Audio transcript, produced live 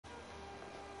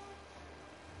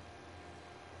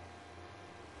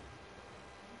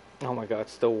Oh my god,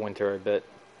 still winter, I bet.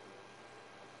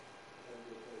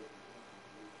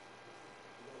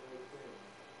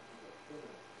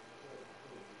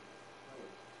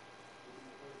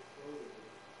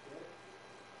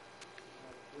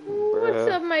 What's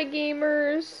Bruh. up, my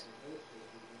gamers?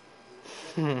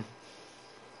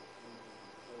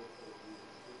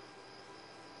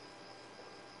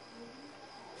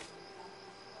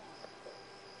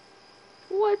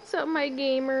 What's up, my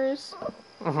gamers?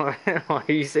 Why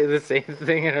do you say the same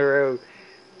thing in a row?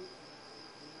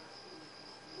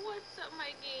 What's up,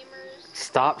 my gamers?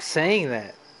 Stop saying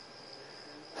that.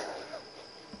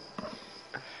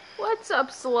 What's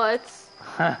up, sluts?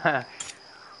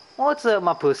 What's up,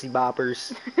 my pussy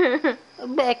boppers?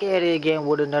 Back at it again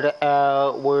with another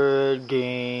outward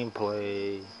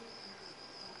gameplay.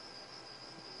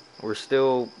 We're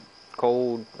still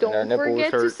cold and our Don't nipples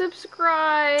forget to hurt.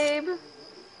 subscribe.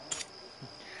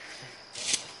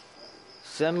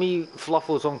 Send me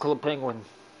fluffles on Club Penguin.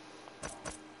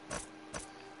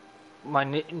 My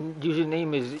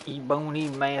username is Ebony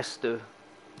Master.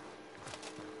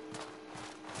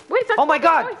 Wait, Oh my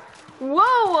god! Whoa,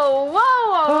 whoa, whoa, whoa,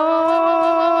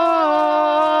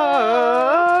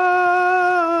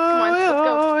 Come on, let's go.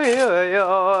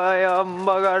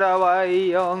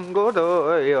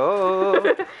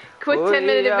 Quick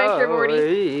 10-minute adventure,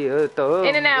 Morty.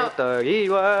 In and out.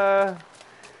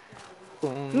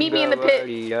 Meet me in the pit.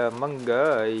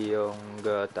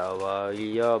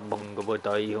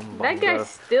 That guy's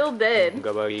still dead.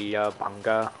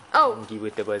 Oh.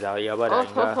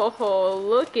 Oh,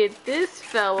 look at this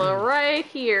fella right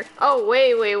here. Oh,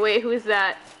 wait, who's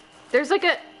that? There's like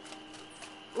a...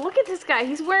 Look at this guy.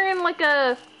 He's wearing like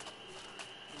a...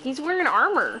 He's wearing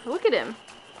armor. Look at him.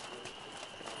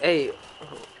 Hey.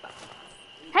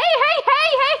 Hey!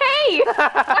 Why'd you do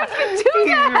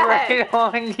that? He's right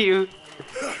on you.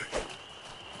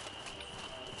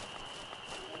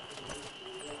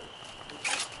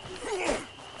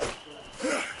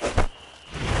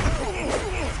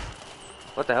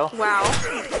 What the hell? Wow.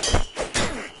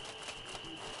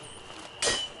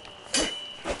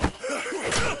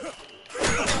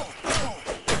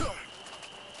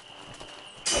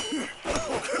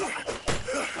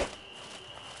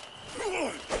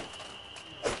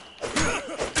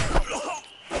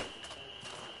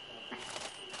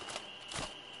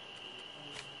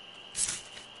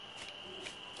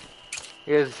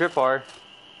 Here's a trip bar.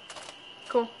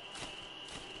 Cool.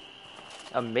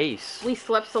 A mace. We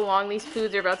slept so long, these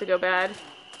foods are about to go bad.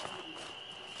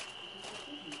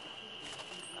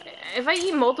 If I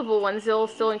eat multiple ones, they'll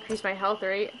still increase my health,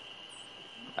 right?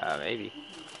 Maybe.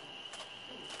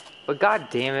 But god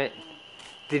damn it.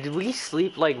 Did we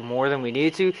sleep like more than we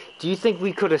needed to? Do you think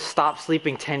we could have stopped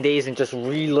sleeping 10 days and just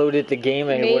reloaded the game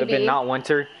and it would have been not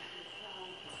winter?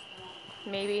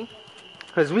 Maybe.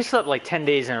 Because we slept like 10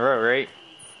 days in a row, right?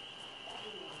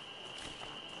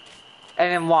 And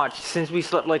then watch, since we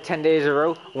slept like 10 days in a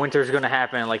row, winter's gonna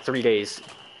happen in like 3 days.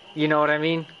 You know what I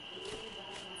mean?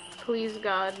 Please,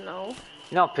 God, no.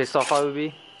 You know how pissed off I would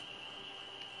be?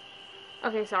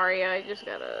 Okay, sorry, I just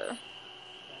gotta...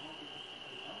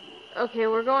 Okay,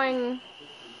 we're going...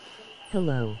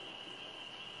 Hello.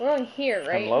 We're going here,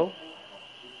 right? Hello?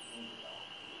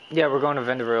 Yeah, we're going to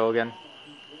Vendorville again.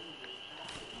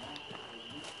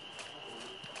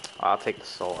 I'll take the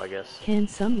soul, I guess. Can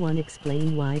someone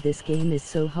explain why this game is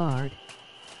so hard?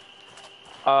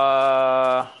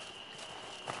 The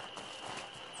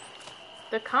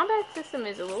combat system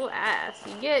is a little ass.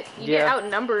 You get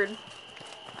outnumbered,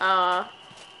 a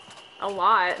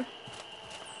lot.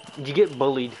 You get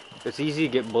bullied. It's easy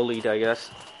to get bullied, I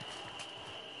guess.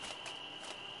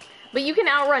 But you can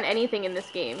outrun anything in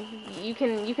this game. You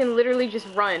can literally just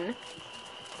run.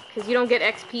 Because you don't get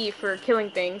XP for killing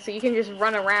things, so you can just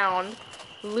run around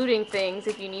looting things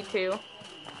if you need to.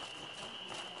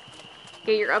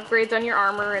 Get your upgrades on your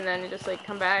armor and then just like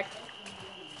come back.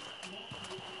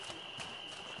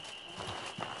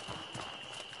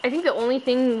 I think the only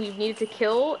thing we've needed to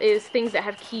kill is things that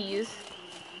have keys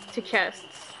to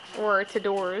chests or to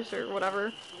doors or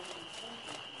whatever.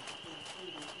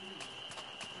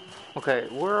 Okay,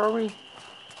 where are we?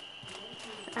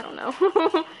 I don't know.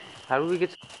 How do we get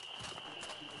to...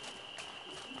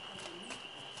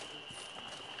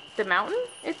 The mountain?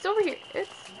 It's over here.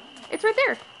 It's right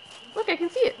there. Look, I can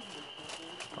see it.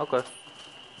 Okay.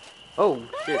 Oh,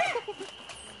 shit.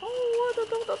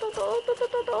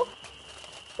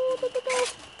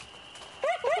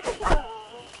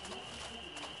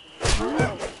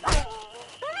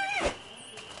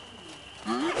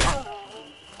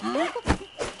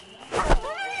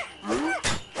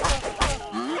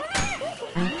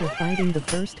 After fighting the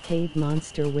first cave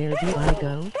monster, where do I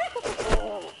go?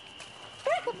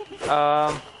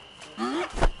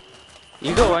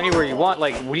 You go anywhere you want.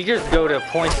 Like, we just go to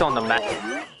points on the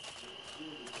map.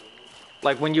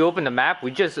 Like, when you open the map,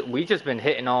 we just been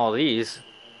hitting all of these.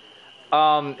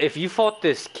 If you fought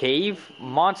this cave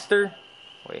monster,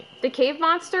 wait. The cave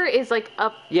monster is like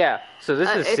up. Yeah. So this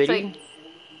is city. Like...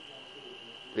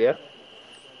 Yeah.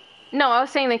 No, I was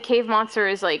saying the cave monster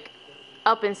is like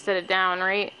up instead of down,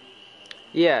 right?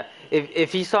 Yeah.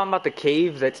 If he's talking about the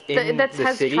cave that's in that the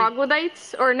has city,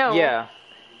 troglodytes, or no? Yeah.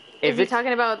 Is he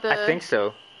talking about the? I think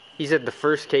so. He said the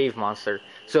first cave monster.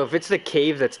 So if it's the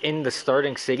cave that's in the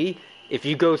starting city, if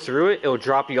you go through it, it'll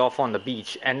drop you off on the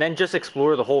beach, and then just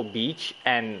explore the whole beach,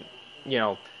 and you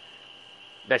know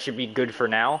that should be good for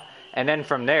now. And then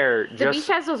from there, the beach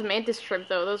has those mantis shrimp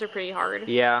though; those are pretty hard.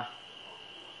 Yeah.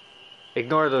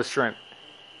 Ignore those shrimp,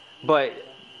 but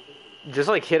just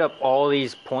like hit up all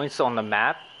these points on the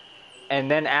map, and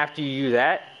then after you do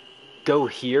that, go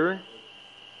here.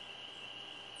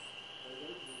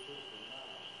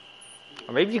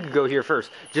 Or maybe you could go here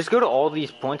first. Just go to all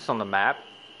these points on the map,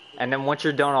 and then once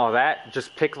you're done all that,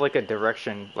 just pick like a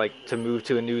direction, like to move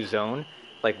to a new zone,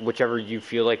 like whichever you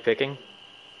feel like picking.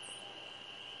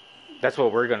 That's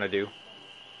what we're gonna do.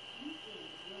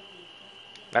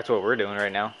 That's what we're doing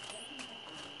right now.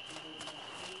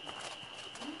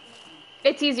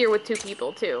 It's easier with 2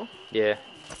 people too. Yeah.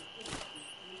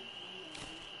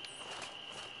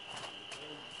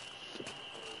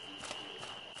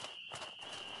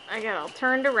 I got all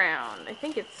turned around. I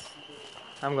think it's...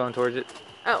 I'm going towards it.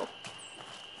 Oh.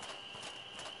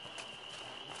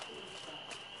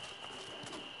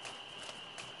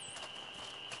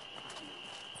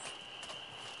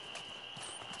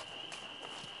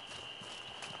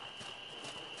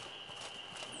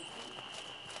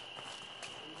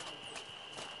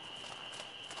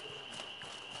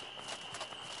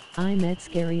 I met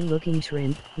scary looking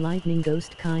shrimp, lightning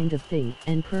ghost kind of thing,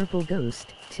 and purple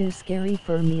ghost, too scary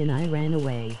for me and I ran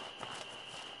away.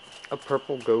 A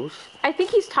purple ghost? I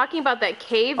think he's talking about that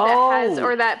cave that has,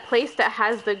 or that place that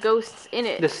has the ghosts in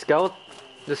it. The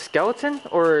skeleton?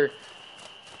 Or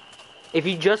if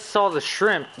he just saw the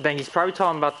shrimp, then he's probably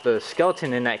talking about the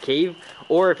skeleton in that cave.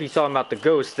 Or if he's talking about the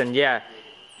ghost, then yeah,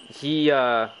 he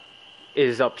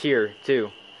is up here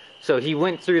too. So he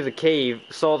went through the cave,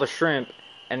 saw the shrimp,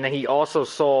 and then he also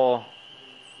saw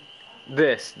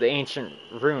this, the ancient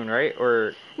ruin, right?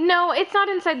 Or no, it's not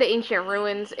inside the ancient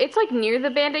ruins. It's like near the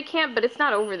bandit camp, but it's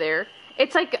not over there.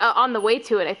 It's like on the way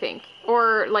to it, I think,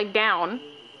 or like down.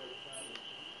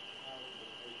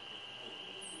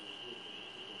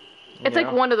 It's like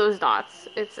one of those dots.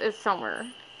 It's somewhere.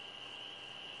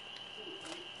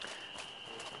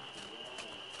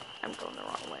 I'm going the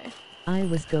wrong way. I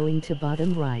was going to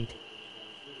bottom right.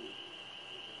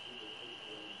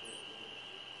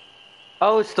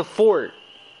 oh, it's the fort.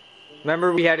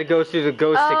 Remember we had to go through the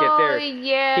ghost to get there.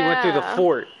 Yeah. He went through the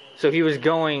fort. So he was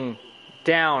going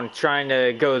down trying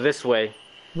to go this way.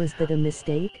 Was that a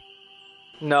mistake?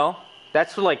 No.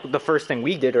 That's like the first thing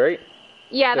we did, right?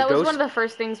 Yeah, The that was ghost? one of the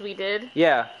first things we did.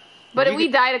 Yeah. But we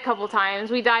died a couple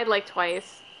times. We died like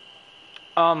twice.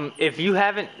 If you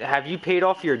haven't, have you paid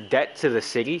off your debt to the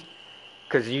city?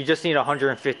 Because you just need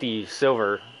 150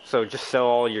 silver. So just sell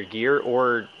all your gear,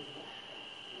 or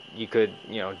you could,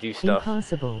 do stuff.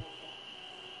 Impossible.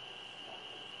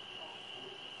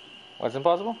 What's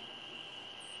impossible?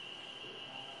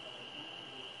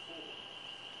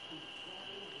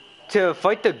 To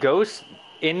fight the ghost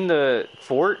in the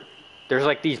fort, there's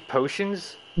like these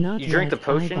potions. Not you drink yet. the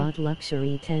potion? I bought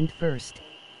luxury tent first.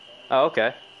 Oh,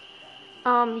 okay.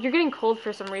 You're getting cold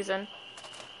for some reason.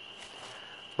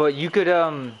 But you could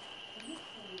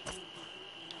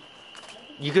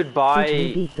buy. Did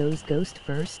we beat those ghosts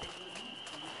first?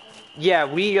 Yeah,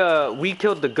 we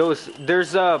killed the ghosts.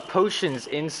 There's potions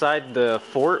inside the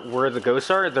fort where the ghosts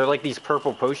are. They're like these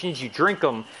purple potions. You drink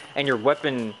them, and your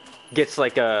weapon gets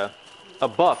like a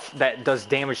buff that does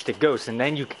damage to ghosts, and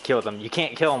then you can kill them. You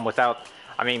can't kill them without.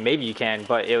 I mean, maybe you can,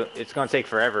 but it's gonna take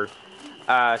forever.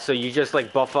 So you just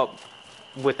like buff up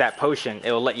with that potion.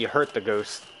 It'll let you hurt the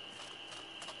ghost.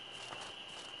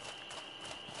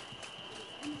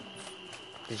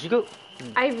 Did you go?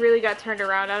 I really got turned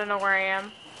around. I don't know where I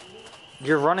am.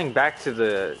 You're running back to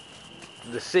the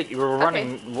city. We're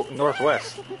running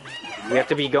northwest. We have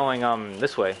to be going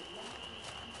this way.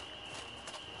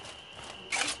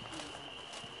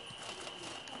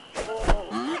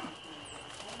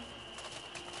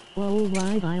 Well,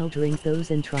 alright, I'll drink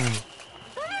those and try.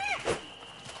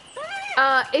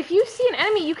 If you see an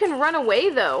enemy, you can run away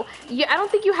though. I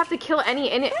don't think you have to kill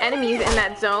any enemies in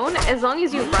that zone. As long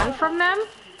as you run from them,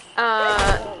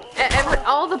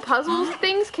 all the puzzles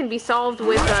things can be solved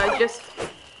with just.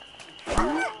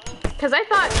 Cause I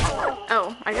thought,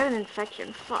 oh, I got an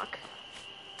infection. Fuck.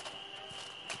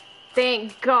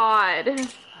 Thank God.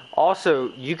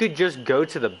 Also, you could just go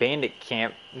to the bandit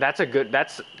camp. That's a good. I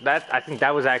think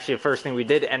that was actually the first thing we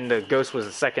did, and the ghost was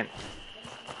the second.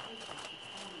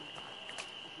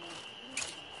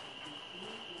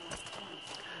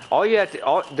 All you have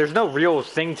to, there's no real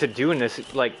thing to do in this,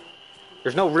 like,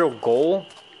 there's no real goal.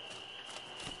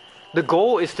 The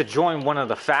goal is to join one of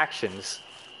the factions.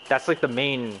 That's like the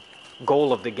main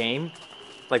goal of the game.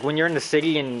 Like when you're in the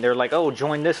city and they're like, oh,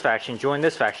 join this faction,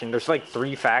 there's like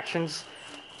 3 factions.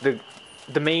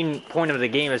 The main point of the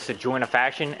game is to join a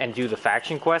faction and do the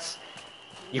faction quests.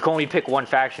 You can only pick one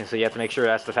faction, so you have to make sure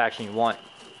that's the faction you want.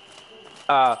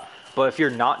 But if you're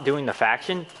not doing the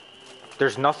faction,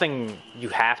 there's nothing you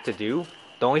have to do.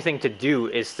 The only thing to do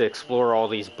is to explore all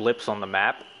these blips on the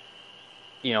map,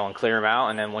 you know, and clear them out.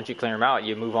 And then once you clear them out,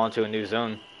 you move on to a new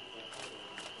zone.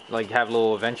 Like have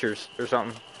little adventures or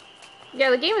something.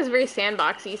 Yeah, the game is very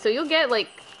sandboxy, so you'll get like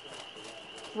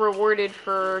rewarded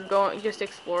for just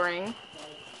exploring.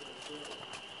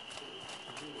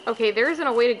 Okay, there isn't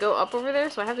a way to go up over there,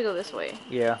 so I have to go this way.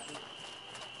 Yeah.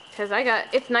 Cause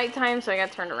it's nighttime, so I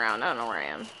got turned around. I don't know where I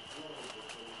am.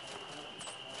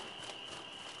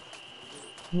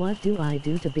 What do I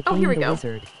do to become here we the go.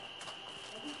 wizard?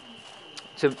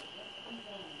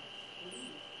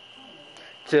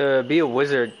 To be a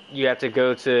wizard, you have to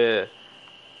go to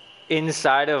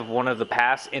inside of one of the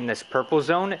paths in this purple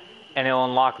zone, and it'll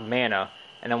unlock mana.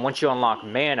 And then once you unlock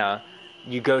mana,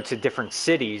 you go to different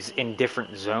cities in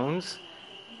different zones,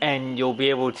 and you'll be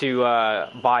able to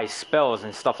buy spells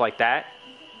and stuff like that.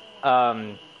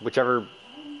 Whichever,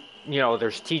 you know,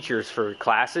 there's teachers for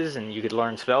classes, and you could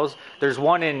learn spells. There's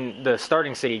one in the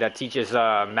starting city that teaches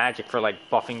magic for like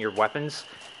buffing your weapons.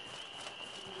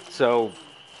 So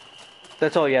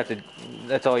that's all you have to.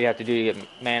 That's all you have to do to get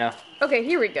mana. Okay,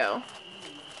 here we go.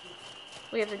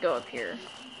 We have to go up here.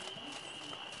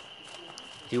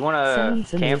 Do you want to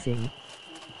Sounds camp? amazing.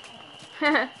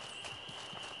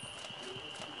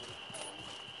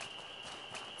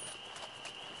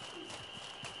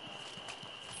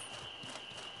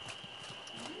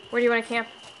 Where do you want to camp?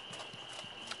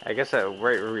 I guess right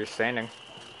where you're standing.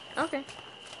 Okay.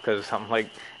 Because I'm like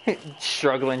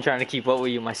struggling trying to keep up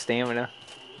with you, my stamina.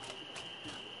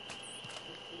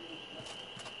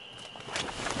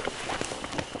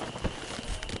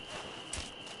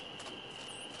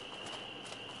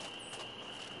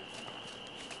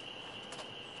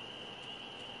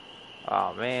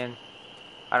 Oh man,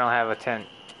 I don't have a tent.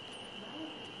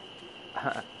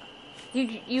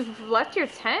 You've left your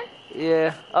tent?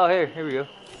 Yeah. Oh, here we go.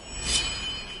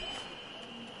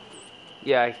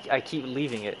 Yeah, I keep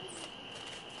leaving it.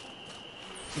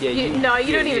 Yeah, you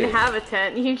don't even have a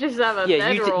tent. You just have a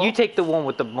bedroll. You take the one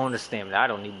with the bonus stamina. I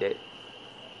don't need that.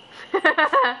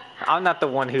 I'm not the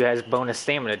one who has bonus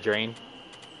stamina drain.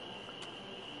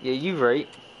 Yeah, you right.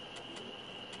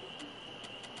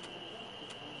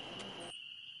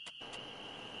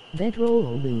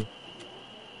 Bedroll Olu.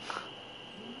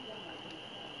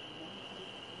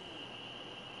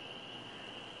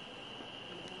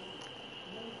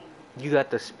 You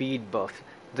got the speed buff.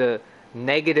 The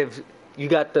negative, you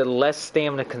got the less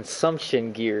stamina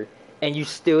consumption gear. And you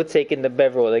still taking the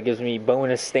bedroll that gives me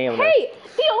bonus stamina. Hey,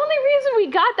 the only reason we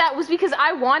got that was because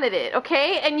I wanted it,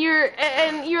 okay? And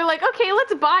you're like, okay,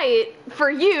 let's buy it for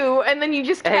you, and then you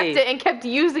just kept it and kept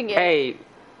using it. Hey,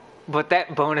 but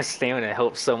that bonus stamina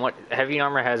helps so much. Heavy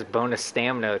armor has bonus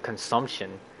stamina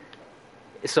consumption.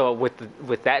 So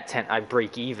with that tent, I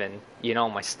break even, you know,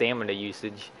 my stamina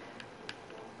usage.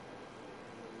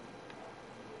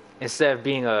 Instead of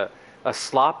being a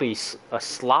sloppy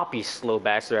slow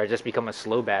bastard, I just become a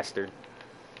slow bastard.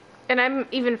 And I'm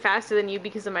even faster than you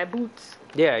because of my boots.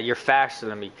 Yeah, you're faster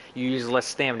than me. You use less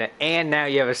stamina, and now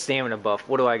you have a stamina buff.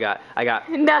 What do I got? I got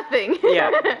nothing.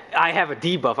 Yeah, I have a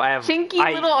debuff. I have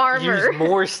chinky little armor. Use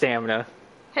more stamina.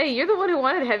 Hey, you're the one who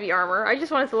wanted heavy armor. I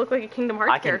just wanted to look like a Kingdom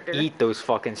Hearts character. I can eat those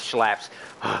fucking slaps.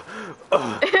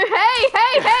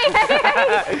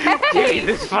 Hey!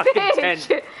 This fucking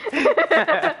tent.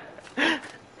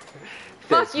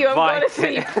 Fuck you, I'm going to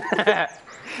sleep.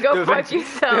 Go fuck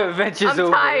yourself. I'm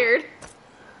over. tired.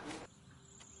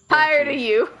 Tired of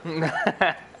you.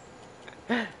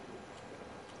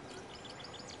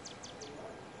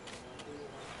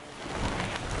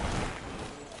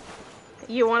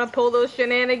 You want to pull those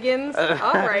shenanigans? All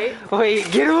right. Wait,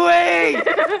 get away!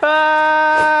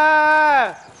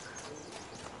 Ah!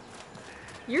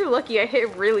 You're lucky I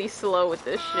hit really slow with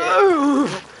this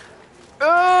shit.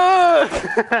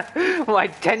 My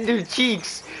tender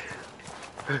cheeks.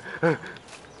 Wait,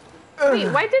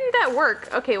 why didn't that work?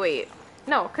 Okay, wait.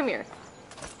 No, come here.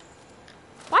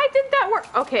 Why didn't that work?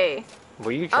 Okay.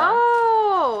 Were you trying?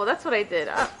 Oh, that's what I did.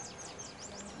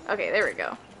 Okay, there we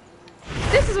go.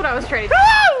 This is what I was trying to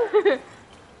do.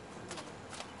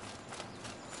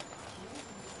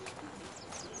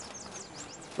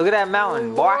 Look at that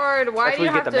mountain, boy. Lord, why That's do you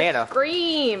where have get the to mana.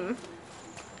 scream?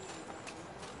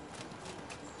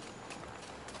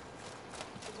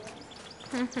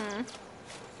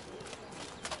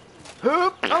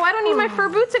 Oh, I don't need my fur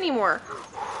boots anymore.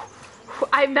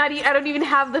 I don't even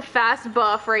have the fast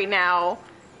buff right now.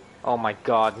 Oh my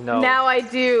god, no. Now I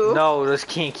do. No, this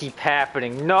can't keep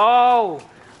happening. No!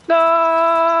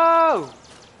 No!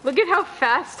 Look at how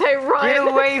fast I run. Get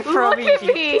away from me, Look at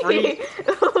you me. freak.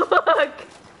 Look.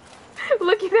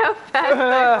 Look at how fast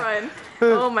I run.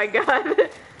 Oh my god.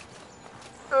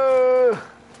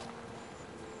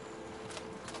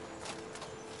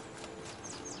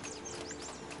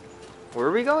 Where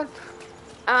are we going?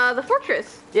 The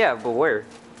fortress. Yeah, but where?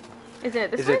 Isn't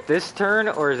it this Is one? it this turn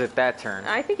or is it that turn?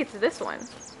 I think it's this one.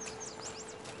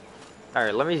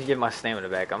 Alright, let me get my stamina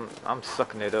back. I'm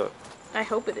sucking it up. I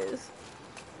hope it is.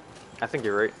 I think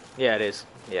you're right. Yeah, it is.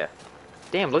 Yeah.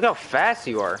 Damn, look how fast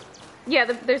you are. Yeah,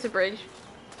 there's a bridge.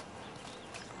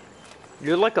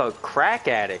 You're like a crack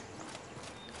addict.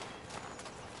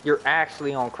 You're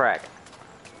actually on crack.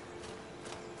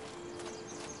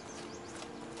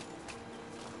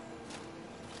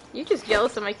 You're just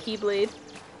jealous of my Keyblade.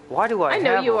 Why do I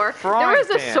know have you a are. There frying was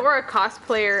a pan? Sora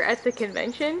cosplayer at the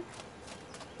convention,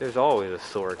 There's always a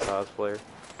Sora cosplayer.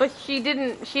 but she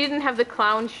didn't have the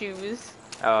clown shoes.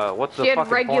 What's the She had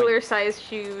fucking regular point? size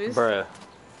shoes. Bruh.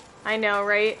 I know,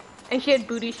 right? And she had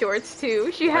booty shorts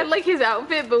too. She had What? like his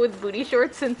outfit, but with booty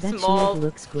shorts and That small shield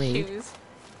looks great. shoes.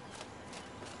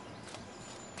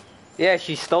 Yeah,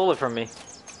 she stole it from me.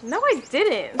 No, I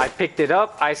didn't. I picked it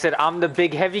up. I said, I'm the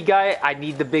big heavy guy. I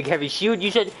need the big heavy shield.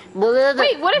 You said,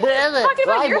 Wait, what if he's talking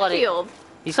about your shield?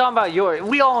 He's talking about yours.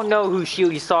 We all know who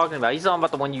shield he's talking about. He's talking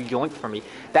about the one you yoinked from me.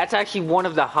 That's actually one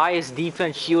of the highest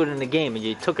defense shield in the game, and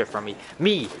you took it from me.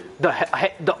 Me,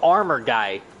 the armor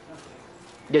guy.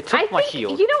 You took my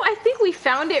shield. You know, I think we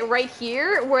found it right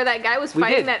here where that guy was We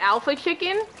fighting did. that alpha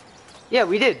chicken. Yeah,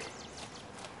 we did.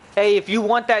 Hey, if you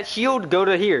want that shield, go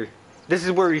to here. This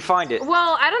is where we find it.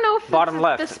 Well, I don't know if Bottom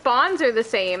left. the spawns are the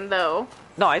same though.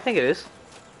 No, I think it is.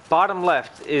 Bottom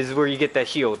left is where you get that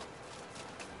shield.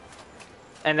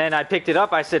 And then I picked it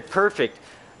up. I said, perfect.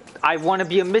 I want to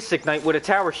be a Mystic Knight with a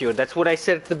tower shield. That's what I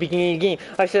said at the beginning of the game.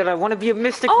 I said, I want to be a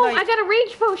Mystic Oh, Knight. I got a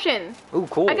rage potion. Ooh,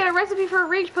 cool. I got a recipe for a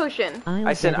rage potion.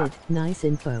 I said, get it. Nice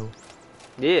info.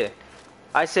 Yeah.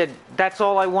 I said, that's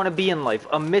all I want to be in life.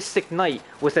 A Mystic Knight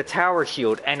with a tower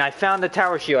shield. And I found the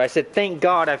tower shield. I said, thank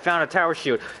God I found a tower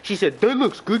shield. She said, that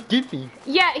looks good, give me.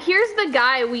 Yeah, here's the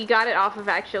guy we got it off of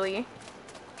actually.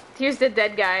 Here's the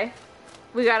dead guy.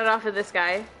 We got it off of this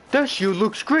guy. That shield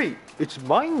looks great. It's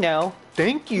mine now.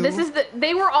 Thank you.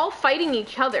 They were all fighting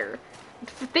each other.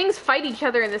 Things fight each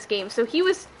other in this game. So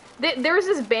there was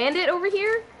this bandit over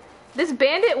here. This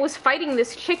bandit was fighting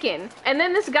this chicken. And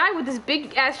then this guy with this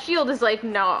big ass shield is like,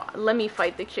 nah, let me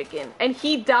fight the chicken. And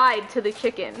he died to the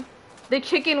chicken. The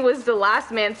chicken was the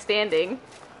last man standing.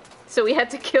 So we had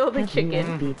to kill the Have you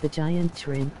chicken. beat the giant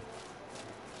shrimp?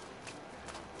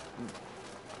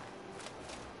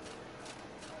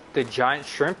 The giant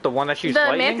shrimp, the one that shoots The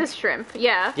lightning? mantis shrimp,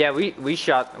 yeah. Yeah, we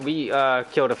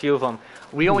killed a few of them.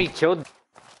 We only killed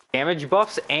damage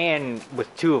buffs and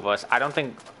with two of us. I don't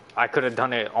think I could have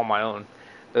done it on my own.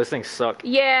 Those things suck.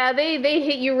 Yeah, they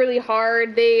hit you really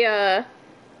hard.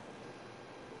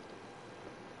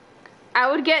 I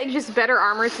would get just better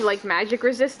armor to like magic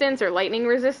resistance or lightning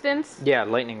resistance. Yeah,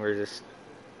 lightning resist.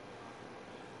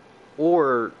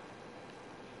 Or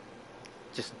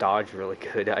just dodge really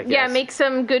good, I guess. Yeah, make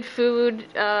some good food,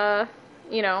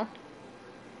 you know.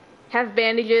 Have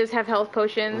bandages, have health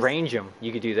potions. Range them.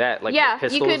 You could do that, like Yeah,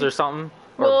 with you pistols could- or something.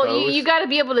 Or Well, bows. you gotta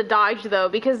be able to dodge though,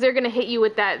 because they're gonna hit you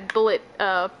with that bullet,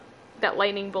 that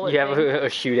lightning bullet You have thing. a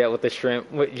shootout with the shrimp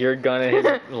with your gun and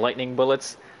his lightning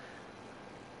bullets.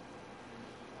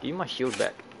 Give me my shield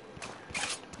back.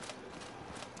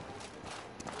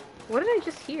 What did I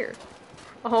just hear?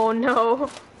 Oh no.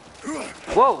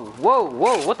 Whoa, whoa,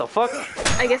 whoa, what the fuck?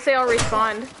 I guess they all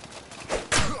respawned.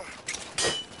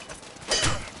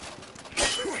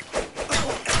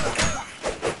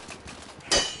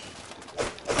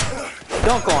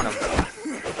 dunk on him.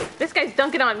 This guy's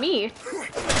dunking on me.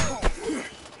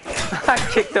 I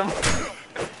kicked him.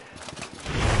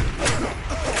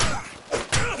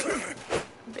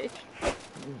 Bitch.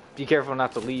 Be careful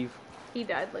not to leave. He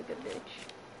died like a bitch.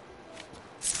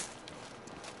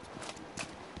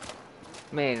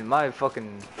 Man, my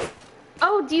fucking...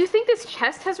 Oh, do you think this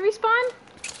chest has respawned?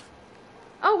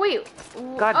 Oh, wait.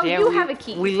 God oh, damn, you have a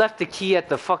key. We left the key at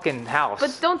the fucking house.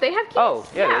 But don't they have keys? Oh,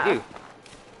 yeah, they do.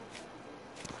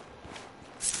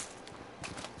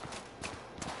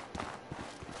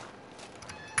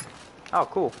 Oh,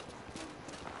 cool.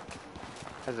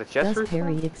 Has a chest Does respawn?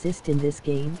 parry exist in this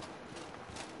game?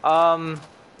 I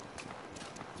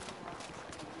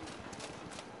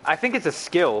think it's a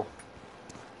skill.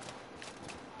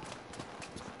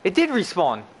 It did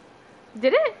respawn.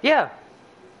 Did it? Yeah.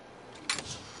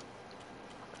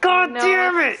 God No,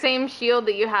 damn it's it! the same shield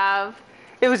that you have.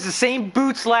 It was the same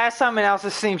boots last time, and now it's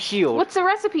the same shield. What's the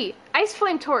recipe? Ice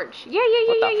flame torch. Yeah.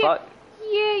 What the fuck?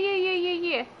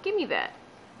 Yeah. Give me that.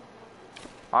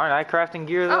 Aren't I crafting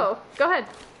gear though? Oh, go ahead.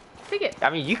 Take it. I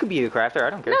mean, you could be the crafter. I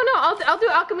don't care. No, I'll do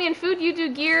alchemy and food. You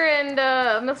do gear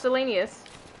and miscellaneous.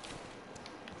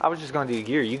 I was just gonna do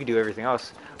gear. You could do everything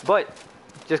else, but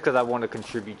just because I want to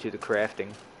contribute to the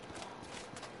crafting.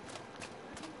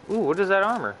 Ooh, what is that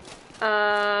armor?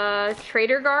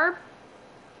 Trader garb.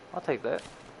 I'll take that.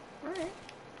 All right.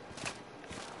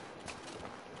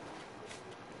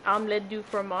 Omelette du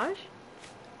fromage.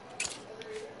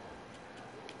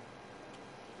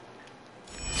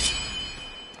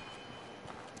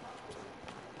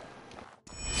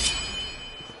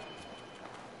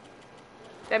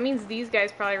 That means these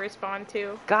guys probably respawn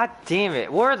too. God damn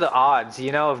it! What are the odds,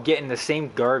 you know, of getting the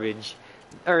same garbage,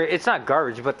 or it's not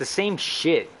garbage, but the same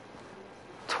shit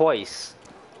twice?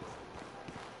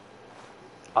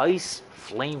 Ice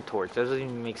flame torch. That doesn't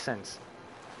even make sense.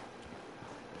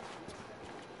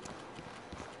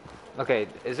 Okay,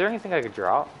 is there anything I could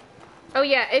drop? Oh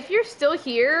yeah, if you're still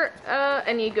here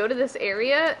and you go to this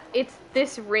area, it's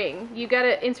this ring. You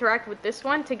gotta interact with this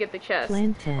one to get the chest,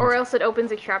 Plant tent. or else it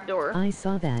opens a trap door. I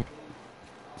saw that.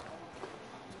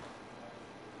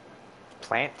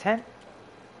 Plant tent?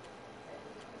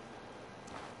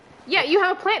 Yeah, you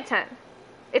have a plant tent.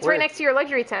 It's Where? right next to your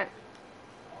luxury tent.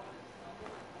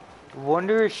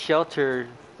 Wondrous shelter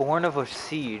born of a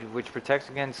seed which protects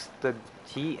against the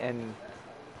heat and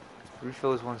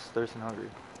refills one's thirst and hunger.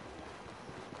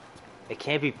 It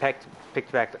can't be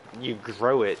picked back. You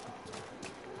grow it.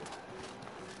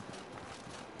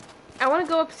 I want to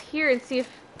go up here and see if,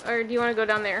 or do you want to go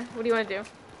down there? What do you want to do?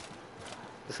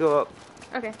 Let's go up.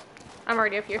 Okay, I'm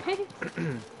already up here.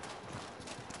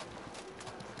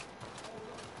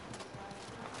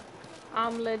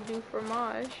 Omelette du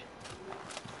fromage.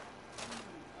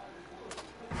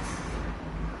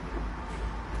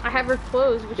 I have her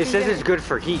clothes. It says it's good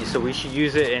for heat, so we should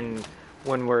use it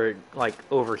when we're like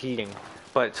overheating.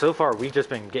 But so far we've just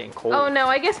been getting cold. Oh no,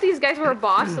 I guess these guys were a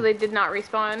boss, so they did not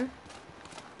respawn.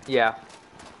 Yeah.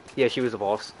 Yeah, she was a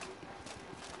boss.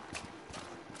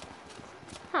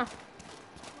 Huh.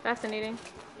 Fascinating.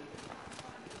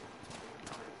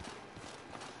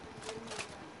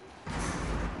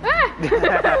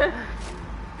 Ah!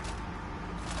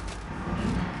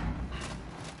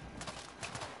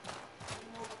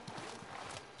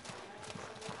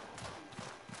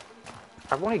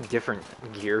 I want a different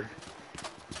gear.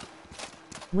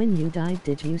 When you died,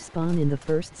 did you spawn in the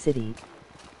first city?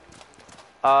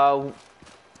 The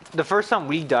first time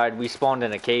we died, we spawned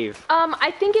in a cave.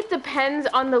 I think it depends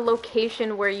on the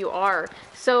location where you are.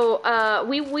 So,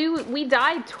 we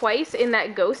died twice in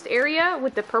that ghost area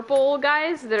with the purple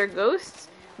guys that are ghosts.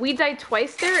 We died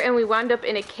twice there, and we wound up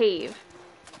in a cave.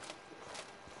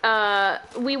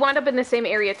 We wound up in the same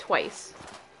area twice.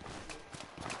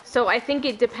 So I think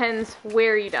it depends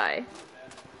where you die.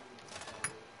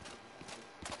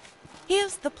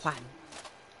 Here's the plan.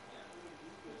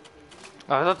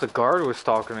 I thought the guard was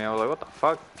stalking me. I was like, what the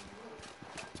fuck?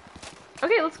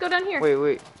 Okay, let's go down here.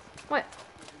 Wait. What?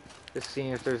 Just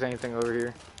seeing if there's anything over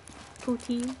here.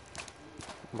 Poutine?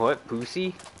 What?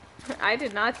 Pussy? I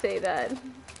did not say that.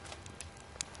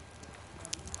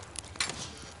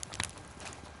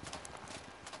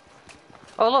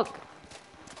 Oh, look.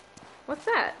 What's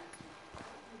that?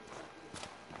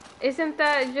 Isn't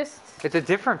that just... It's a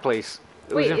different place.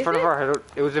 It Wait, was in is front of it? our...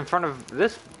 It was in front of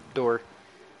this door.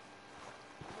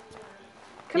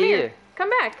 Come here. Come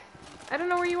back. I don't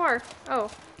know where you are. Oh.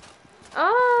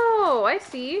 Oh, I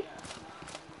see.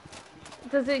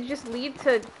 Does it just lead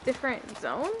to a different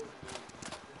zone?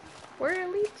 Where did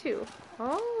it lead to?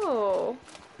 Oh.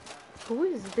 Who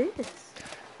is this?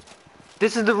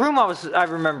 This is the room I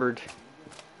remembered.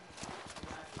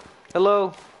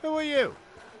 Hello? Who are you?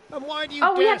 And why do you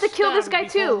Oh, we dare have to kill this stand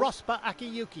guy before too. Rospa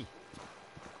Akiyuki?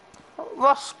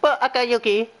 Rospa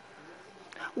Akayuki.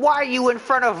 Why are you in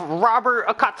front of Robert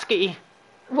Akatsuki?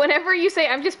 Whenever you say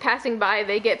I'm just passing by,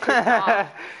 they get pissed off.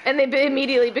 And they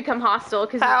immediately become hostile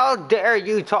because How dare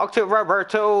you talk to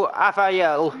Roberto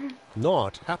Afael?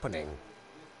 Not happening.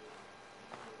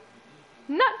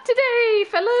 not today,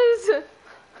 fellas.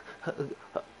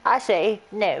 I say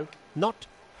no. Not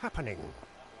happening.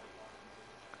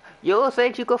 You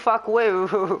think you could fuck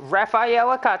with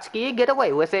Raphael Akatsuki and get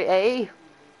away with it, eh?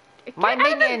 My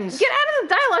minions! Get out of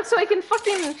the dialogue so I can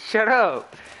fucking. Shut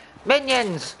up!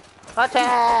 Minions!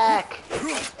 Attack!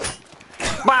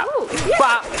 Bop! Ooh, yeah.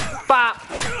 Bop! Bop!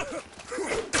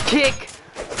 Kick!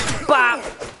 Bop!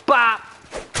 Bop!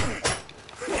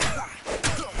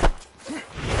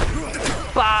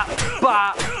 Bop!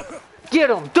 Bop! Get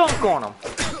him! Dunk on him!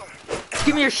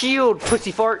 Give me your shield,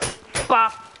 pussy fart!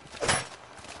 Bop!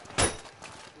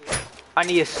 I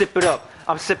need to sip it up.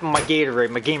 I'm sipping my Gatorade,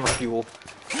 my gamer fuel.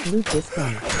 Loot this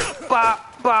guy.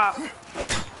 Bop! Bop!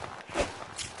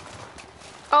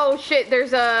 Oh shit,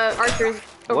 there's archers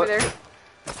over What? there.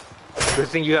 Good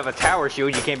thing you have a tower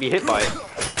shield, you can't be hit by it.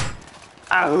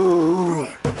 Ow!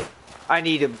 I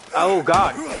need to. Oh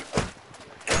god!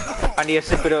 I need to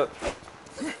sip it up.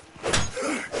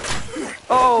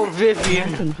 Oh,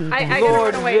 Vivian! I gotta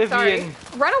Lord run away, sorry. Vivian!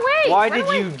 Run away! Why run did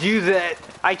away. you do that?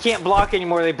 I can't block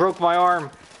anymore, they broke my arm.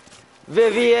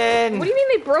 Vivian! What do you mean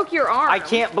they broke your arm? I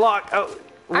can't block. Oh,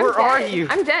 I'm where are dead. you?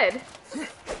 I'm dead.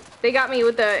 They got me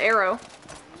with the arrow.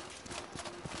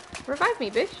 Revive me,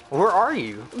 bitch. Where are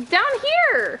you? Down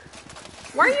here!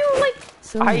 Why are you like...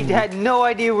 So I many. had no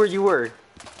idea where you were.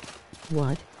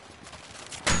 What?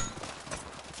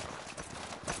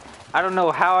 I don't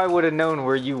know how I would have known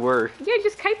where you were. Yeah,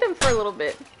 just kite them for a little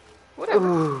bit. Whatever.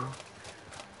 Ooh,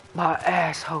 my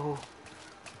asshole.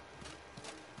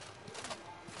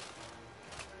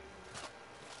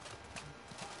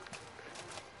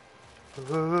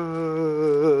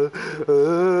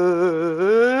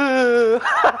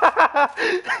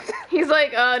 He's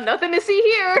like, nothing to see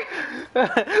here.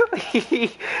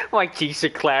 My cheeks are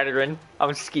clattering.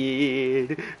 I'm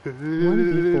scared.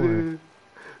 1v4.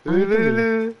 I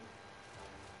believe.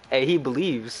 Hey, he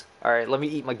believes. Alright, let me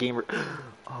eat my gamer.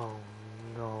 Oh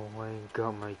no, I ain't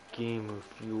got my gamer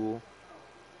fuel.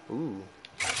 Ooh.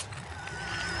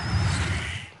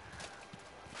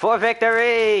 For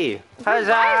victory! Revive me,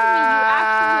 you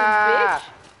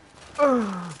absolute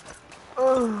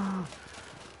Huzzah!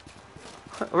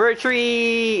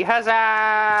 Retreat!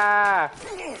 Huzzah!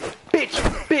 Bitch!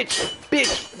 Bitch!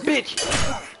 Bitch! Bitch!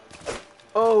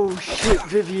 Oh shit,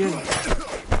 Vivian.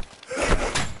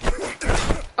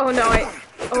 Oh no,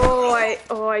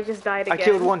 I just died again. I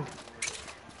killed one.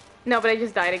 No, but I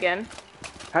just died again.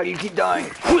 How do you keep dying?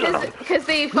 Because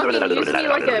they fucking used me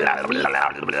like a meat.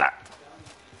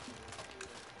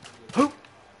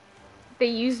 They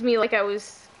used me like I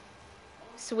was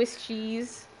Swiss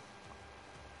cheese.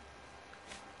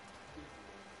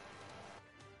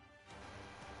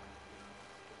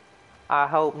 I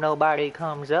hope nobody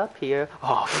comes up here.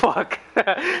 Oh fuck.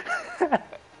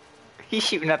 He's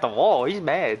shooting at the wall. He's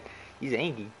mad. He's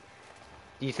angry.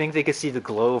 Do you think they could see the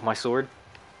glow of my sword?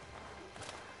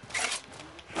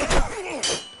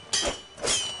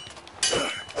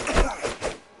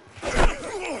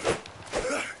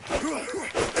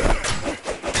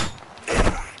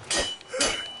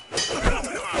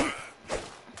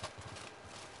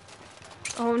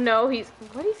 Oh no,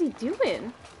 what is he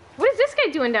doing? What is this guy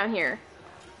doing down here?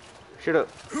 Shut up.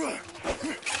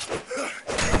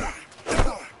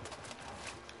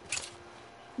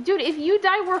 Dude, if you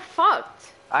die, we're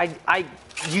fucked.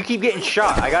 You keep getting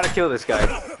shot. I gotta kill this guy.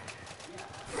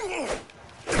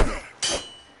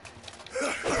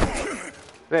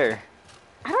 There.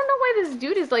 I don't know why this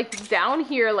dude is like down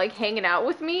here like hanging out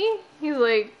with me. He's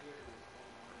like,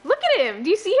 look at him. Do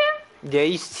you see him? Yeah,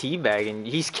 he's teabagging.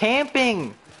 He's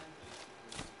camping.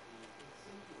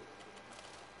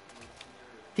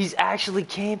 He's actually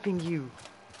camping you.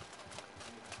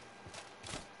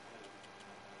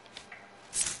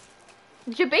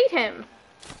 Did you bait him?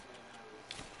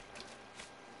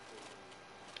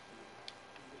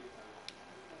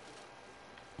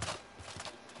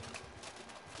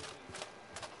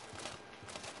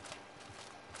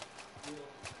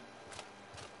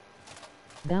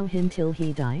 Bow him till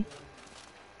he die.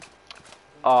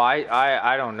 Oh,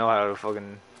 I don't know how to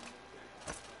fucking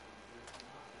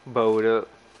bow it up.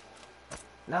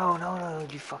 No,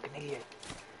 you fucking idiot.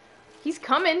 He's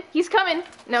coming. He's coming.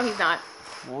 No, he's not.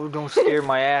 Oh, don't scare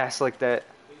my ass like that.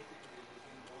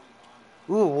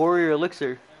 Ooh, warrior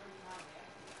elixir.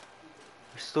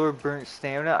 Restore burnt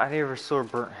stamina? I didn't restore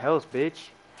burnt health, bitch.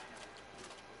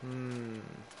 I'm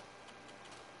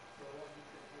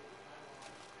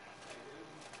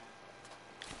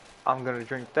gonna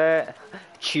drink that.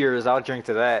 Cheers, I'll drink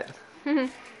to that.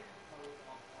 Have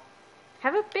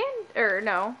a band or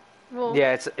no? Well,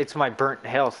 Yeah, it's my burnt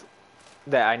health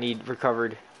that I need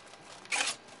recovered.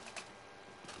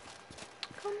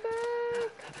 come back.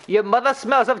 Your mother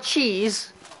smells of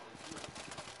cheese.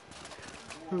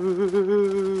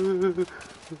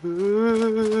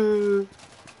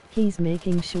 He's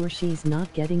making sure she's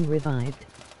not getting revived.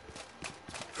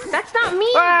 That's not me.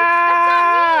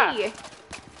 Ah! That's not me.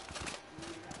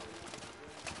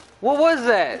 What was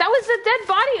that? That was a dead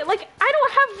body. Like, I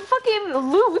don't have fucking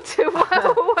loot.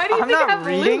 Why do you I'm think not I have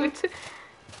reading. loot?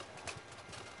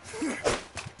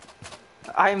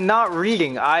 I'm not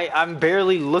reading. I'm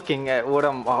barely looking at what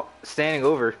I'm standing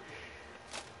over.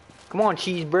 Come on,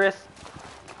 cheese breath.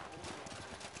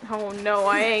 Oh no,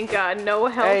 I ain't got no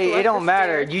health. Hey, it left don't to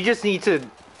matter. spare. You just need to.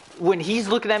 When he's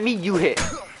looking at me, you hit.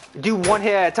 Do one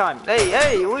hit at a time.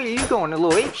 Hey, where are you going? A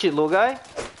little ape shit, little guy.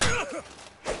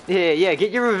 Yeah,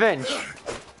 get your revenge.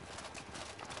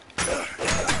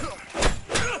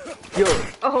 Yo.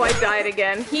 Oh, I died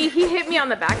again. He hit me on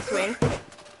the backswing.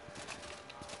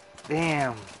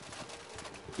 Damn.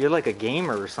 You're like a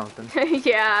gamer or something.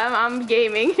 Yeah, I'm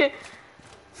gaming.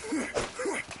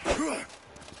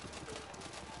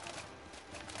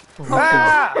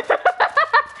 Ah!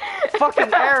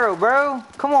 Fucking arrow, bro.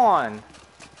 Come on.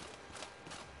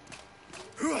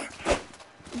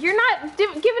 You're not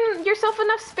giving yourself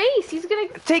enough space. He's gonna.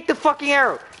 Take the fucking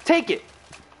arrow. Take it.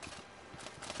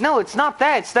 No, it's not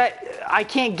that. It's that I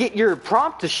can't get your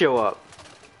prompt to show up.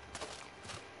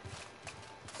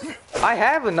 I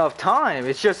have enough time.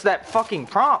 It's just that fucking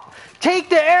prompt. Take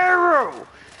the arrow.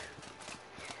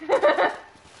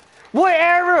 What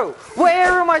arrow? What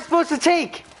arrow am I supposed to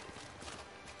take?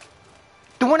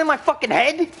 The one in my fucking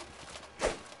head?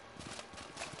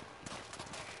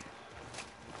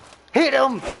 Hit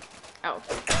him! Oh.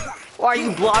 Why are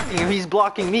you blocking him? He's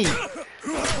blocking me.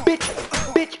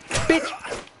 Bitch!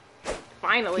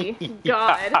 Finally.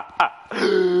 God.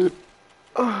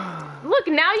 Look,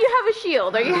 now you have a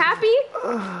shield. Are you happy?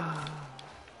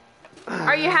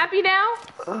 Are you happy now?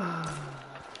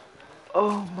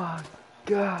 Oh my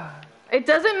god. It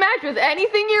doesn't match with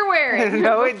anything you're wearing.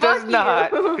 No, it does Fuck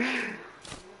not. you.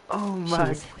 Oh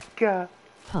my She's god.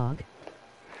 Pog.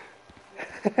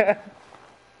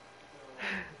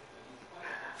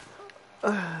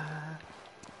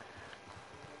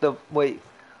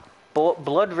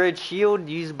 Blood red shield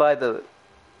used by the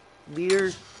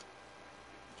leaders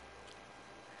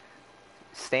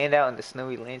stand out in the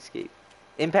snowy landscape.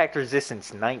 Impact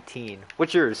resistance 19.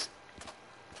 What's yours?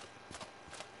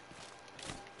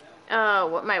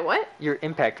 What? Your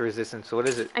impact resistance. What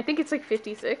is it? I think it's like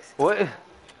 56. What?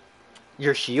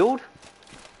 Your shield?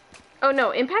 Oh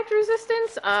no, impact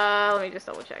resistance? Let me just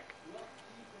double check.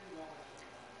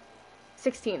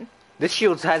 16. This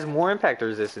shield has more impact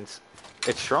resistance.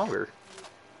 It's stronger.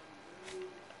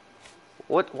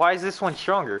 What? Why is this one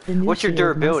stronger? The new What's your shield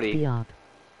durability? must be up.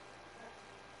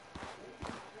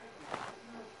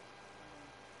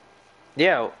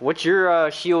 Yeah, what's your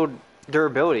shield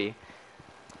durability?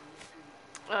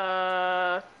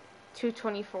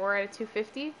 224 out of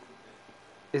 250.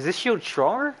 Is this shield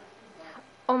stronger?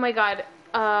 Oh my god.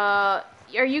 Are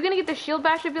you gonna get the shield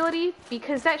bash ability?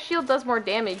 Because that shield does more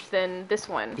damage than this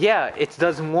one. Yeah, it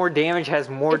does more damage, has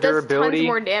more It does durability. tons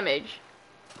more damage.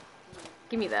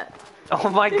 Give me that. Oh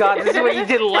my god, this is what you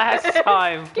did last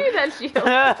time. Give me that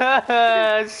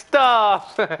shield.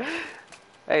 Stop.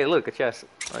 Hey, look, a chest.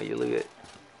 Oh, you loot it.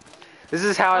 This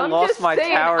is how I I'm lost just my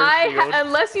saying, tower shield.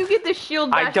 unless you get the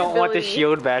shield bash I don't want the ability,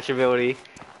 shield bash ability.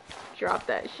 Drop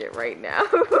that shit right now.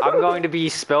 I'm going to be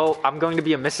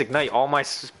a Mystic Knight. All my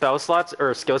spell slots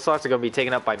or skill slots are going to be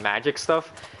taken up by magic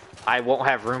stuff. I won't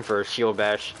have room for a shield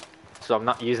bash, so I'm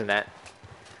not using that.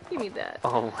 Give me that.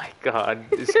 Oh my god,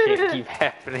 this can't keep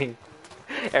happening.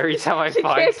 Every time I You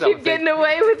find can't something. keep getting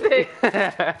away with it.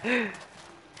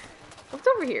 What's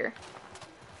over here?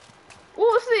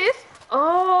 What's this?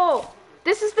 Oh,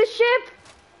 this is the ship.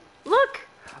 Look.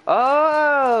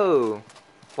 Oh!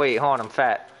 Wait, hold on, I'm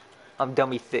fat. I'm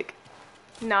dummy thick.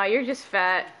 Nah, you're just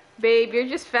fat. Babe, you're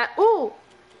just fat. Ooh.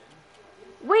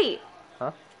 Wait.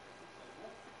 Huh?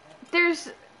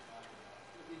 There's...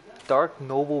 Dark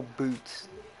Noble Boots.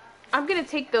 I'm gonna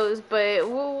take those, but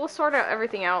we'll sort out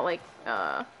everything out, like,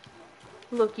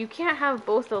 Look, you can't have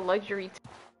both the luxury...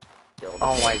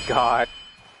 Oh my god.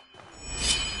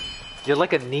 You're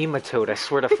like a nematode, I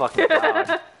swear to fucking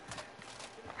god.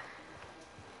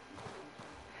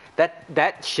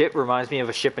 That ship reminds me of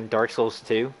a ship in Dark Souls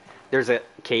 2. There's a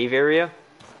cave area,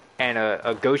 and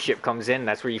a ghost ship comes in.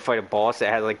 That's where you fight a boss that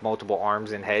has like multiple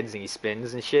arms and heads, and he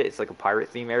spins and shit. It's like a pirate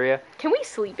theme area. Can we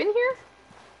sleep in here?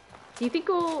 Do you think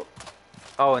we'll...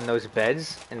 Oh, and those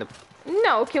beds in the...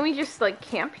 No, can we just like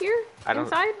camp here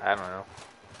inside? I don't know.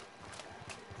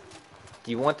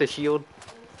 Do you want the shield?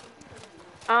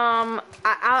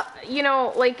 You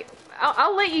know, like,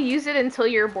 I'll let you use it until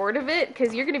you're bored of it,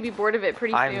 because you're gonna be bored of it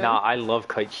pretty soon. I'm not. I love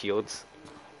kite shields.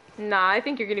 Nah, I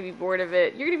think you're gonna be bored of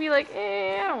it. You're gonna be like,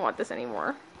 I don't want this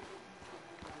anymore.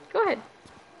 Go ahead.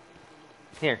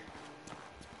 Here.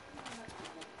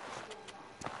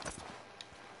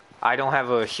 I don't have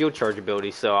a shield charge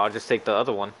ability, so I'll just take the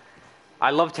other one.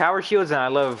 I love tower shields and I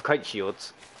love kite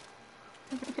shields.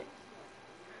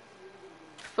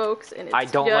 Folks, and it's I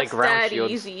don't just like round that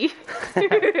shields. easy.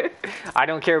 I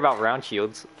don't care about round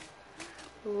shields.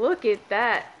 Look at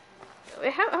that.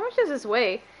 How much does this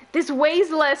weigh? This weighs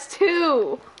less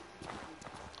too!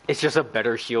 It's just a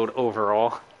better shield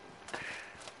overall.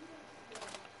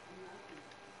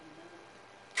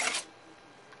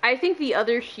 I think the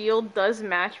other shield does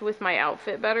match with my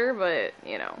outfit better, but,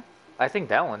 you know. I think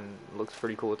that one looks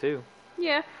pretty cool too.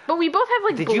 Yeah, but we both have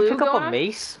like Did blue you pick up going a on.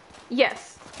 mace?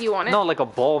 Yes. Do you want it? No, like a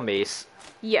ball mace.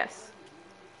 Yes.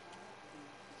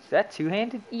 Is that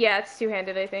two-handed? Yeah, it's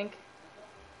two-handed, I think.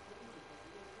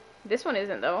 This one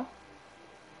isn't, though.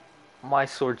 My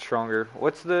sword's stronger.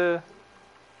 What's the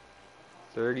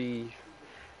 30?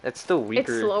 That's still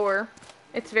weaker. It's slower.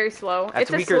 It's very slow. That's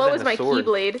it's as weaker slow than as the my sword.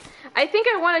 Keyblade. I think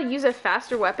I want to use a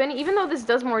faster weapon, even though this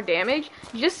does more damage.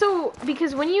 Just so,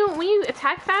 because when you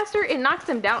attack faster, it knocks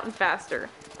them down faster.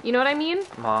 You know what I mean?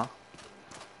 Huh?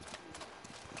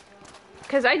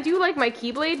 Because I do like my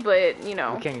Keyblade, but, you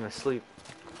know. We can't even sleep.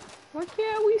 Why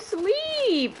can't we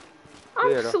sleep? I'm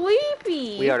We had a-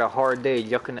 sleepy. We had a hard day.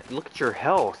 Look at your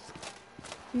health.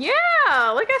 Yeah,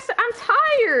 like I said, I'm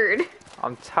tired.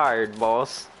 I'm tired,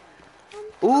 boss.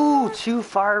 Ooh, 2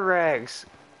 fire rags.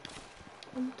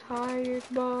 I'm tired,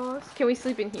 boss. Can we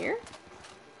sleep in here?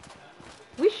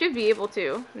 We should be able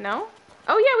to. No?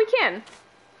 Oh, yeah, we can.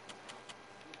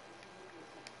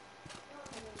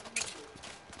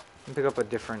 Pick up a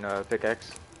different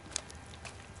pickaxe.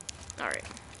 Alright.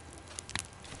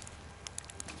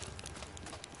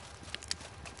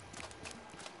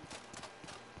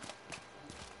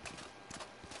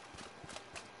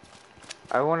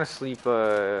 I want to sleep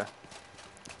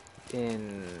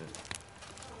in.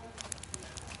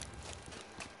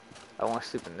 I want to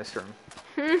sleep in this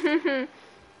room.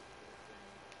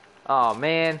 Oh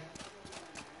man,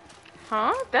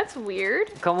 Huh? That's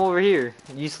weird. come over here.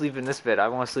 You sleep in this bed. I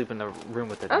want to sleep in the room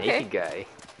with the Okay. naked guy.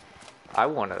 I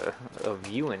want a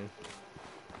viewing.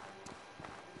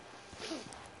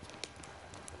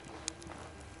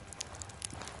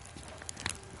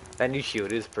 That new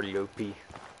shield is pretty OP.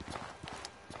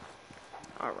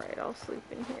 Alright, I'll sleep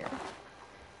in here.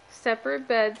 Separate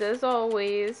beds as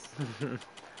always.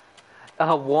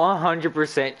 A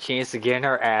 100% chance of getting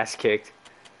our ass kicked.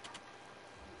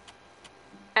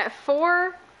 At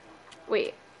 4?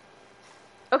 Wait.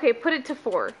 Okay, put it to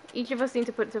 4. Each of us need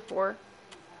to put it to 4.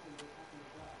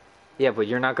 Yeah, but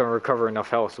you're not going to recover enough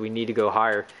health, so we need to go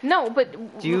higher. No,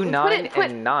 but... Do 9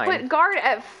 and 9. Put guard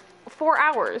at 4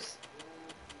 hours.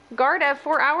 Guard at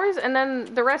 4 hours, and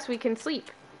then the rest we can sleep.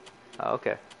 Oh,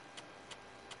 okay.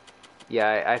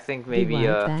 Yeah, I think Be maybe,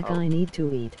 right back, oh, I need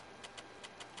to eat.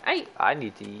 I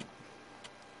need to eat.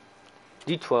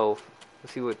 Do 12.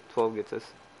 Let's see what 12 gets us.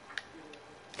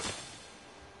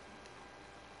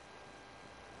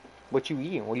 What you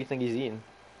eating? What do you think he's eating?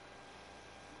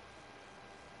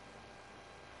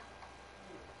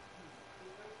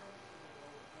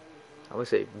 I would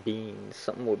say beans.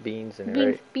 Something with beans in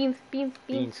it, Beans,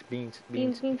 right?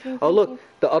 beans. Oh, look.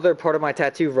 The other part of my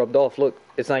tattoo rubbed off. Look.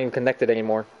 It's not even connected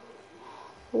anymore.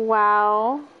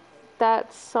 Wow.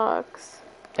 That sucks.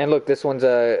 And look, this one's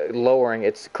lowering.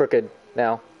 It's crooked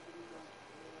now.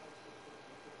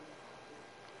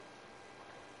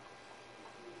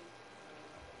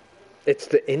 It's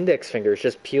the index finger. It's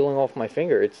just peeling off my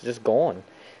finger. It's just gone.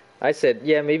 I said,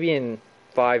 yeah, maybe in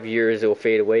 5 years it'll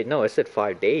fade away. No, I said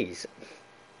 5 days.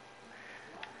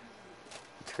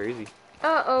 It's crazy.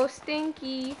 Uh-oh,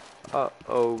 stinky.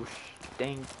 Uh-oh,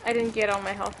 stink. I didn't get all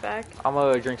my health back. I'm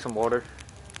gonna drink some water.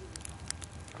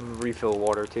 I'm gonna refill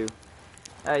water too.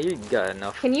 You got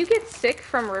enough. Can you get sick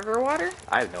from river water?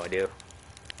 I have no idea.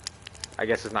 I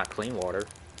guess it's not clean water.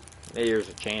 Maybe there's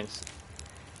a chance.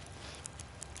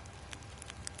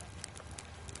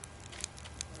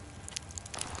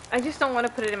 I just don't want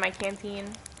to put it in my canteen.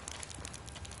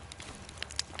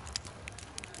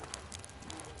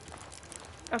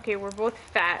 Okay, we're both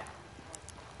fat.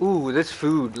 Ooh, this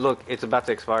food. Look, it's about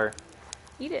to expire.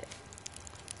 Eat it.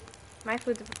 My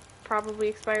food's probably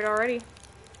expired already.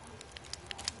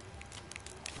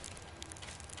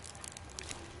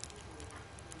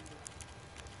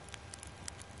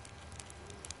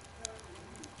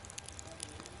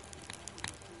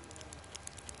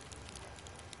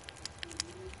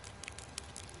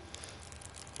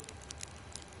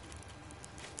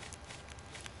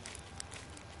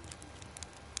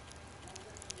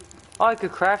 Oh, I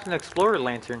could craft an explorer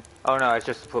lantern. Oh no, it's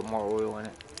just to put more oil in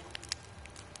it.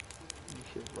 You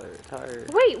should let it tire.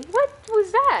 Wait, what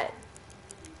was that?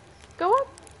 Go up.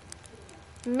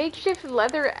 Makeshift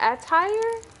leather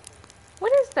attire?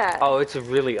 What is that? Oh, it's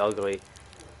really ugly.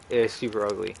 It's super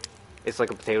ugly. It's like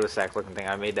a potato sack looking thing.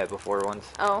 I made that before once.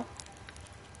 Oh.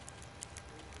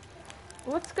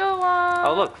 Let's go, on.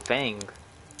 Oh look, Fang.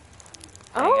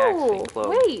 Fang axe, Oh, Fang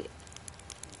club. wait.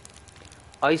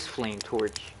 Ice flame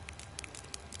torch.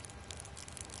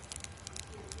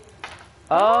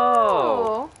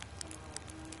 Oh.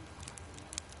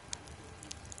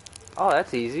 Oh,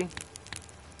 that's easy.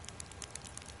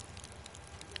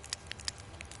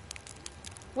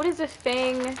 What is a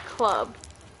Fang club?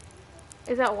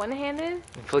 Is that one-handed?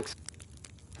 Inflicts.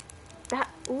 That.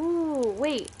 Ooh,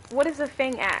 wait. What is a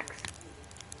Fang axe?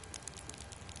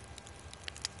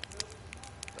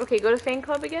 Okay, go to Fang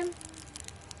club again.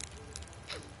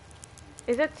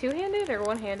 Is that two-handed or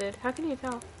one-handed? How can you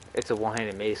tell? It's a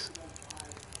one-handed mace.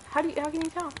 How can you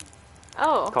tell?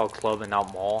 Oh. It's called club and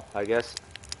not maul, I guess.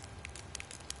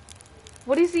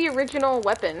 What is the original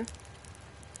weapon?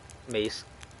 Mace.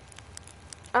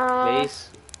 Mace.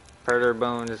 Predator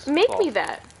bones. Make claw. me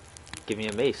that. Give me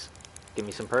a mace. Give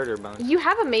me some predator bones. You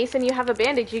have a mace and you have a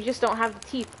bandage, you just don't have the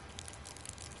teeth.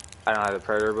 I don't have the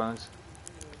predator bones.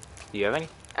 Do you have any?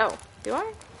 Oh, do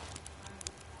I?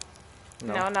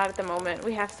 No, not at the moment.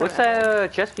 We have some. What's at home.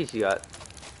 that chest piece you got?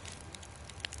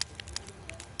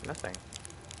 Nothing.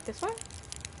 This one?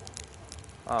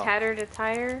 Oh. Tattered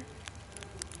attire.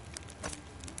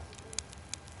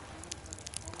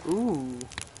 Ooh.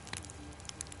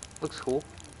 Looks cool.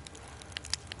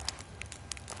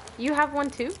 You have one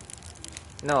too?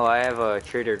 No, I have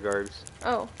trader garbs.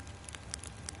 Oh.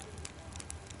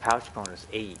 Pouch bonus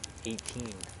 8.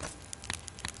 18.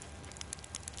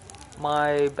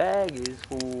 My bag is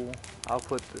full. I'll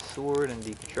put the sword and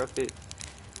deconstruct it.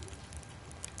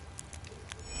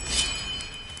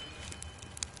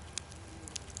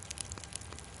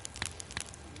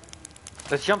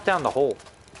 Let's jump down the hole.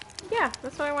 Yeah,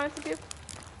 that's what I wanted to do.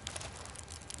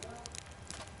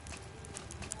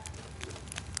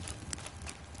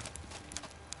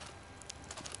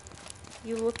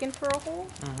 You looking for a hole?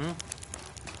 Mm-hmm.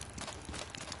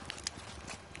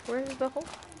 Where's the hole?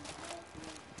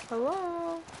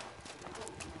 Hello?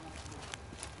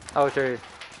 Oh, it's right here.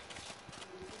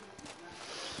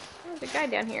 There's a guy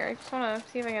down here. I just want to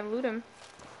see if I can loot him.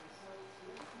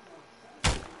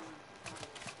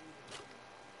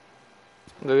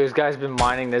 Look, this guy's been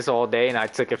mining this all day and I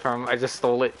took it from him. I just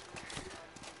stole it.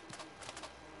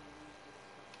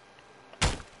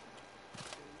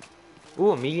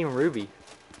 Ooh, a medium ruby.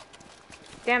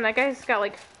 Damn, that guy's got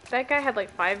like... That guy had like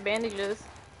 5 bandages.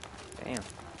 Damn.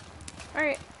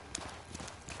 Alright.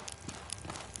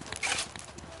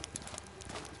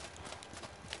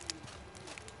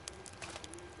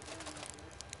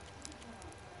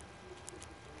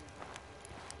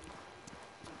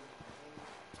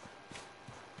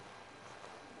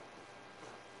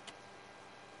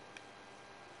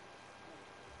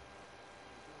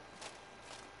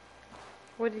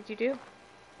 What did you do?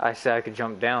 I said I could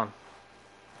jump down.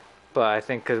 But I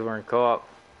think because we're in co-op.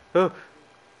 Oh.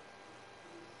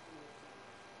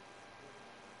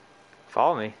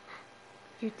 Follow me.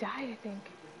 You died, I think.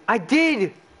 I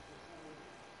did!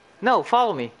 No,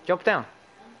 follow me. Jump down.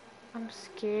 I'm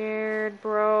scared,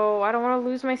 bro. I don't want to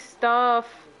lose my stuff.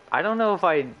 I don't know if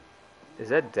I... Is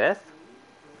that death?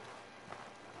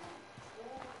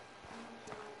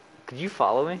 Could you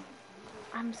follow me?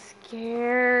 I'm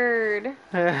scared.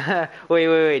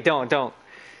 Wait, don't.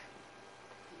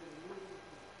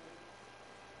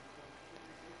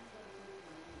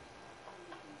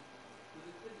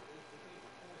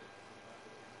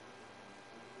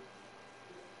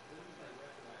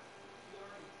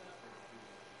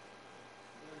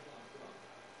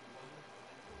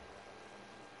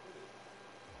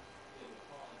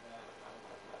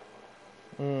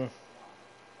 Mm.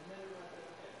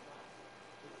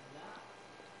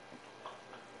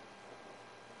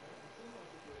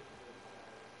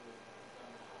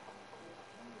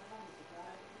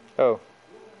 Oh.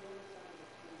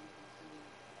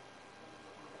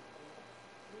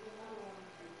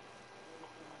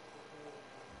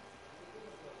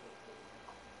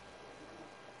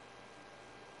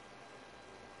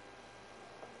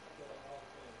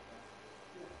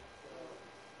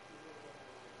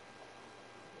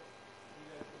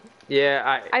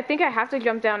 Yeah, I think I have to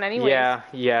jump down anyways. yeah,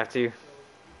 you have to.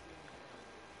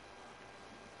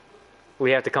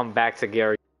 We have to come back to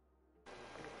Gary.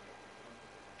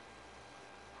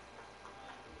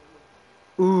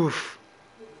 Oof.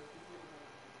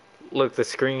 Look, the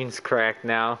screen's cracked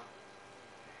now.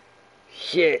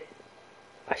 Shit.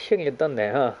 I shouldn't have done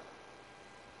that, huh?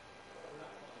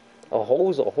 A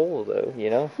hole's a hole, though, you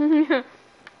know?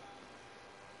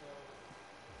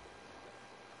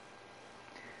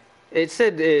 It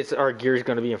said our gear's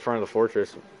gonna be in front of the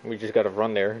fortress. We just gotta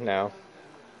run there now.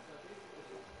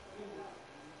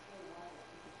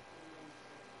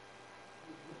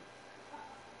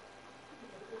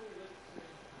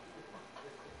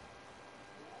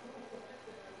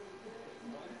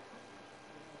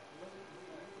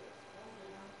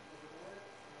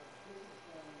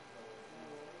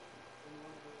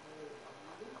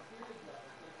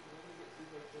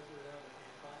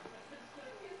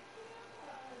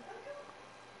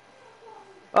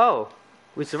 Oh,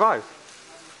 we survived.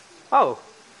 Oh.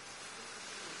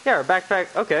 Yeah, our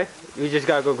backpack. Okay. We just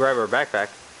gotta go grab our backpack.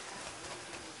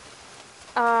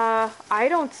 I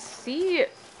don't see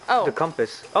it. Oh. The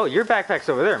compass. Oh, your backpack's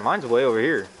over there. Mine's way over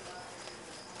here.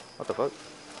 What the fuck?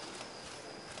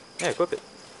 Yeah, equip it.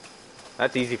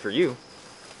 That's easy for you.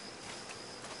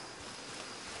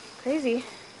 Crazy.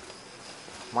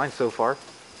 Mine's so far.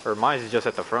 Or mine's just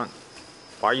at the front.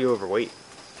 Why are you overweight?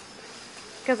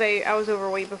 Because I was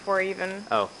overweight before I even...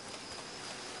 Oh.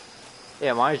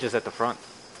 Yeah, mine's just at the front.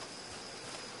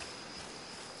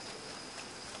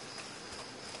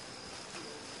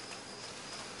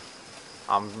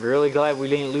 I'm really glad we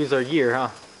didn't lose our gear, huh?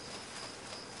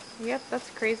 Yep, that's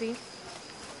crazy.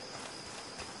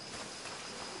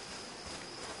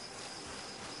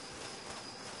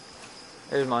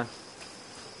 There's mine.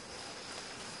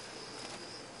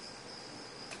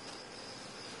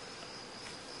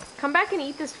 Come back and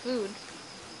eat this food.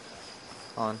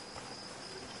 On.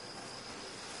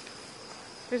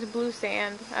 There's a blue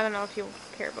sand. I don't know if you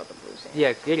care about the blue sand.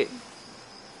 Yeah, get it.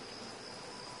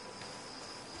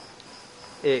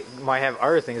 It might have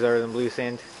other things other than blue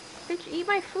sand. Bitch, eat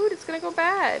my food. It's gonna go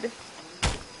bad.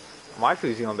 My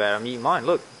food's going bad. I'm eating mine.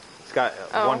 Look, it's got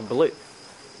Oh. one bullet.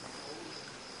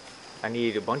 I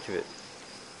need a bunch of it.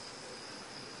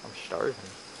 I'm starving.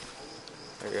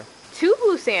 There you go. 2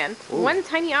 blue sand. Ooh. 1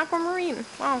 tiny aquamarine.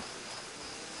 Wow.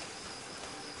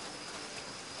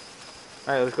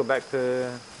 Alright, let's go back to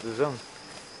the zone.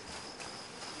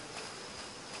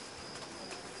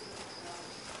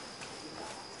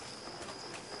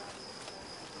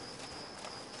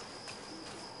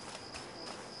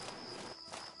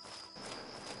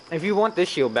 If you want this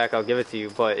shield back, I'll give it to you.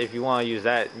 But if you want to use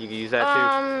that, you can use that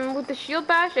too. With the shield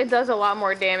bash, it does a lot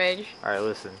more damage. Alright,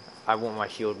 listen. I want my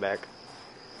shield back.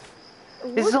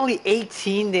 This is What? only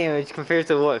 18 damage compared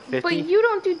to what, 50? But you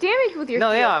don't do damage with your No,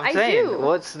 shield. yeah, I'm saying. do.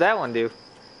 What's that one do?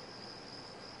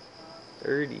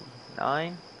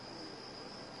 39?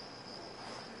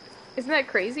 Isn't that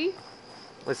crazy?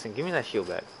 Listen, give me that shield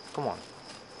back. Come on.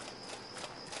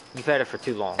 You've had it for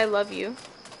too long. I love you.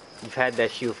 You've had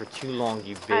that shield for too long,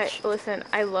 you bitch. Listen,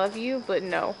 I love you, but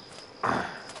no.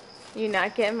 You're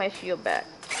not getting my shield back.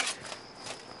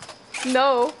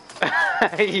 No.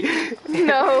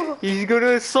 No. He's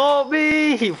gonna assault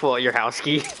me! He pulled out your house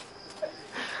key.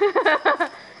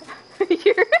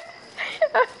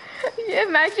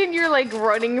 Imagine you're like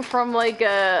running from like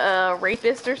a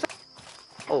rapist or something.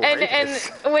 Oh, And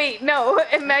rapist. wait, no.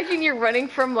 Imagine you're running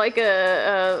from like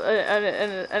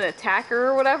an attacker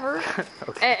or whatever,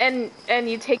 Okay. and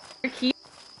you take your key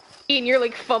and you're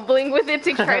like fumbling with it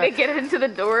to try to get into the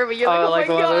door, but you're like, oh like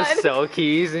my one god. of those cell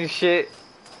keys and shit.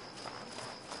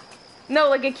 No,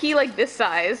 like a key like this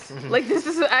size. Like this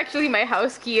is actually my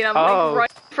house key, and I'm Oh. like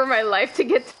running for my life to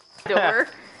get to the door.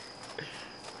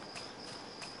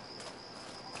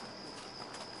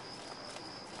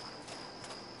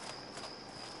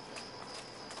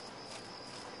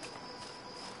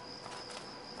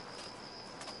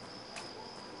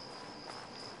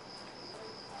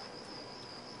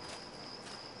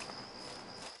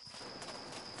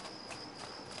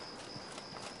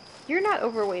 You're not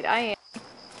overweight, I am.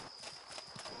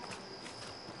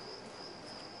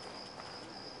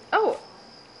 Oh,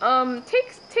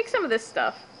 take some of this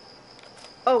stuff.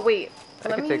 Oh wait, I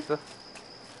let can me. take stuff.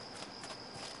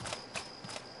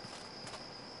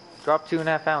 Drop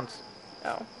 2.5 pounds.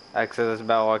 Oh, Actually, that's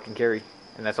about all I can carry,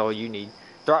 and that's all you need.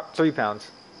 Drop 3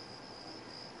 pounds.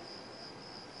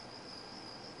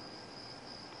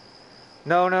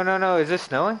 No, no, no, no. Is this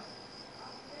snowing?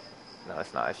 No,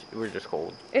 it's not. We're just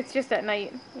cold. it's just at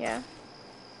night. Yeah.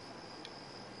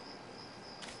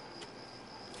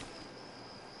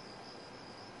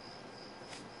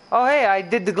 Oh, hey, I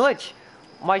did the glitch.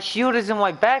 My shield is in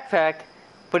my backpack,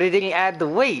 but it didn't add the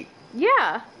weight.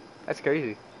 Yeah. That's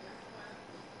crazy.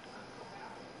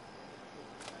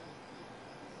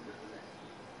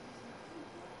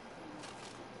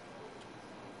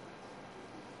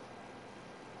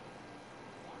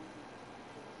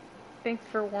 Thanks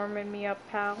for warming me up,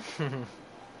 pal.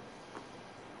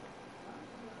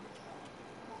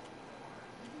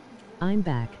 I'm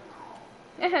back.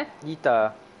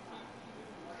 Yita.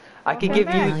 I could Welcome give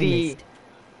back. you I the. missed.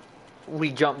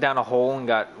 We jumped down a hole and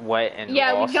got wet and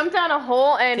Yeah, lost. we jumped down a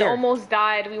hole and Here. almost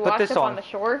died. We Put washed this up on on. the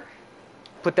shore.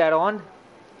 Put that on,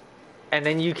 and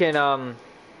then you can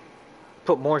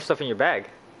put more stuff in your bag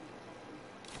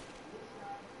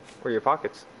or your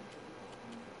pockets.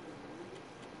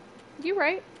 You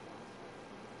right.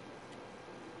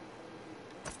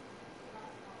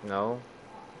 No.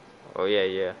 Oh yeah,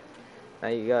 yeah. Now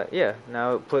you got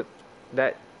Now put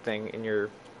that thing in your.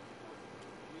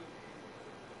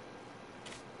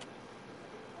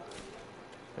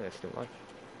 That's too much.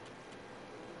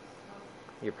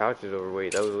 Your pouch is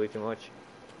overweight. That was way too much.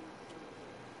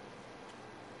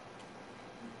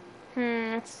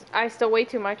 I still weigh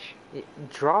too much.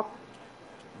 Drop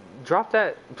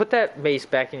that. Put that mace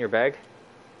back in your bag.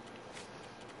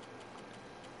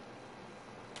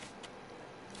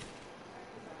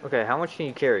 Okay, how much can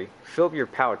you carry? Fill up your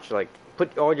pouch. Like,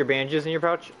 put all your bandages in your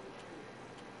pouch.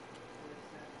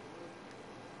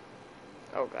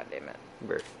 Oh, god damn it.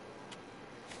 Where?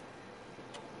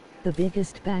 The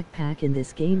biggest backpack in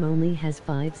this game only has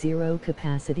 50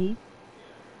 capacity.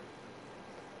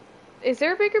 Is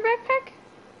there a bigger backpack?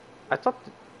 I thought.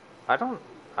 I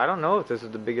don't know if this is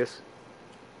the biggest.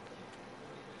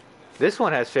 This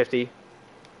one has 50.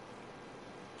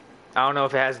 I don't know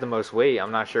if it has the most weight.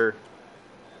 I'm not sure.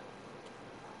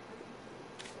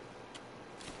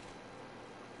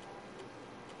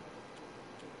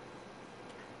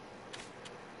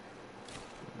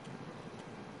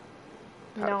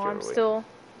 No, Pouch I'm overweight. still...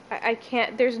 I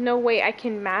can't... There's no way I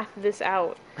can math this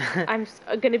out. I'm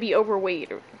gonna be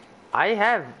overweight. I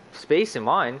have space in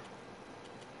mine.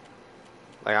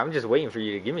 Like, I'm just waiting for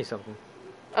you to give me something.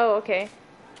 Oh, okay.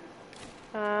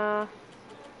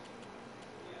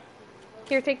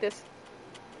 Here, take this.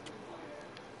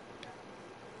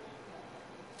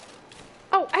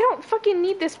 Oh, I don't fucking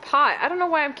need this pot. I don't know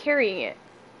why I'm carrying it.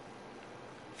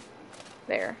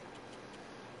 There.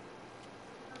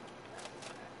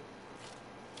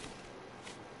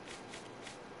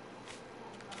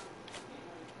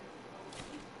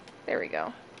 There we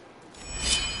go.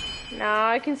 Now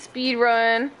I can speed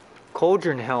run.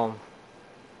 Cauldron helm.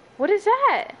 What is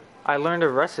that? I learned a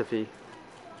recipe.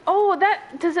 Oh,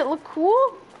 that... Does it look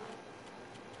cool?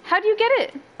 How do you get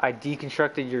it? I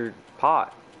deconstructed your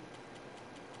pot.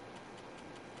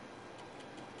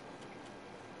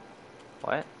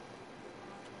 What?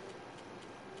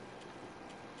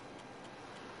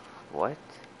 What?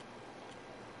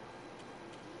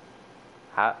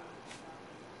 How?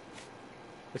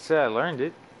 It said I learned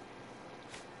it.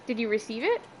 Did you receive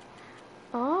it?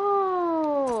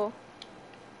 Oh.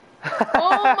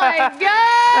 Oh my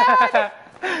god!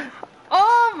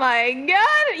 Oh my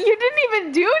god! You didn't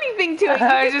even do anything to it. You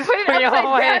I just just put it put it on upside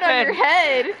my down on your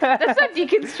head. head. That's not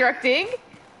deconstructing.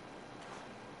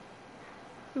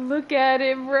 Look at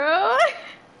it, bro.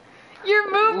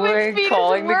 Your movement When speed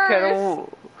calling is the worse.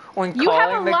 kettle. When You have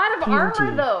calling a lot of armor,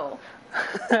 PNG. though.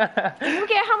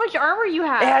 Look at how much armor you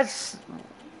have. It has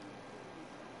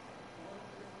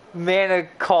mana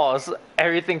costs.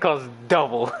 Everything costs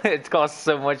double. It costs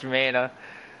so much mana.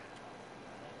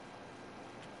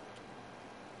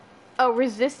 Oh,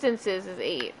 resistances is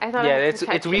 8. I thought Yeah, it was it's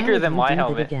protection. weaker than You my did it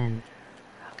helmet. again.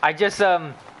 I just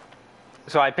so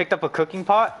I picked up a cooking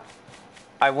pot.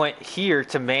 I went here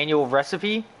to manual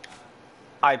recipe.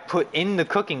 I put in the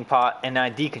cooking pot and I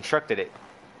deconstructed it.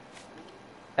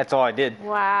 That's all I did.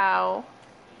 Wow.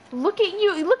 Look at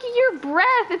you. Look at your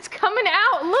breath. It's coming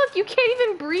out. Look, you can't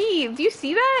even breathe. Do you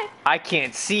see that? I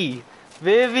can't see.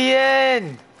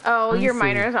 Vivian! Oh, I your see.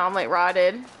 miner's omelet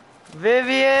rotted.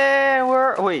 Vivian!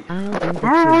 Where? Wait. I'll do the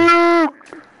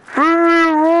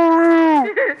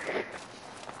trick.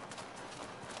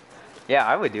 Yeah,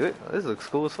 I would do it. This looks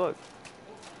cool as fuck.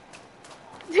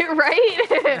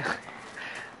 Right?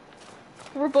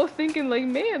 We're both thinking like,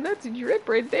 man, that's a drip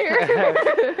right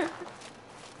there.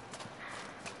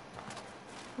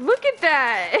 Look at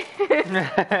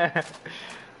that.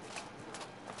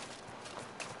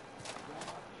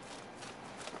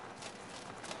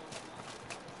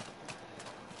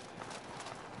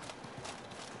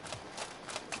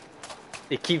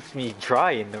 It keeps me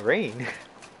dry in the rain.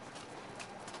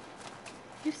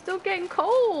 You still getting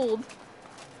cold.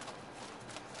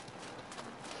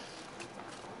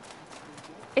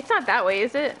 It's not that way,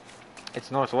 is it? It's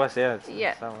northwest, yeah.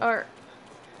 Yeah. It's that way. Or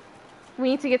we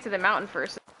need to get to the mountain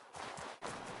first.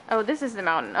 Oh, this is the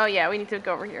mountain. Oh yeah, we need to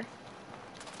go over here.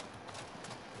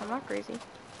 I'm not crazy.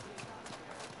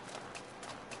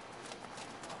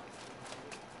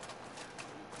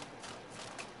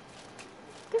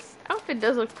 This outfit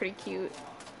does look pretty cute.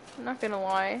 I'm not gonna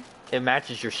lie. It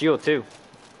matches your shield too.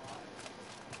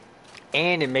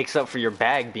 And it makes up for your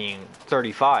bag being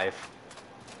 35.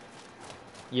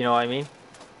 You know what I mean?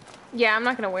 Yeah, I'm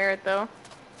not gonna wear it though.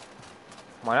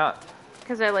 Why not?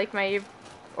 Because I like my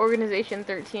Organization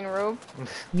 13 robe.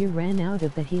 You ran out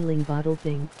of the healing bottle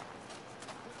thing.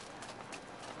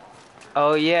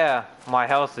 Oh yeah, my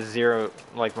health is 0,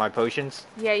 like my potions.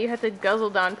 Yeah, you had to guzzle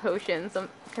down potions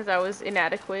because I was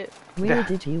inadequate. Where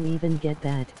did you even get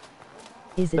that?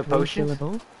 Is The it potions?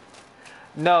 refillable?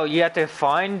 No, you have to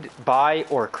find, buy,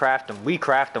 or craft them. We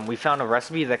craft them. We found a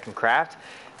recipe that can craft.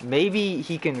 Maybe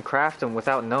he can craft them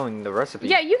without knowing the recipe.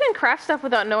 Yeah, you can craft stuff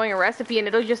without knowing a recipe, and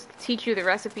it'll just teach you the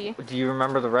recipe. Do you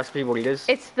remember the recipe, what it is?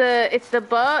 It's a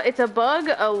bug,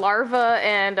 a larva,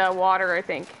 and water, I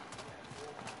think.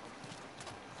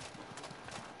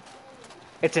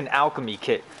 It's an alchemy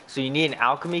kit. So you need an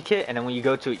alchemy kit, and then when you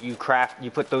go to it, you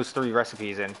put those 3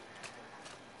 recipes in.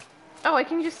 Oh, I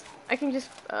can just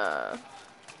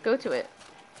go to it.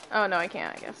 Oh no, I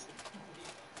can't. I guess.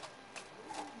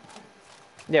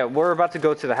 Yeah, we're about to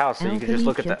go to the house, so you can just Alchemy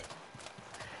look at kit? that.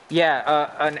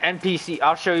 Yeah, an NPC.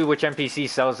 I'll show you which NPC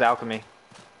sells alchemy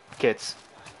kits.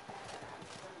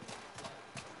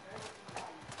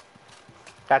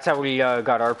 That's how we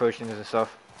got our potions and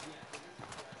stuff.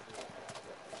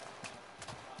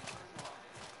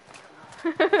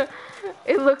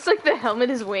 It looks like the helmet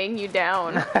is weighing you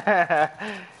down.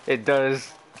 It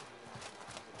does.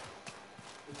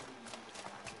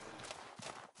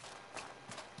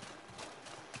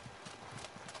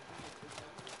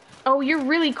 Oh, you're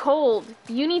really cold.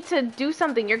 You need to do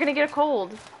something. You're gonna get a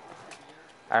cold.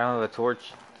 I don't have a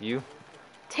torch. Do you?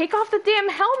 Take off the damn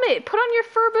helmet. Put on your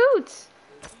fur boots.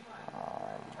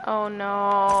 Oh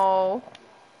no.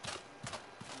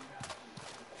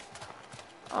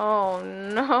 Oh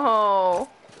no.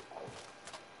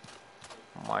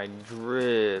 My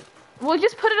drip. Well,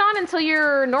 just put it on until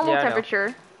your normal Yeah, I know.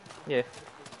 temperature. Yeah.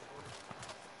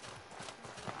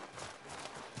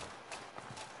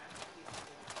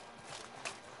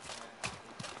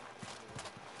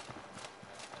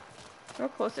 We're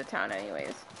close to town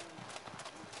anyways.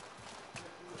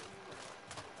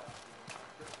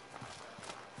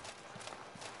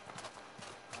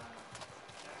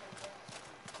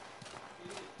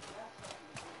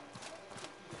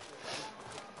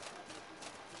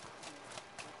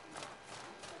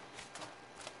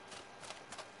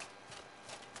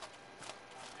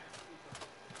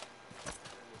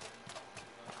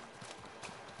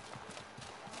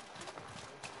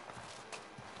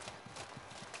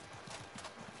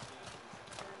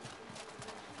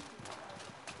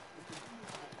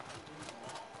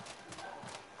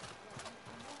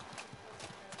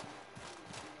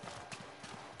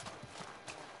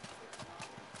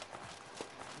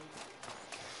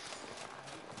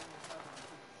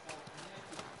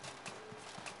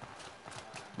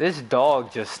 This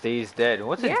dog just stays dead.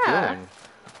 What's it Yeah. doing?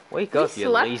 Wake We up, you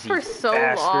slept lazy for so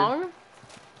bastard. long.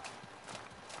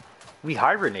 We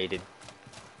hibernated.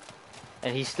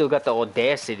 And he's still got the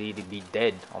audacity to be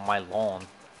dead on my lawn.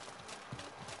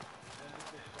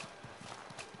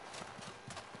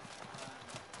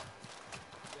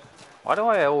 Why do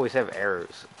I always have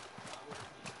arrows?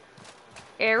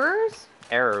 Errors?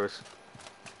 Arrows.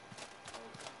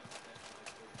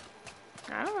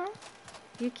 I don't know.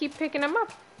 You keep picking them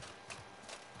up.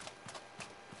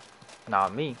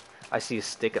 Not me. I see a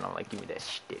stick and I'm like, give me that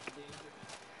stick.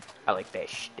 I like that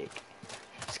stick.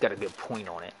 It's got a good point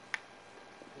on it.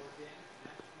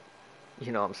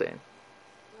 You know what I'm saying?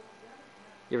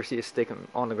 You ever see a stick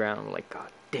on the ground and I'm like, God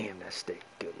damn, that stick,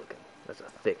 good looking. That's a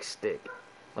thick stick.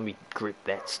 Let me grip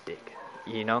that stick.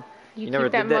 You know? You never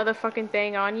keep that did that? motherfucking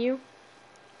thing on you.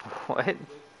 What?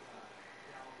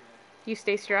 You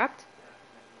stay strapped.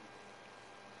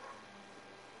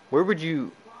 Where would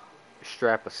you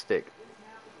strap a stick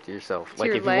to yourself? To Like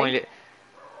your if you wanted leg? it,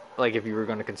 like if you were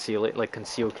going to conceal it, like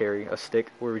conceal carry a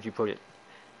stick, where would you put it?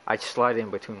 I'd slide it in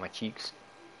between my cheeks.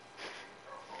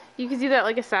 You could do that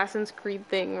like Assassin's Creed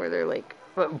thing where they're like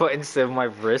But instead of my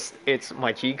wrist, it's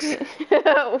my cheeks.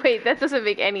 Wait, that doesn't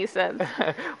make any sense.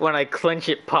 When I clench,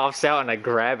 it pops out and I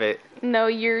grab it. No,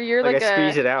 you're Like like I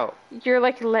squeeze it out. you're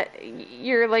like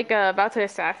about to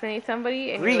assassinate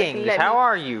somebody, and Greetings, you're like, how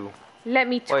are you? let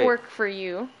me Wait. twerk for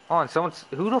you. Hold on,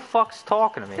 who the fuck's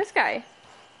talking to me? This guy.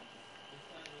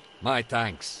 My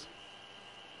thanks.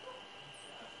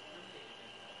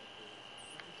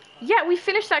 Yeah, we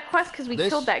finished that quest because we This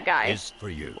killed that guy. is for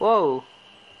you. Whoa,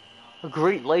 a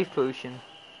great life potion.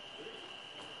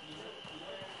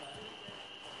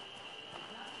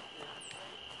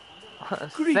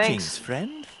 Greetings, Thanks.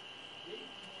 friend.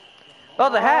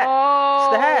 Oh, the hat.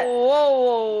 It's the hat. Whoa,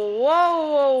 whoa,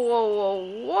 whoa, whoa, whoa,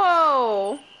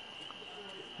 whoa.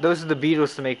 Those are the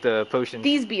beetles to make the potions.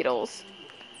 These beetles.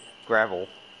 Gravel.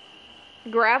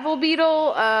 Gravel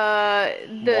beetle,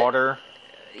 the... Water.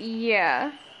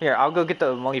 Yeah. Here, I'll go get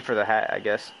the money for the hat, I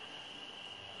guess.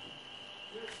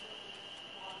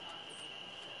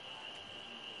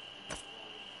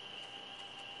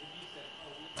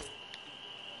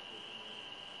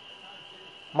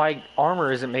 My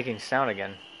armor isn't making sound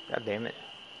again. God damn it.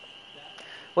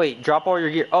 Wait, drop all your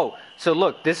gear. Oh, so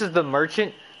look, this is the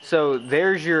merchant. So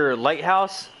there's your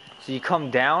lighthouse. So you come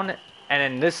down, and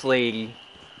then this lady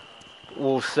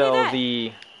will sell there.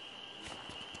 the...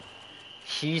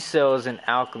 She sells an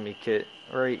alchemy kit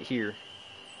right here.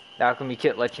 The alchemy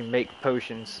kit lets you make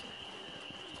potions.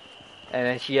 And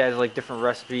then she has like different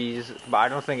recipes, but I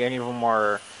don't think any of them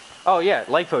are... Oh yeah,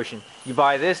 life potion. You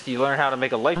buy this, you learn how to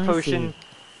make a life potion.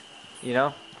 You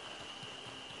know?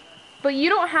 But you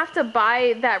don't have to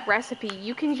buy that recipe.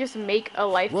 You can just make a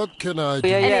life... What can I do?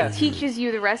 Yeah, and yeah. it teaches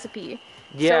you the recipe.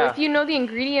 Yeah. So if you know the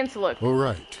ingredients, look. All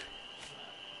right.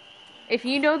 If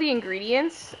you know the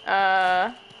ingredients,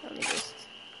 let me just...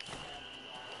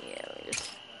 Yeah, let me just...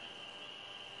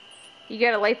 You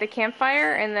gotta light the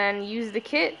campfire and then use the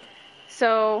kit.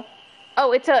 So...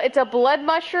 Oh, it's a blood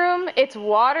mushroom, it's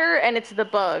water, and it's the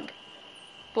bug.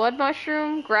 Blood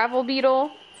mushroom, gravel beetle,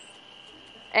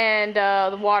 and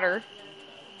the water.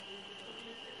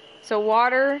 So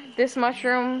water, this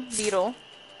mushroom, beetle.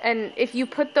 And if you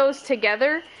put those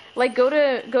together, like go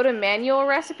to manual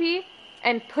recipe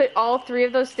and put all three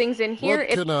of those things in here, What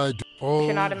it can I do?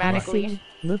 should I automatically. see.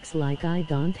 Looks like I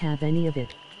don't have any of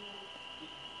it.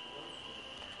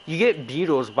 You get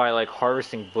beetles by like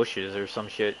harvesting bushes or some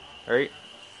shit, right?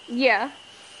 Yeah.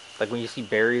 Like when you see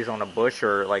berries on a bush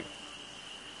or like...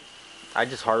 I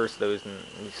just harvest those and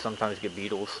you sometimes get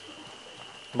beetles.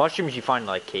 Mushrooms you find in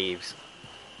like caves.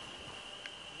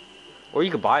 Or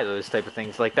you could buy those type of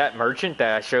things. Like that merchant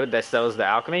that I showed that sells the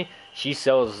alchemy, she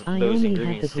sells I those only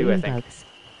ingredients have the too, I green think. bugs.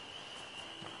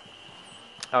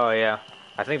 Oh yeah.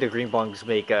 I think the green bugs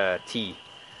make tea.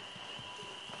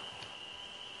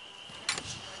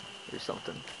 Or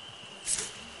something.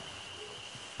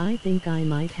 I think I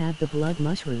might have the blood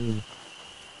mushroom.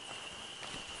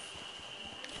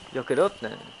 Yuck it up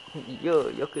then.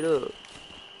 Yo, yuck it up.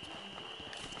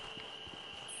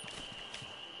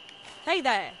 Hey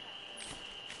there.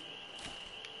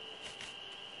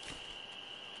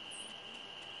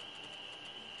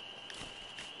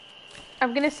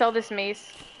 I'm gonna sell this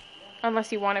mace.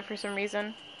 Unless you want it for some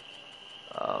reason.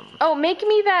 Oh, make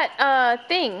me that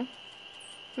thing.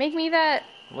 Make me that.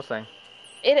 What thing?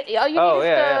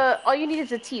 All you need is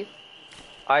the teeth.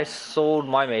 I sold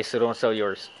my mace, so don't sell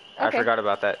yours. I Okay. forgot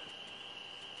about that.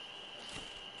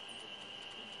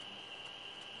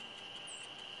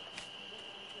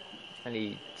 I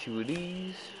need 2 of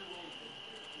these.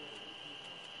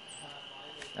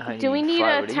 Do we need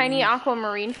 5 a of tiny these.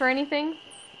 aquamarine for anything?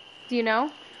 Do you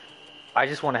know? I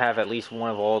just want to have at least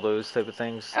one of all those type of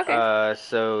things. Okay.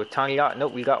 So tiny yacht.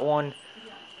 Nope, we got one.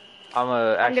 I'm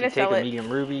gonna actually gonna take sell a it. medium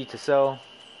ruby to sell.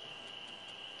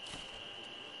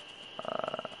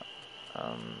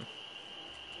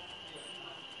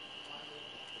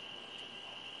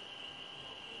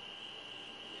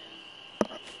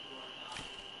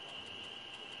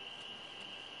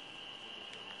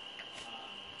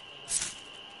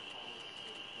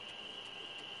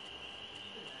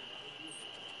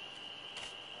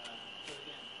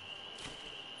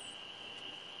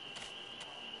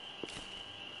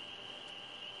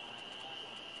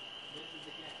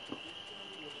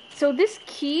 So this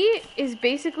key is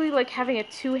basically like having a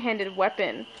two-handed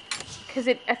weapon. Because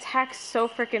it attacks so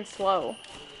freaking slow.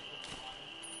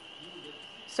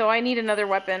 So I need another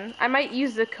weapon. I might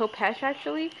use the Kopesh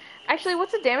actually. Actually,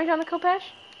 what's the damage on the Kopesh?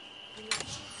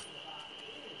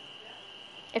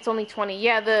 It's only 20.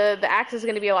 Yeah, the axe is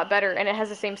going to be a lot better, and it has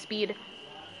the same speed.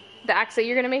 The axe that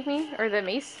you're going to make me? Or the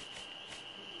mace?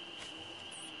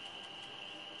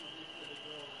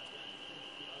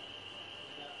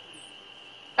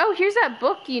 Oh, here's that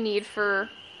book you need for.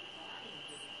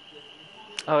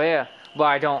 Oh yeah. Well,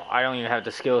 I don't even have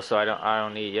the skills, so I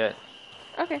don't need it yet.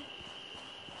 Okay.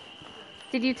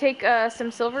 Did you take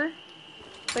some silver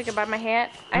so I can buy my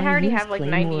hat? I I already use have like 90,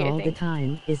 Claymore I all the think.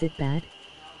 time. Is it bad?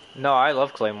 No, I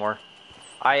love Claymore.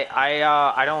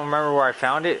 I don't remember where I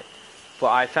found it,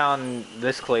 but I found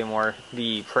this Claymore,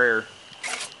 the prayer.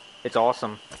 It's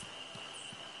awesome.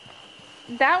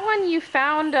 That one you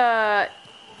found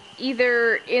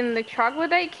either in the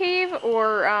troglodyte cave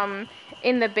or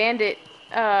in the bandit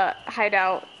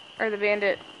hideout or the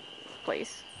bandit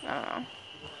place. I don't know.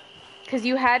 Cause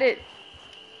you had it.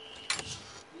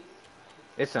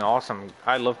 It's an awesome.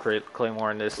 I love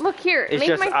Claymore in this. Look here, It's make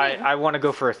just my thing. I want to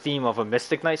go for a theme of a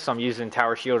Mystic Knight, so I'm using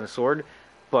Tower Shield and Sword.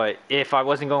 But if I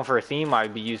wasn't going for a theme,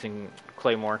 I'd be using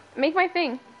Claymore. Make my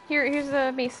thing. Here's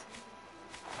the mace.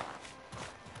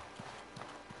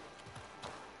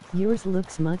 Yours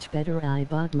looks much better. I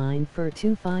bought mine for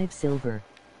 2.5 silver.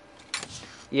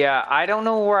 Yeah, I don't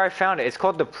know where I found it. It's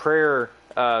called the Prayer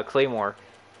Claymore.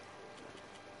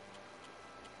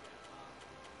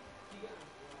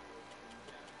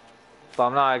 But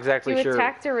I'm not exactly You sure.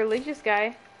 attacked a religious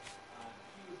guy.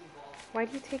 Why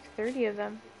do you take 30 of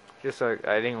them? Just like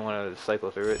I didn't want to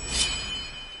cycle through it.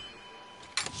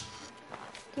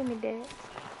 Give me that.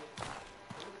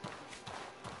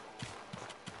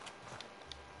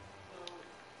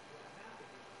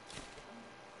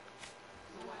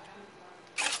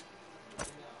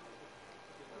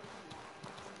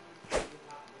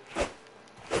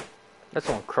 That's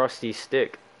one crusty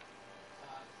stick.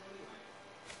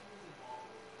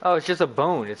 Oh, it's just a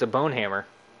bone. It's a bone hammer.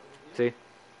 See?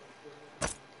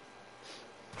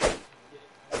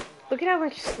 Look at how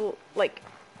much like.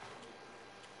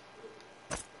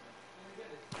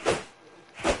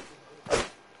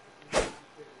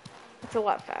 It's a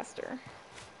lot faster.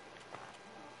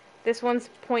 This one's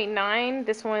 0.9,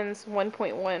 this one's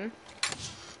 1.1.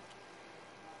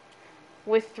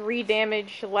 With 3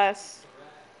 damage less.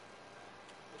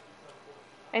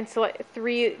 And so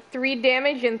three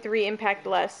damage and 3 impact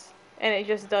less. And it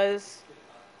just does.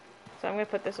 So I'm gonna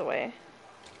put this away.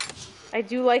 I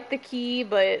do like the key,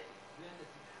 but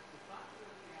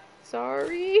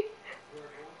sorry.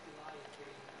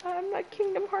 I'm not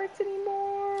Kingdom Hearts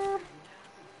anymore.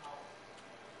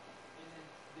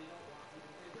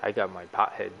 I got my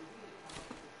pothead.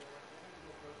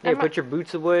 Yeah, put your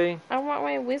boots away. I want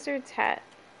my wizard's hat.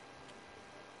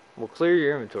 Well, clear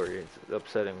your inventory. It's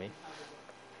upsetting me.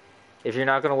 If you're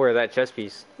not gonna wear that chest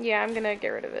piece. Yeah, I'm gonna get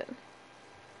rid of it.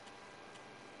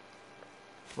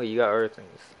 Wait, you got other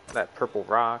things. That purple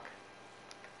rock.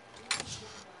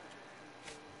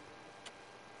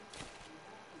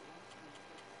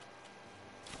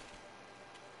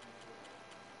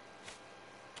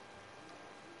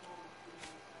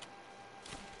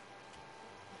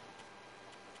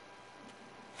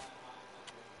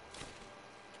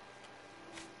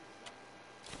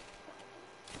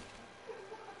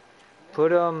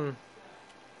 Put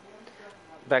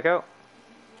back out.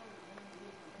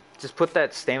 Just put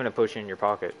that stamina potion in your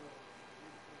pocket.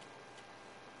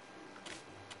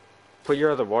 Put your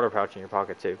other water pouch in your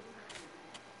pocket too.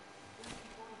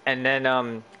 And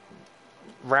then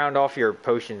round off your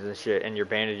potions and shit and your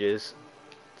bandages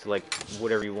to like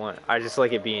whatever you want. I just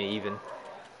like it being even.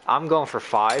 I'm going for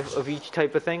 5 of each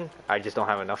type of thing. I just don't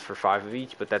have enough for 5 of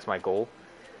each, but that's my goal.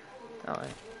 Alright.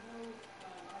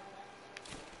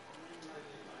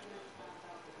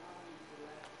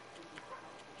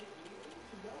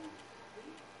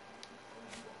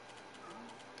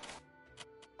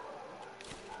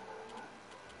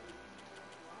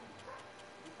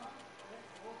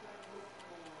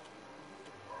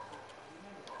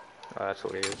 Oh, that's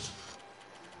what it is.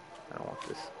 I don't want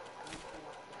this.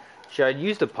 Should I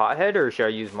use the pothead or should I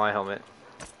use my helmet?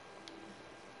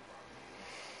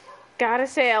 Gotta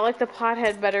say, I like the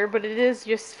pothead better, but it is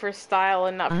just for style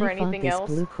and not for anything I fought else.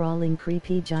 this blue crawling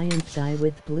creepy giant guy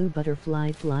with blue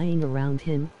butterfly flying around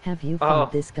him. Have you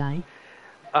fought this guy?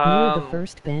 Near the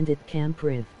first bandit camp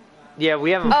Riv. Yeah,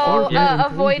 we haven't Oh, fought yet.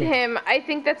 avoid him. I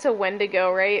think that's a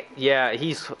Wendigo, right? Yeah,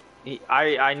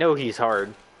 I know he's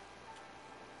hard.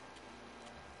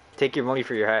 Take your money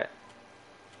for your hat.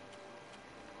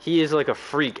 He is like a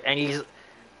freak, and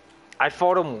I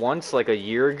fought him once like a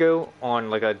year ago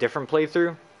on like a different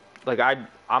playthrough. Like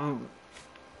I'm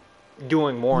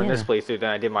doing more in this playthrough than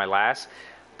I did my last,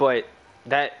 but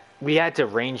we had to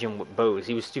range him with bows.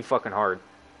 He was too fucking hard.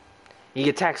 He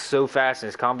attacks so fast, and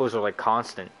his combos are like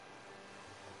constant.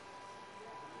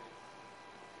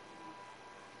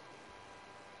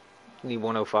 Need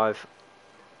 105.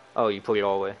 Oh, you put it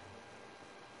all away.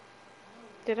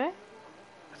 Did I?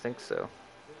 I think so.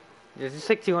 Just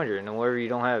take 200, and then whatever you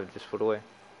don't have, just put away.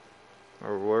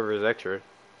 Or whatever is extra.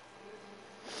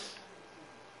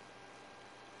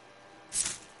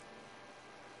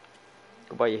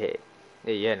 Go buy your head.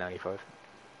 Yeah, 95.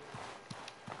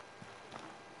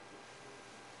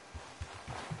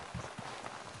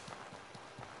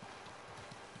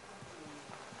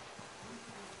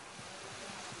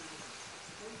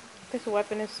 This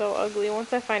weapon is so ugly.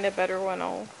 Once I find a better one,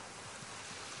 I'll...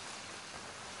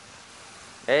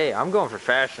 Hey, I'm going for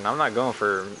fashion. I'm not going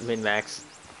for min-max.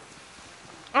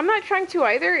 I'm not trying to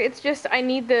either. It's just I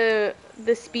need the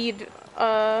speed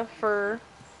for...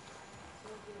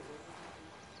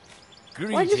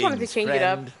 Greetings, Well, I just wanted to change it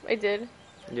up. friend. I did.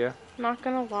 Yeah. Not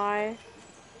gonna lie.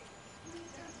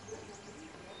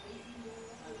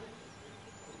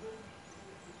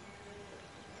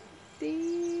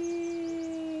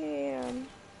 Damn.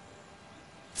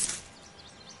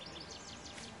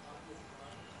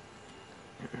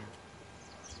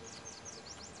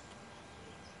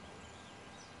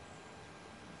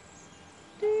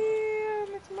 Damn,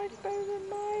 it's much better than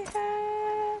my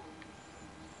hat.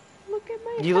 Look at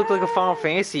my You look like a hat. Final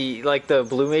Fantasy, like the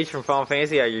blue mage from Final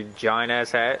Fantasy, out your giant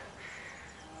ass hat.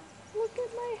 Look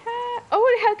at my hat.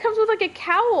 Oh, it comes with like a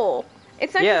cowl.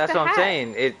 It's not Yeah, just that's a what I'm hat.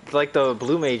 saying. It's like the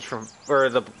blue mage from, or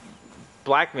the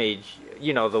black mage,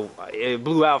 you know, the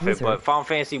blue outfit, Wizard. but Final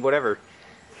Fantasy, whatever.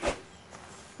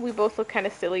 We both look kind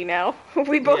of silly now.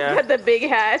 We both Yeah. got the big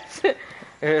hats.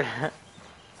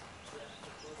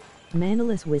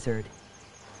 Manaless wizard.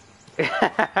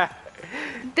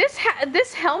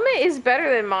 This helmet is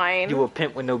better than mine. You a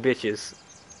pimp with no bitches.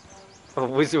 A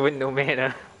wizard with no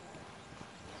mana.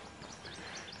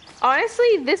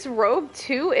 Honestly, this robe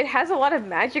too, it has a lot of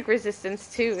magic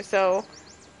resistance too, so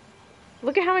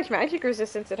look at how much magic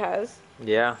resistance it has.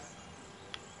 Yeah.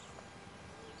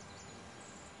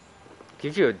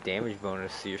 Gives you a damage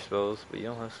bonus to your spells, but you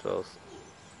don't have spells.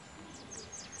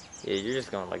 Yeah, you're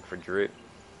just going like for drip.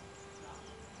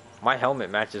 My helmet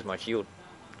matches my shield.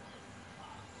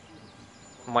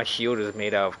 My shield is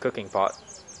made out of cooking pot.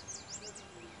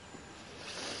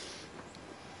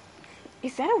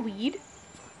 Is that a weed?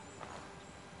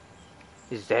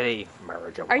 Is that a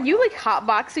marijuana? Are you like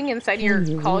hotboxing inside Can your you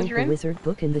wield the cauldron? wizard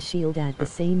book and the shield at the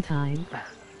same time?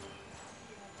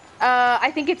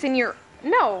 I think it's in your...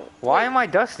 No. Why am I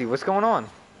dusty? What's going on?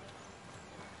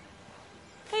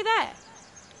 Hey there.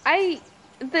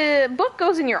 The book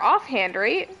goes in your offhand,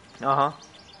 right? Uh-huh.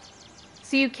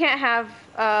 So you can't have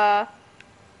a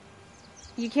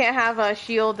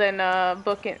shield and a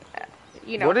book in,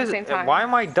 What at is the same it? time. Why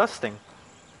am I dusting?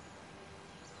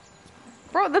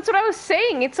 Bro, that's what I was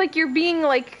saying. It's like you're being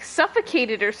like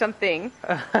suffocated or something.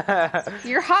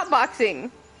 You're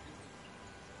hotboxing.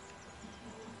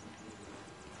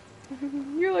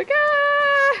 You're like,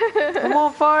 ah! I'm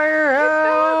on fire!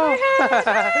 Oh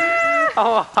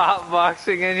Help! I'm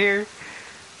hotboxing in here.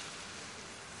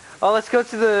 Oh, let's go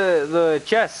to the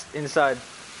chest inside.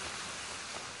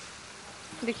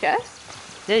 The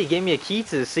chest? Yeah, you gave me a key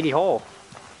to the city hall.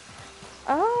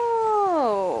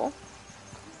 Oh.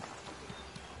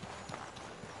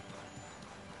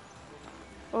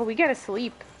 Well, we gotta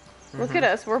sleep. Look at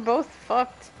us. We're both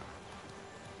fucked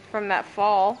from that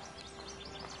fall.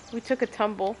 We took a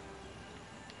tumble.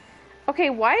 Okay,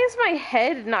 why is my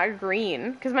head not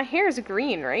green? Because my hair is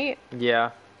green, right?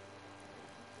 Yeah.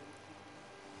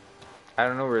 I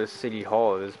don't know where the city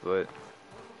hall is, but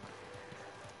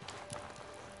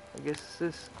I guess it's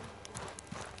this.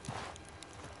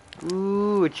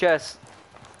 Ooh, a chest.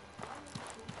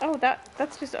 Oh,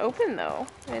 that's just open though.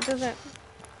 It doesn't...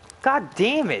 God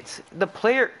damn it! The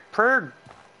player per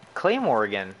Claymore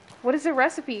again. What is the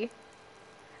recipe?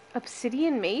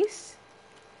 Obsidian mace?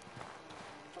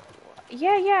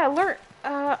 Yeah, learn.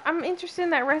 I'm interested in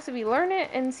that recipe. Learn it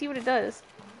and see what it does.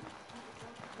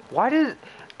 Why does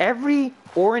every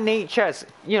ornate chest,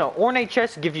 ornate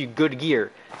chests give you good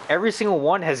gear. Every single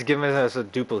one has given us a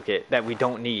duplicate that we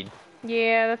don't need.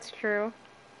 Yeah, that's true.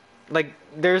 Like,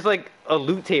 there's like a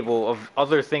loot table of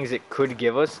other things it could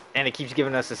give us, and it keeps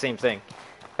giving us the same thing.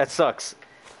 That sucks,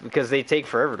 because they take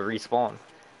forever to respawn.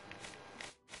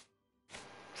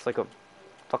 It's like a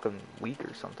fucking week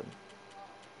or something.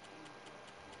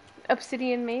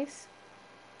 Obsidian mace.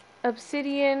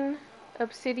 Obsidian,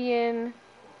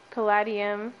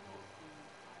 palladium.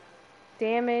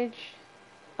 Damage.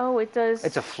 Oh, it does...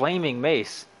 It's a flaming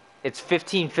mace. It's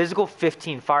 15 physical,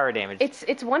 15 fire damage.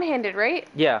 It's one-handed, right?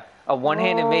 Yeah, a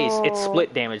one-handed mace. It's Oh.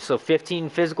 split damage, so 15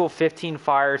 physical, 15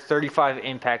 fire, 35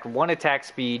 impact, 1 attack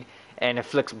speed, and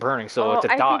inflicts burning, so it's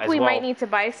a I dot think as we well. might need to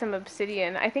buy some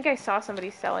obsidian. I think I saw somebody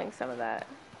selling some of that.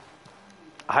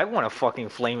 I want a fucking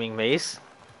flaming mace.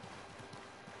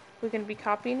 We're gonna be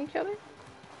copying each other?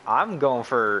 I'm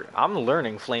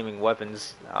learning flaming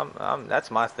weapons.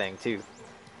 That's my thing too.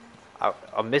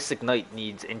 A Mystic Knight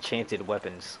needs enchanted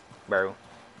weapons, bro.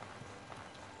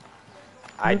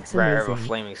 I'd Looks rather have a amazing.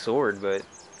 flaming sword, but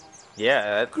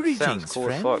yeah, that sounds Greetings, cool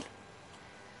as friend. fuck.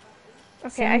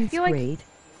 Okay, Sounds great.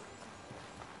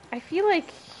 I feel like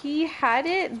he had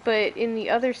it, but in the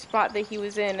other spot that he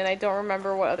was in, and I don't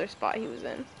remember what other spot he was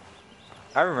in.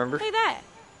 I remember. Hey there.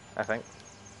 I think.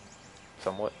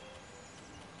 Somewhat.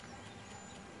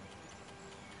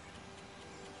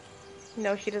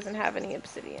 No, she doesn't have any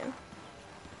obsidian.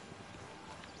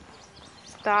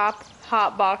 Stop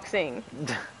hotboxing.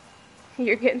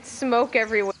 You're getting smoke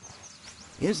everywhere.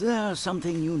 Is there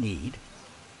something you need?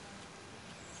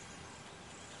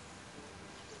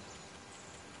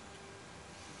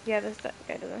 Yeah, this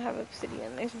guy doesn't have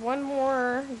obsidian. There's one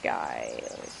more guy.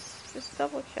 Let's just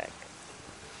double check.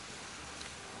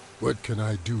 What can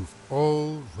I do?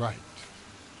 All right.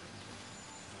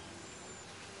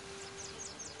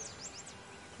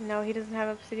 No, he doesn't have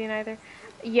obsidian either.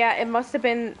 Yeah, it must have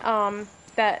been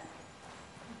that.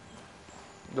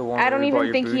 The one I where don't you bought even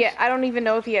your think boots. I don't even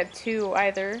know if he had two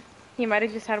either. He might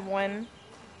have just had one.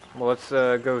 Well, let's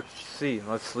go see.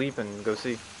 Let's sleep and go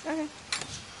see. Okay.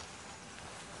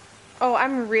 Oh,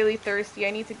 I'm really thirsty. I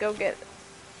need to go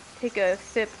take a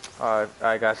sip. I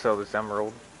gotta sell this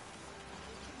emerald.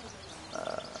 I'm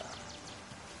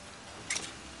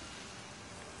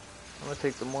gonna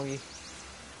take the monkey.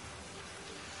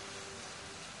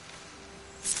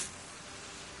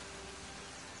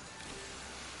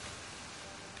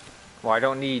 Well, I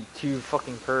don't need 2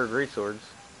 fucking per greatswords.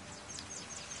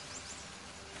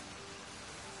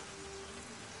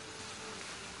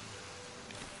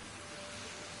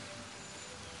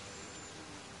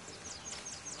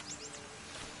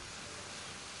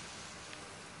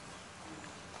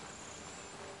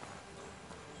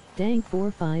 Dang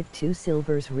 452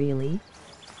 silvers really?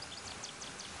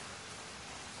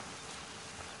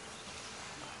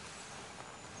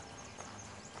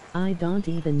 I don't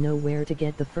even know where to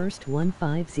get the first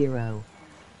 150.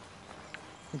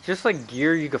 Just like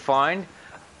gear you could find,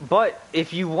 but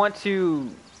if you want to...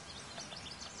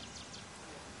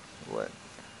 What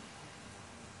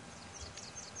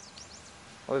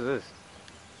is this?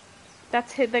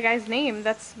 That's the guy's name.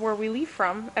 That's where we leave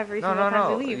from every single time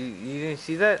No. we You, leave. you didn't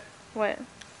see that? What?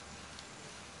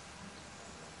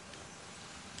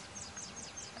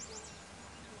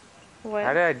 What?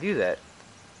 How did I do that?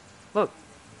 Look.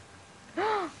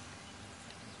 My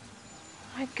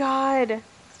God.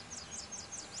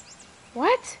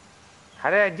 What? How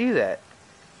did I do that?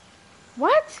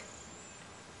 What?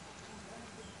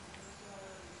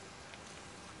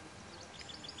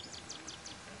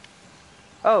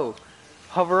 Oh,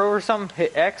 hover over something,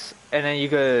 hit X, and then you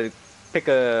could pick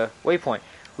a waypoint.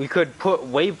 We could put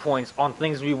waypoints on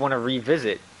things we want to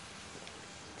revisit.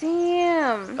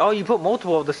 Damn. Oh, you put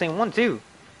multiple of the same one too.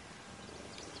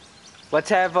 Let's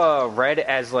have red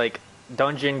as like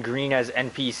dungeon, green as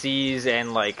NPCs,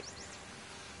 and like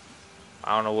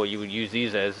I don't know what you would use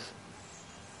these as.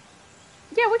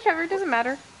 Yeah, whichever. It doesn't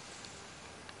matter.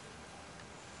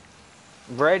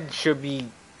 Red should be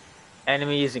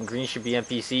enemies and green should be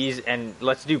NPCs, and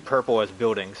let's do purple as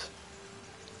buildings.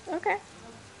 Okay.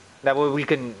 That way we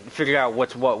can figure out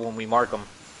what's what when we mark them.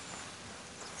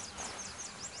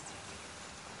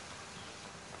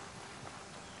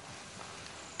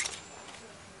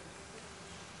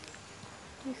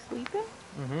 You sleeping?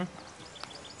 Mm-hmm.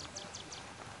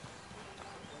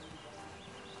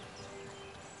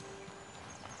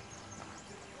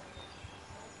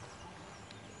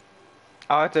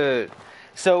 I'll have to...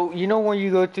 So, you know when you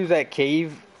go through that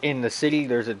cave in the city,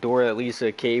 there's a door that leads to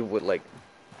a cave with, like,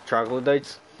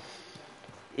 troglodytes?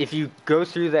 If you go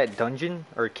through that dungeon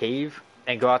or cave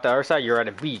and go out the other side, you're at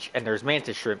a beach, and there's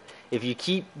mantis shrimp. If you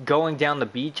keep going down the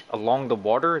beach along the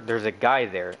water, there's a guy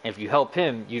there. And if you help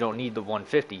him, you don't need the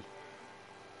 150.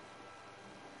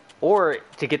 Or,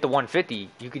 to get the 150,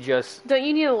 you could just... Don't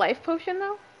you need a life potion,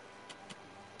 though?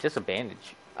 Just a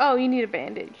bandage. Oh, you need a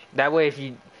bandage. That way, if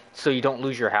you... So you don't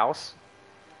lose your house.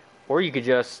 Or you could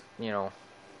just, you know...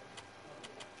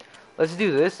 Let's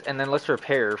do this, and then let's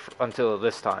repair until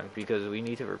this time, because we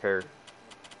need to repair.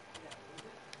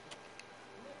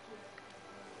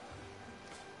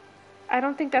 I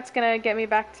don't think that's gonna get me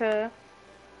back to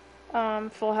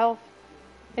full health.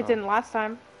 It didn't last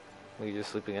time. We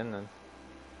just sleeping in then.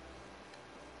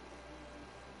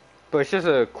 But it's just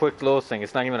a quick little thing.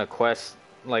 It's not even a quest,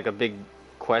 like a big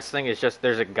quest thing. It's just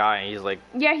there's a guy, and he's like...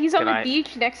 Yeah, he's on "Can the I-"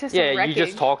 beach next to some Yeah, wreckage. you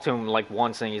just talk to him like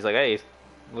once, and he's like, "Hey,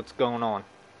 what's going on?"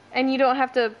 and you don't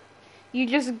have to. You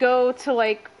just go to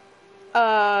like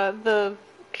the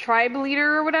tribe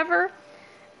leader or whatever,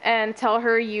 and tell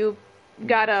her you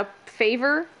got a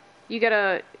favor. You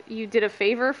did a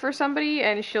favor for somebody,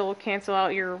 and she'll cancel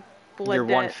out your blood You're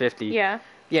debt. 150. Yeah.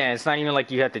 Yeah, it's not even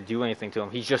like you have to do anything to him.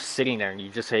 He's just sitting there, and you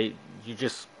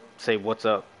just say what's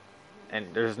up, and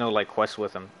there's no like quest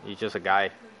with him. He's just a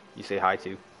guy you say hi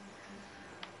to.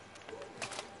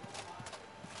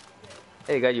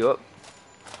 Hey, got you up.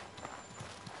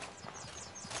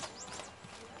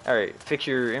 All right, fix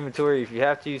your inventory if you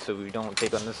have to, so we don't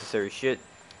take unnecessary shit.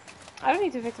 I don't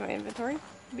need to fix my inventory,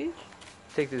 bitch.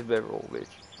 Take this bedroll, bitch.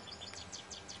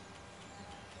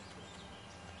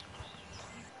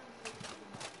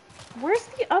 Where's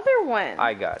the other one?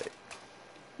 I got it.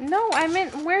 No, I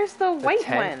meant where's the white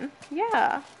tent? one?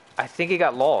 Yeah. I think it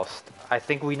got lost. I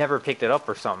think we never picked it up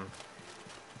or something.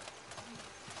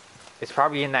 It's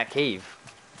probably in that cave.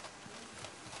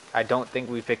 I don't think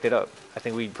we picked it up. I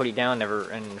think we put it down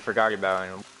and forgot about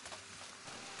it.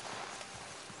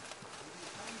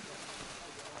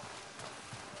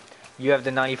 You have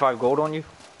the 95 gold on you?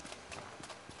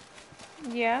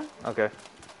 Yeah. Okay.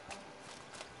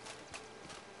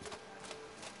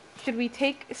 Should we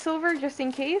take silver just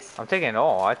in case? I'm taking it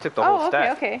all. I took the whole Oh, okay,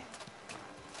 stack. okay.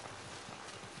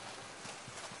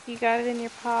 You got it in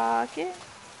your pocket?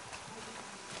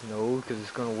 No, because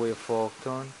it's gonna weigh a fuck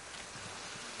ton.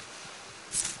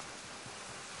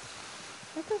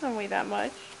 That doesn't weigh that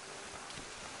much.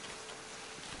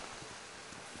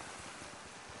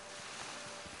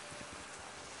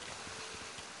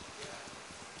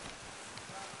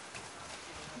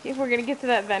 Okay, we're gonna get to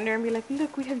that vendor and be like,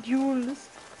 look, we have jewels.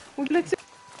 Would you like to...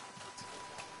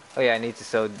 Oh yeah, I need to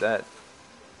sell that.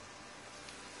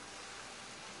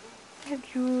 I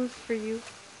have jewels for you.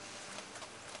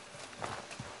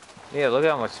 Yeah, look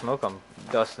at how much smoke I'm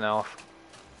dusting off.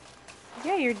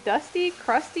 Yeah, you're dusty,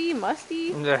 crusty,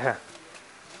 musty. Yeah.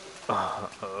 Why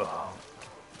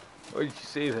did you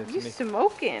say that to You me?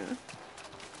 smoking.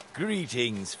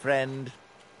 Greetings, friend.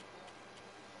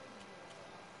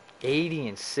 80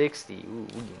 and 60. Ooh,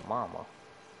 mama.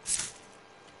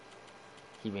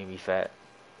 He made me fat.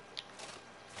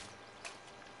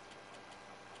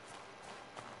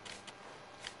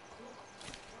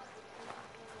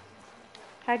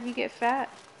 How'd you get fat?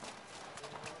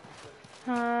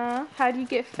 Huh? How'd you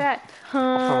get fat?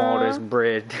 Huh? From all this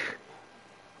bread.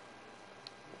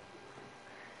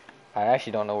 I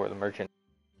actually don't know where the merchant.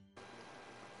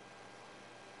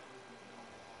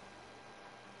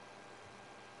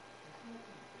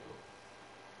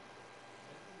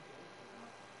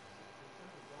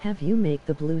 Have you make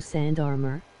the blue sand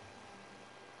armor?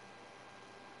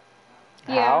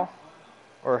 Yeah. How?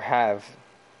 Or have?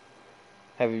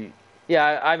 Have you?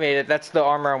 Yeah, I made it. That's the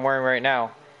armor I'm wearing right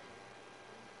now.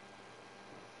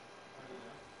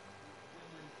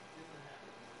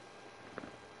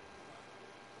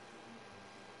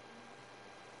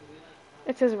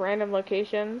 It says random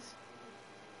locations.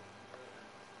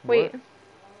 Wait. What?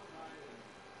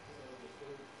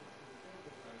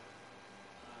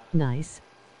 Nice.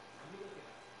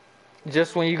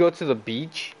 Just when you go to the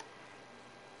beach,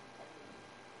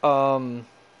 like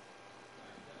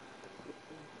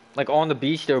on the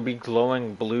beach, there will be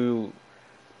glowing blue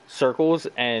circles,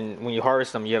 and when you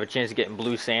harvest them, you have a chance of getting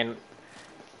blue sand.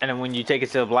 And then when you take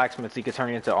it to the blacksmith, you can turn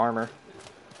it into armor.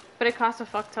 But it costs a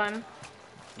fuck ton.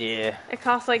 Yeah. It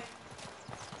costs like,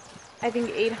 I think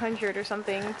 800 or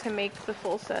something to make the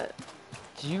full set.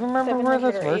 Do you remember where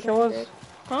 700 this or merchant was? 800.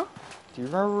 Huh? Do you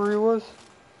remember where he was?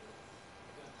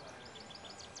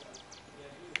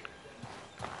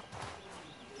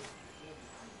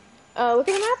 Look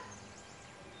at the map.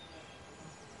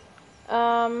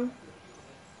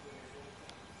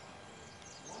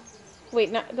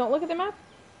 Wait, no, don't look at the map.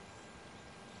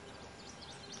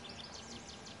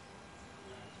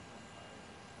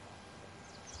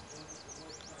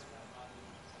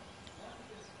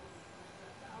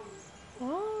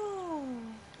 Oh.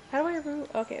 How do I remove?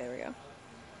 Okay, there we go.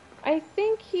 I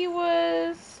think he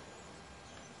was...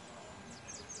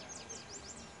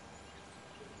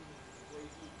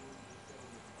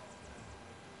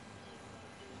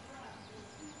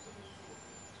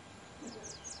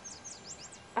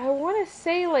 I want to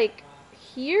say, like,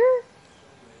 here?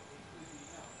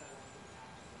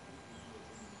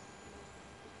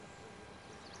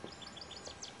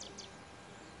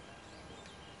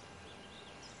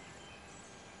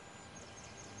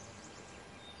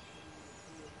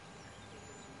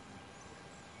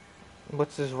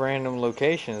 What's his random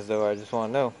locations, though? I just want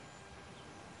to know.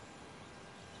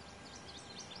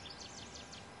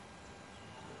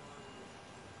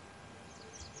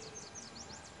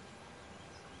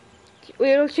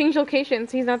 it'll change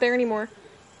locations. He's not there anymore.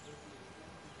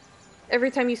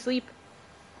 Every time you sleep.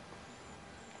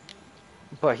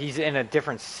 But he's in a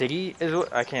different city?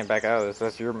 I can't back out of this.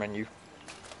 That's your menu.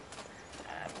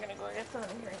 I'm gonna go get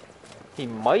something to drink. He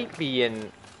might be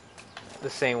in the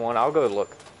same one. I'll go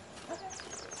look. Okay.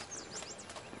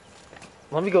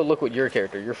 Let me go look with your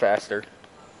character. You're faster.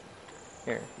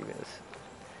 Here, give me this.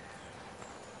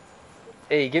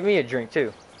 Hey, give me a drink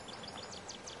too.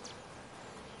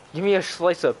 Give me a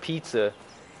slice of pizza.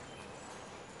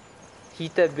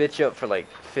 Heat that bitch up for like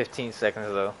 15 seconds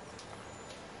though.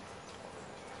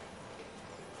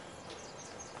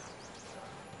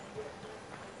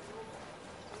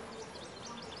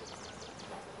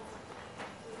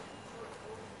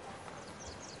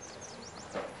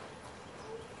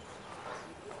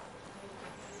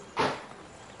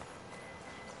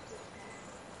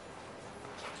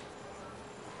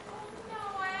 No,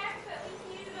 I accidentally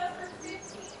heated it up for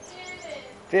 15 minutes.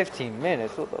 15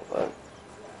 minutes? What the fuck?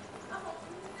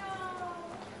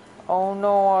 Oh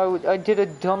no. Oh no, I did a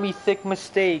dummy thick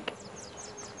mistake.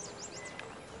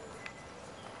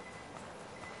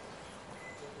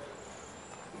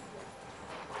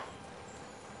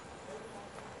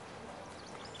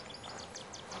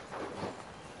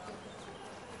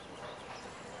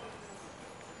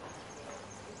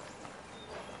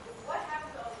 What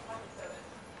happened to all the fucking sodas?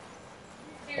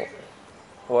 Seriously.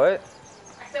 What?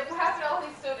 I said, what happened to all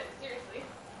these sodas? Seriously.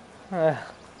 Uh,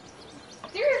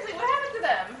 Seriously, what happened to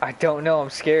them? I don't know, I'm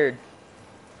scared.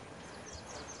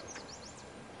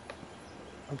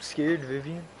 I'm scared,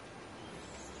 Vivian.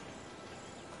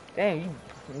 Damn, you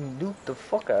nuked the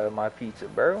fuck out of my pizza,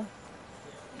 bro. You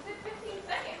said 15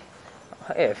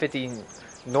 seconds. Yeah, 15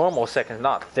 normal seconds,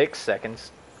 not thick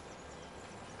seconds.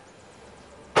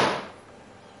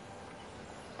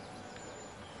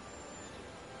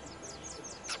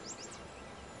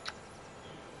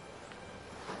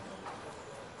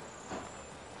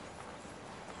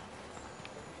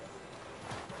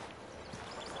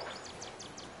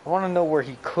 I want to know where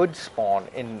he could spawn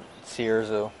in Sears,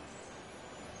 though.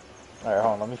 Alright,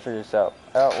 hold on, let me figure this out.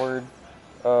 Outward,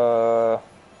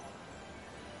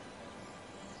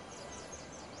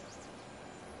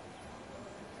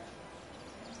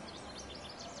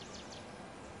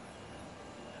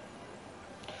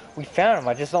 we found him,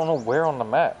 I just don't know where on the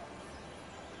map.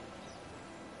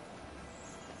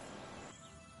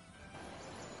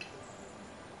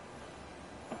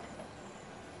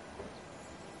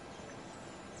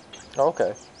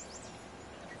 Okay.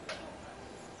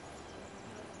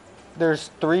 There's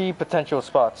 3 potential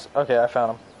spots. Okay, I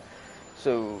found them.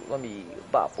 So, let me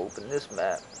bop open this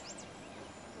map.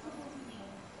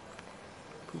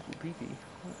 Poo-poo pee-pee.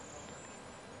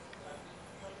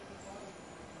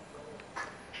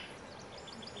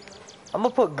 I'm gonna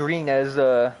put green as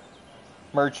a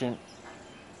merchant.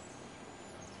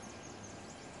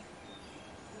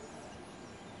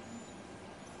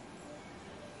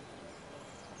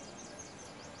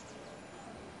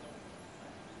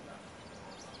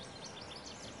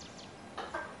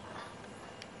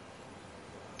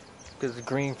 Because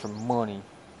green for money.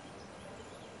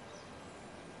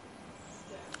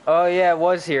 Oh yeah, it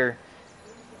was here.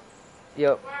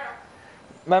 Yep.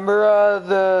 Remember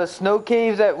the snow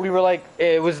caves that we were like,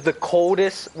 it was the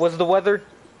coldest, was the weather?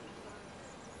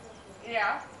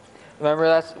 Yeah. Remember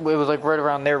it was like right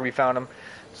around there we found them.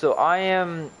 So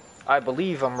I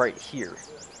believe I'm right here.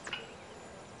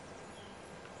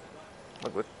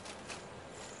 Look what.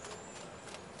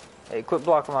 Hey, quit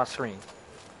blocking my screen.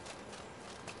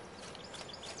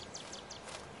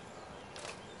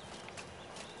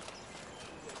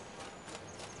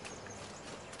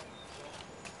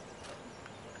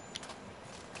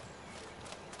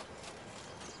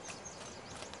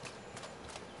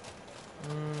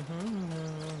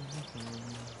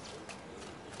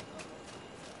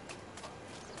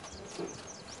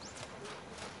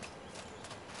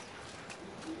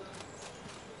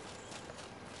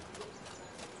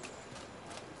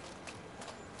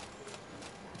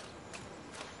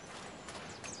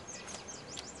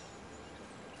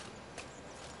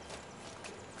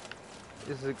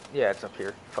 Yeah, it's up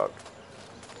here. Fuck.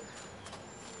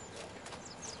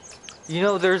 You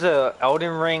know, there's a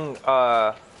Elden Ring,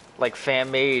 like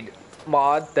fan-made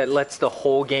mod that lets the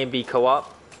whole game be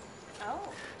co-op. Oh.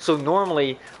 So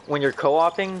normally, when you're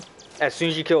co-oping, as soon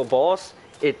as you kill a boss,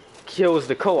 it kills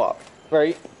the co-op,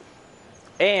 right?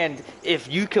 And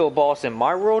if you kill a boss in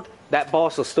my world, that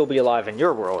boss will still be alive in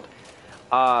your world.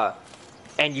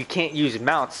 And you can't use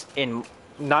mounts in...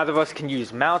 Neither of us can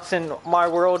use mounts in my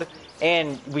world,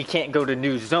 and we can't go to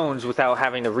new zones without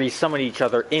having to resummon each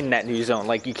other in that new zone.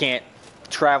 Like, you can't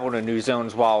travel to new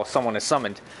zones while someone is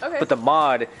summoned. Okay. But the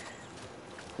mod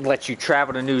lets you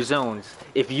travel to new zones.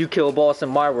 If you kill a boss in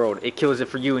my world, it kills it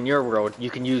for you in your world. You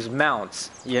can use mounts,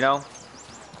 you know?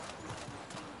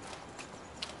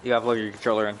 You gotta plug your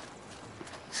controller in.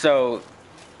 So,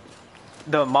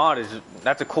 the mod is,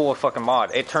 that's a cool fucking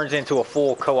mod. It turns into a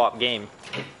full co-op game.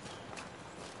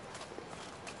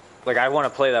 Like, I want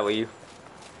to play that with you.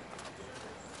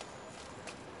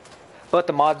 But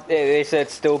the mod, they said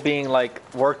it's still being, like,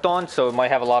 worked on, so it might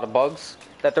have a lot of bugs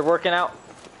that they're working out.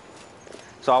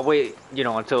 So I'll wait, you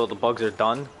know, until the bugs are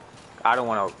done. I don't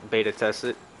want to beta test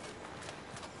it.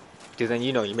 Because then,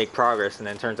 you know, you make progress, and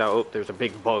then it turns out, oh, there's a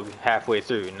big bug halfway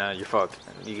through, and now you're fucked.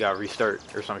 You gotta restart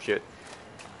or some shit.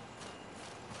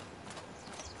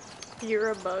 You're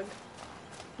a bug.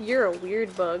 You're a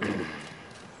weird bug.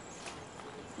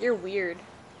 You're weird.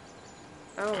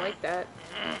 I don't like that.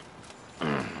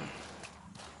 You're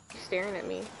staring at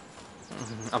me.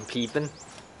 I'm peeping.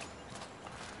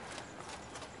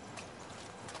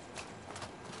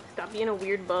 Stop being a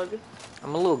weird bug.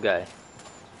 I'm a little guy.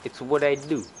 It's what I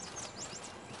do.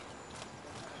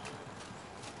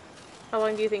 How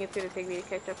long do you think it's gonna take me to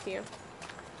catch up to you?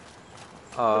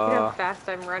 Look at how fast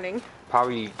I'm running.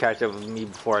 Probably catch up with me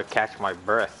before I catch my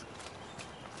breath.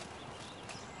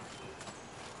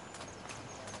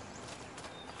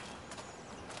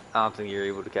 I don't think you're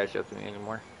able to catch up to me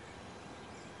anymore.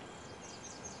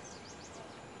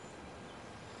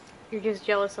 You're just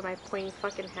jealous of my pointy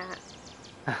fucking hat.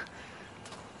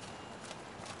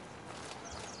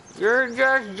 You're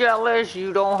just jealous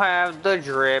you don't have the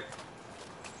drip.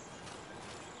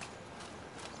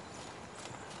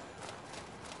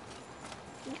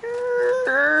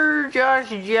 You're just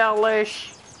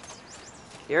jealous.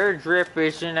 Your drip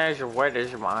isn't as wet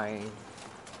as mine.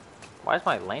 Why does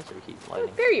my lancer keep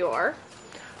lighting? There you are.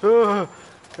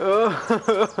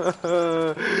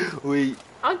 Wait.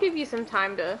 I'll give you some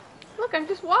time to... Look, I'm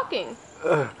just walking.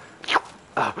 Look,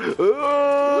 I'm just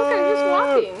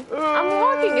walking. I'm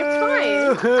walking, it's fine.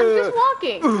 I'm just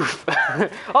walking.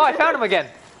 Oh, I found him again.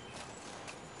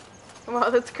 Wow,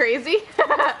 that's crazy.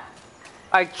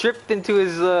 I tripped into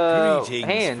his Greetings,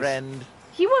 hands. friend.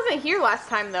 He wasn't here last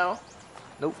time, though.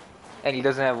 Nope. And he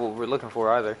doesn't have what we're looking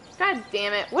for either. God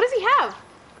damn it. What does he have?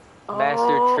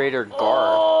 Master Trader Gar.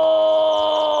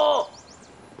 Oh.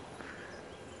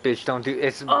 Bitch, don't do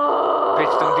it's.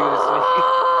 Bitch, don't do this to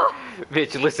me.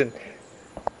 Bitch, listen.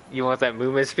 You want that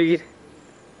movement speed?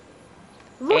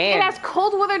 Look, it has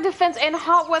cold weather defense and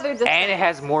hot weather defense. And it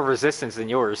has more resistance than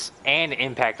yours. And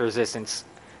impact resistance.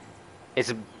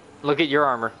 It's. Look at your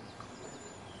armor.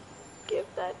 Give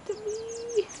that to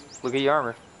me. Look at your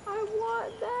armor. I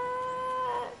want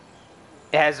that.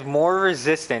 It has more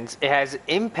resistance. It has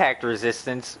impact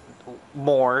resistance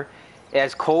more. It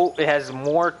has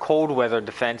more cold weather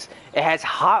defense. It has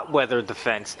hot weather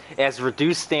defense. It has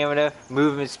reduced stamina,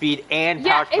 movement speed, and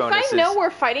pouch bonuses. If I know we're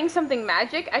fighting something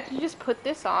magic, I can just put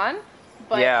this on.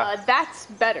 But that's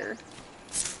better.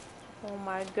 Oh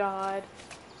my god.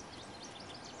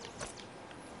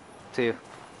 Two.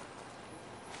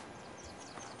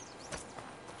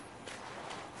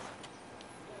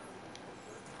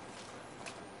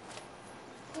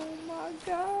 Oh my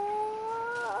god.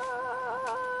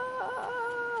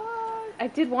 I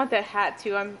did want that hat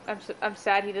too. I'm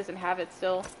sad he doesn't have it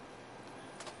still.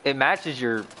 It matches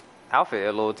your outfit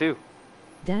a little too.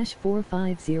 Dash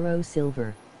 450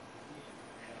 silver.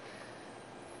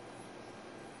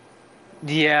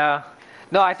 Yeah.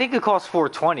 No, I think it costs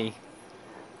 420.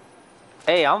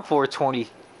 Hey, I'm 420.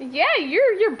 Yeah,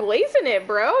 you're blazing it,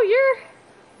 bro. You're...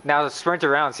 Now sprint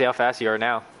around, see how fast you are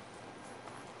now.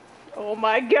 Oh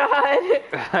my god.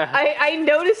 I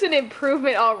notice an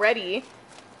improvement already.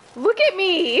 Look at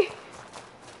me.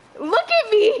 Look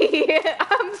at me.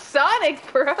 I'm Sonic,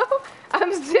 bro.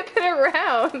 I'm zipping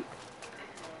around.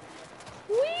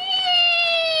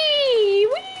 Whee!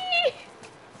 Whee!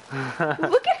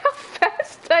 Look at how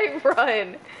fast I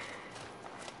run.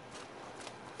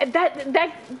 And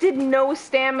that did no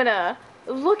stamina.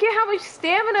 Look at how much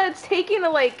stamina it's taking to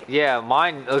like... Yeah,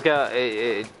 mine, look at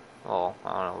it. Oh,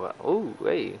 I don't know about... Oh,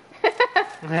 hey.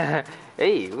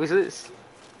 Hey, who's this?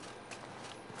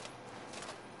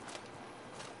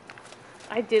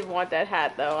 I did want that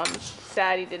hat though. I'm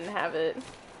sad he didn't have it.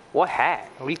 What hat?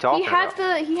 What are you talking about?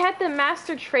 He had the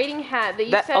master trading hat that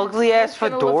you that said ugly ass was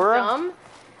gonna fedora. look dumb,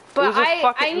 but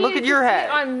I needed look at your to hat.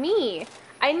 see it on me.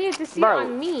 I needed to see Bro, it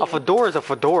on me. a fedora is a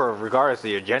fedora regardless of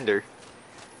your gender.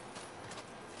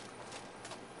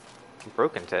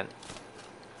 Broken tent.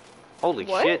 Holy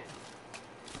What? shit.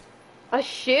 A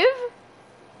shiv?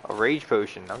 A rage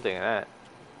potion. I'm thinking that.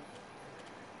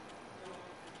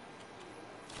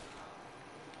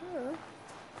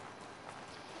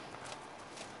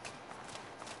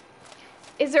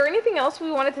 Is there anything else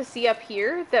we wanted to see up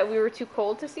here that we were too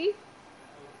cold to see?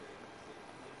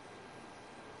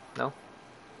 No.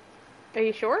 Are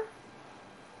you sure?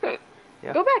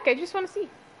 Yeah. Go back. I just want to see.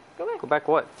 Go back. Go back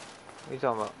what? What are you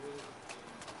talking about?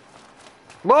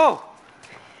 Whoa!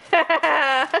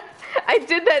 I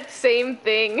did that same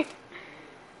thing.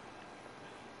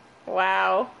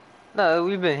 Wow. No,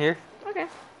 we've been here. Okay.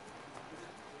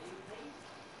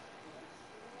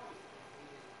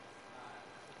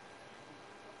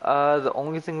 The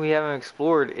only thing we haven't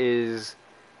explored is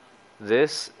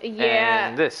this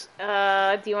and this.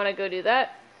 Do you want to go do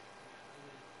that?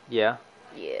 Yeah.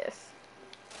 Yes.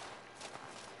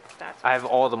 That's I have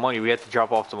all the money. We have to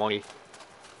drop off the money.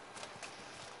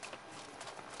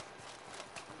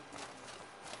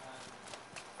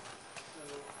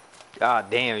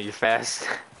 God damn, you're fast.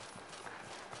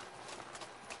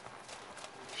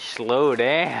 Slow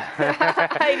down.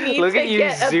 I need Look to at you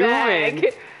get a zooming.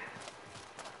 bag.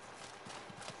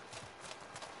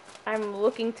 I'm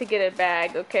looking to get a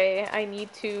bag, okay? I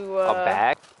need to, A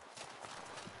bag?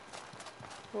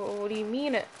 Well, what do you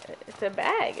mean? It's a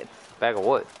bag. It's... Bag of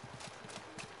what?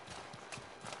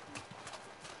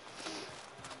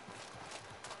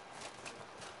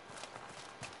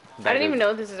 I don't even know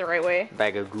if this is the right way.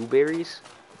 Bag of gooseberries?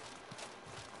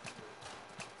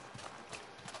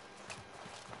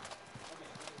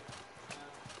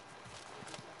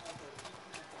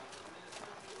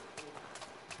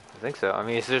 I think so. I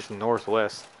mean, it's just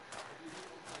northwest.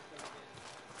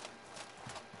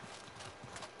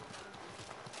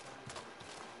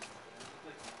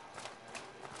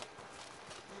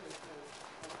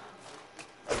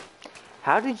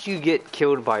 How did you get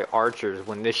killed by archers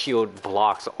when this shield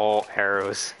blocks all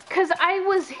arrows? Because I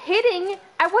was hitting,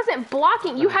 I wasn't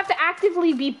blocking. You have to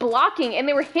actively be blocking, and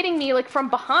they were hitting me, like, from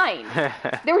behind.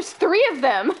 There was 3 of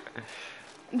them.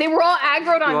 They were all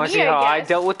aggroed on You want me, to see how I guess.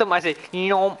 dealt with them? I said,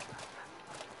 yomp,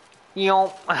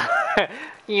 yomp,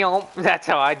 yomp. That's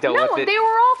how I dealt with No, it. they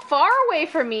were all far away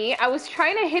from me. I was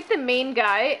trying to hit the main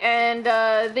guy, and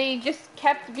they just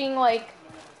kept being like,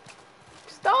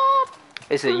 stop.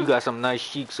 They said, you got some nice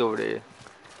cheeks over there.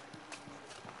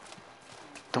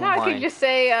 Don't Now I mind. could just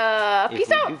say, If peace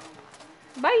you out.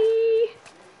 do. Bye.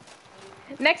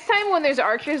 Next time when there's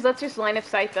archers, let's just line of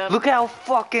sight them. Look how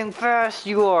fucking fast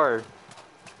you are.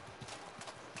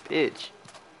 Bitch.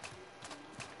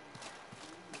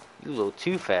 You a little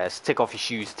too fast. Take off your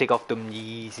shoes. Take off them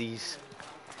Yeezys.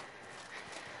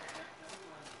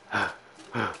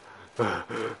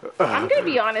 I'm gonna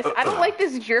be honest, I don't like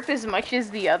this drip as much as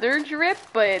the other drip,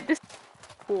 but this is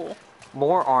cool.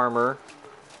 More armor.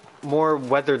 More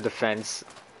weather defense.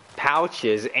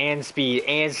 Pouches and speed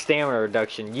and stamina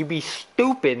reduction. You'd be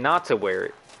stupid not to wear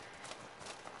it.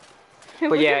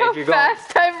 But Look yeah, at how if you're going,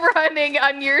 fast I'm running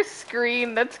on your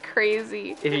screen. That's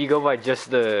crazy. if you go by just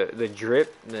the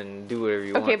drip, then do whatever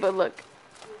you Okay, want. but look.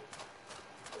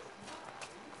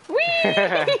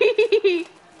 Whee!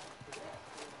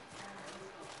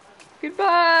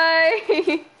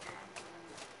 Goodbye.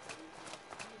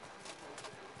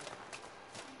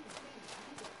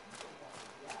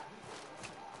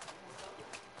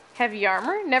 Heavy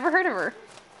armor? Never heard of her.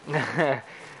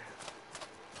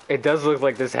 It does look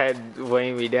like this head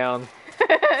weighing me down.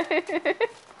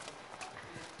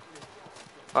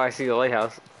 Oh, I see the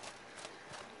lighthouse.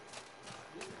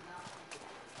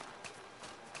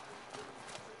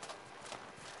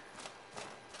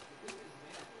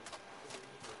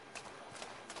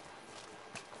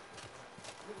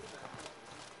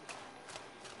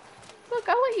 Look,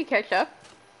 I'll let you catch up.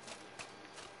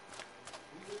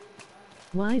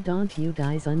 Why don't you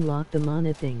guys unlock the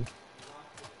mana thing?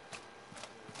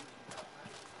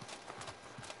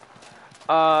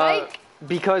 Like,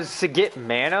 Because to get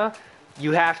mana,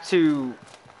 you have to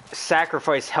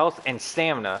sacrifice health and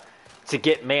stamina to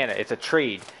get mana. It's a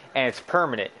trade, and it's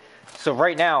permanent. So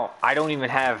right now, I don't even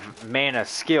have mana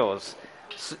skills.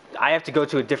 So I have to go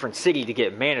to a different city to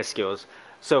get mana skills.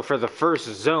 So for the first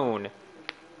zone,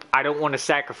 I don't want to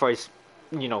sacrifice,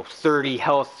 30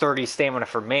 health, 30 stamina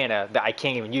for mana that I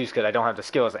can't even use because I don't have the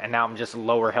skills. And now I'm just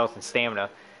lower health and stamina,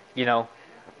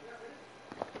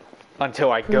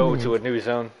 until I go to a new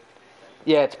zone.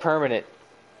 Yeah, it's permanent.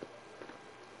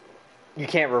 You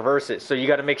can't reverse it. So you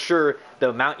got to make sure the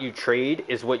amount you trade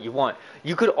is what you want.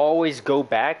 You could always go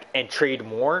back and trade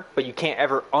more, but you can't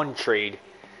ever untrade.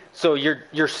 So your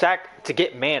to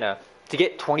get mana, to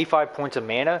get 25 points of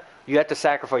mana, you have to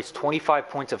sacrifice 25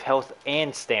 points of health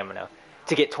and stamina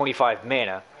to get 25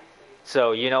 mana.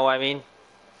 So, you know what I mean?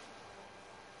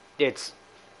 And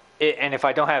if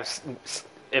I don't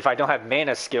have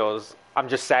mana skills, I'm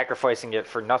just sacrificing it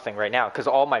for nothing right now because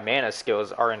all my mana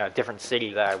skills are in a different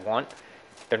city that I want.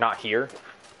 They're not here.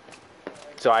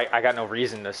 So I got no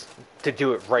reason to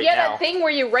do it right now. Yeah, that thing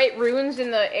where you write runes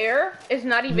in the air is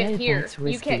not even here. That's You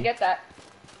risky. can't get that.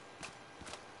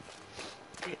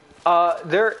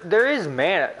 There is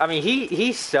mana. I mean,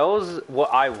 he sells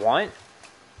what I want,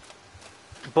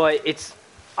 but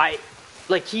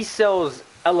he sells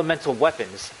elemental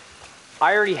weapons.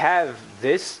 I already have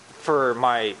this for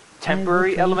my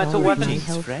temporary elemental weapons.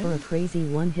 Health for a crazy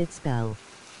one-hit spell.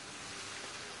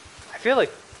 I feel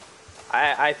like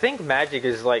I think magic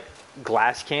is like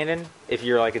glass cannon. If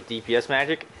you're like a DPS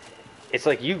magic, it's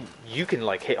like you can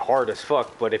like hit hard as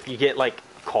fuck, but if you get like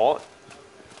caught,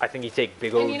 I think you take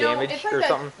big old damage it's like or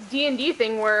something. D&D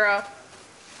thing where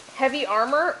heavy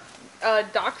armor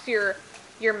docks your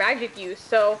magic use.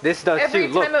 So This does every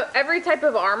too. Look, every type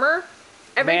of armor,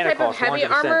 every mana type of cost, heavy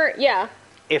 100%. armor, yeah.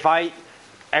 if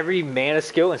every mana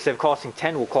skill instead of costing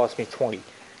 10 will cost me 20.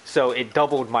 So it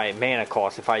doubled my mana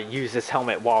cost. If I use this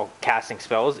helmet while casting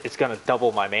spells, it's gonna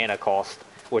double my mana cost,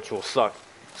 which will suck.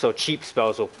 So cheap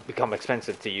spells will become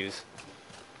expensive to use.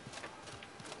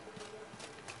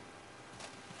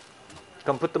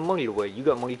 Come put the money away. You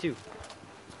got money too.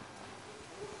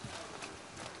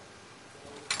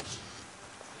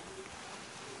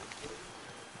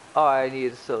 Oh, I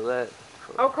need to sell that.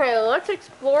 Okay, let's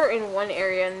explore in one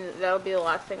area, and that'll be the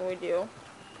last thing we do,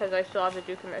 because I still have to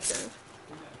do commissions.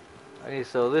 I need to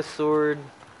sell this sword.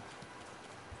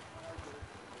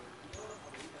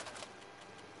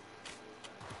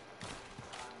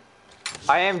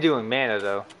 I am doing mana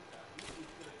though.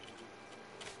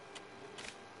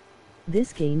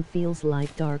 This game feels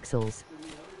like Dark Souls.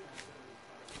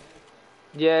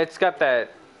 Yeah, it's got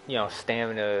that,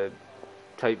 stamina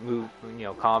type move,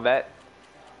 combat.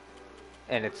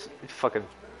 And it's fucking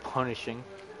punishing.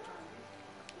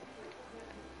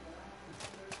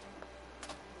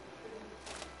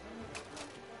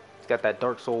 It's got that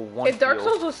Dark Souls 1 If Dark feel.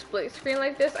 Souls was split screen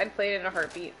like this, I'd play it in a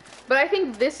heartbeat. But I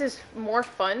think this is more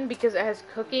fun because it has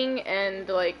cooking and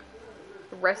like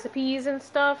recipes and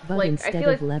stuff. But like instead I feel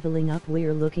of like leveling up,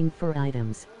 we're looking for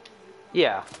items.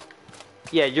 Yeah.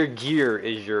 Yeah, your gear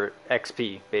is your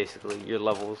XP, basically, your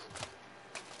levels.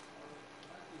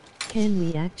 Can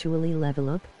we actually level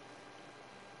up?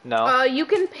 No. you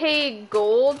can pay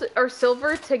gold or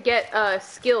silver to get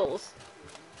skills.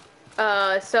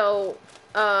 And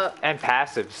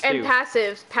passives, too. And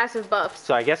passive buffs.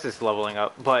 So I guess it's leveling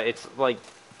up, but it's like,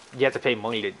 you have to pay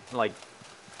money to, like,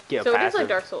 get a So passive. it is like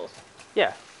Dark Souls.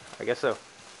 Yeah, I guess so.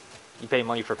 You pay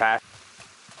money for passive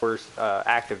or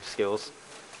active skills.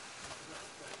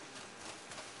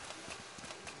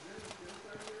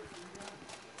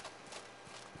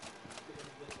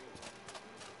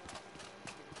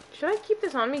 Should I keep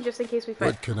this on me just in case we fight?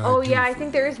 What can I Oh do yeah, I for think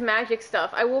you? there is magic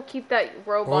stuff. I will keep that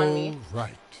robe on me. All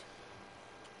right.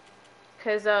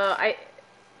 Cause why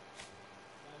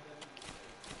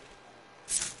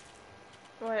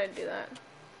did I do that?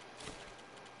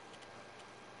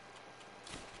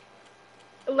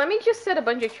 Let me just set a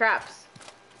bunch of traps.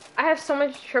 I have so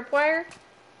much tripwire.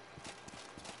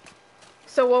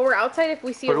 So while we're outside, if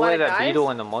we see Put a lot away of that guys, beetle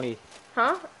and the money.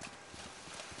 huh?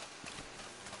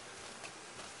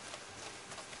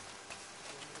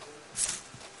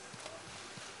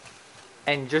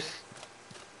 And just,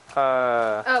 we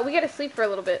gotta sleep for a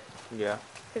little bit yeah.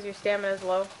 because your stamina is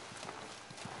low.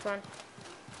 Come on.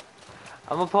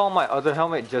 I'm gonna pull on my other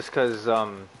helmet just because,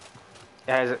 it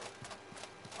has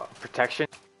protection.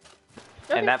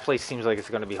 Okay. And that place seems like it's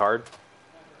gonna be hard.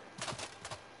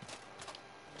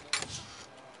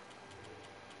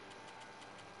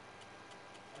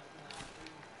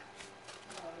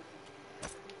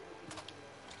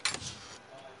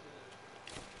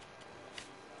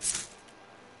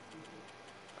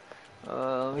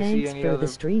 Let me see Thanks any for other. the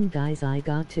stream, guys. I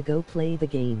got to go play the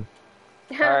game.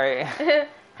 Alright.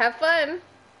 Have fun.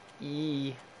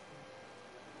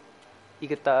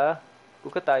 Ikata.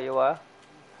 Ukatayo wa.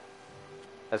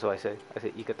 That's what I say. I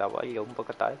say ikata wa yung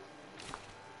pagkatay.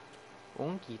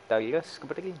 Kitayas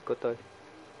kapatid ko.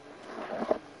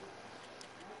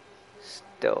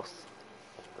 Stealth.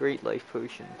 Great life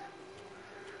potion.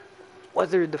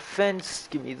 Weather defense.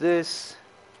 Give me this.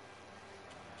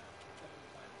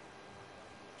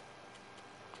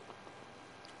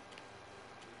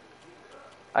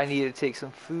 I need to take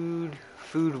some food.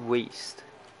 Food waste.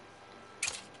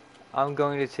 I'm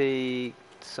going to take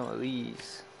some of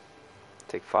these.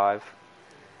 Take 5.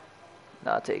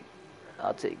 No, I'll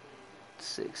take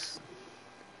 6.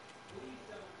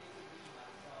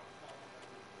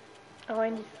 Oh, I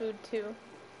need food too.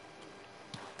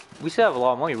 We still have a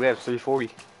lot of money. We have 340.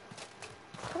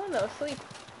 fun though, sleep.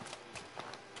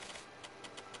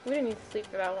 We didn't need to sleep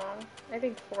for that long. I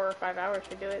think 4 or 5 hours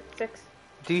should do it. 6.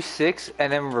 Do 6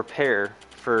 and then repair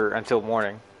for until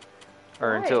morning.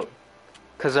 Or Why? until...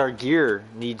 Because our gear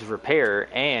needs repair,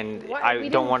 and Why? I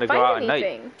don't want to go out at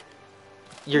night.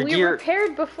 Your we gear...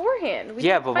 repaired beforehand. We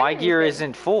yeah, didn't but fight my gear anything.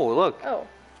 isn't full. Look. Oh.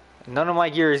 None of my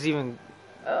gear is even...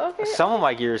 Okay. Some of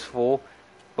my gear is full,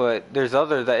 but there's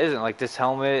other that isn't. Like this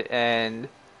helmet, and...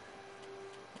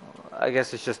 I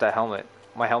guess it's just that helmet.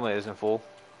 My helmet isn't full.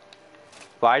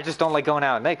 But I just don't like going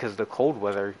out at night because of the cold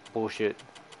weather bullshit.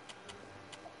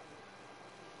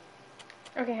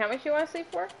 Okay, how much do you want to sleep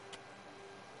for?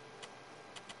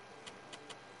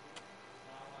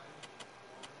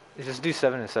 Just do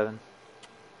 7 and 7.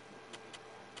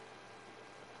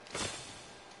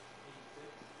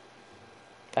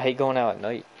 I hate going out at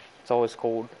night. It's always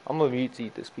cold. I'm gonna mute to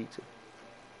eat this pizza.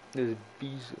 There's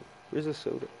pizza. Where's the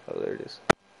soda? Oh, there it is.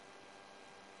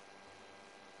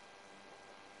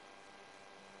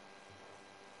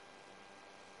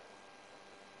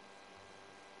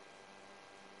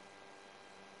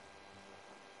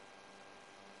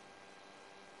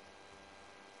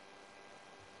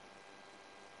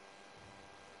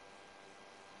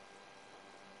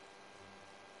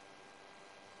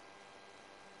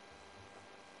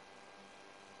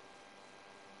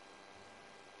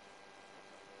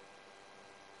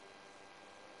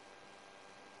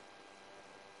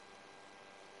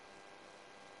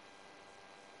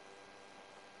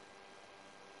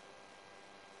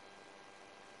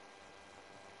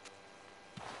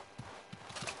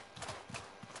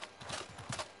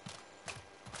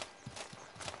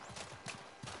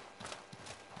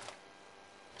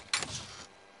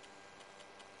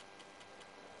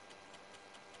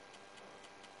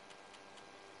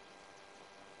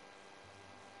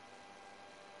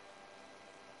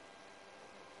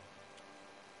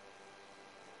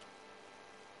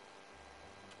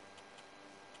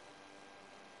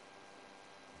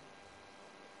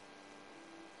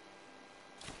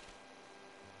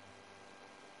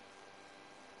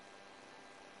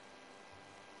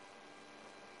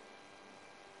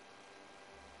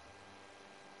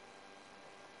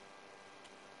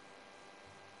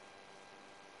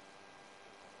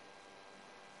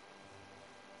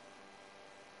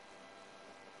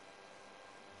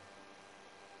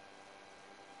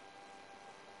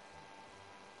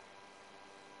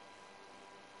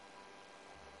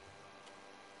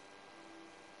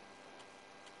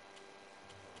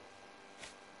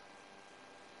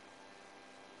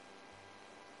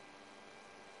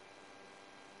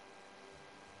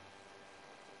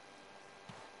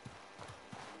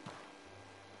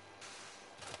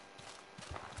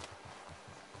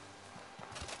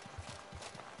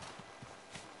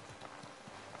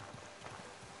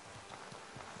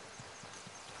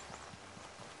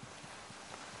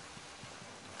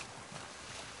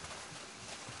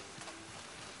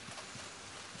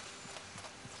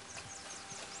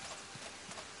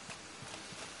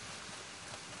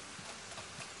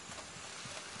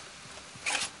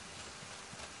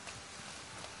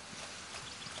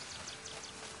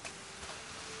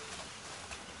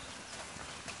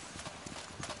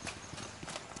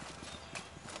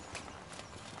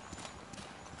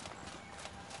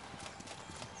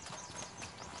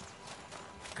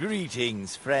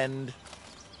 Greetings, friend.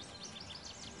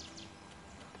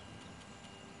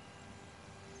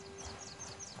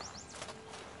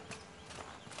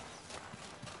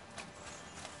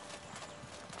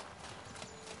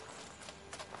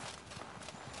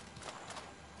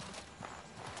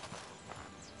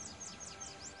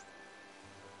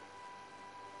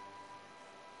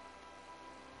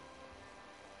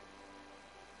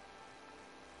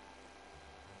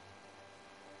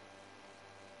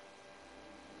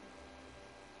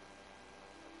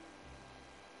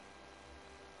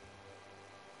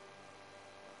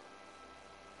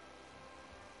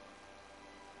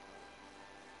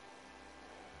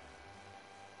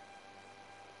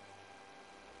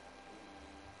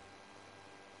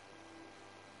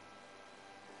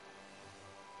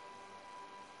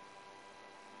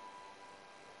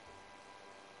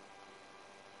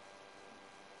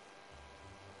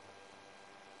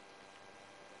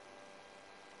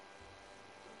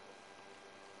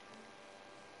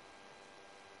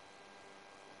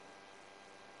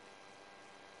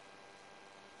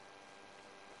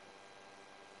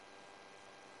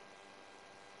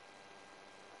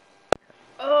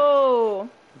 Oh,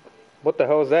 What the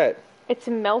hell is that? it's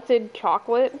melted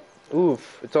chocolate.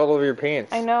 Oof, it's all over your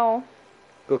pants. I know.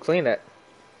 Go clean that.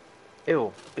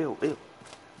 Ew, ew, ew.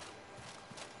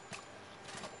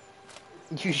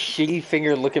 You shitty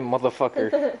finger looking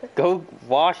motherfucker. Go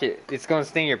wash it. It's gonna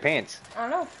stain your pants. I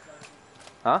don't know.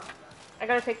 Huh? I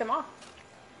gotta take them off.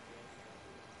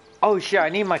 Oh shit, I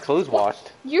need my clothes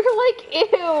washed. You're like,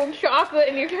 ew, chocolate,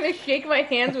 and you're trying to shake my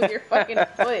hands with your fucking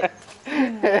foot. You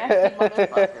nasty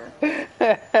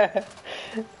motherfucker.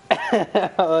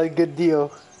 Oh, good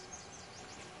deal.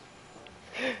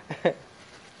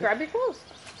 Grab your clothes.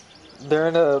 They're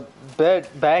in a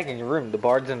bag in your room. The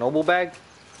Barnes and Noble bag.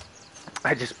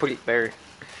 I just put it there.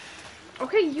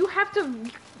 Okay, you have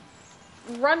to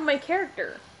run my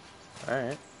character.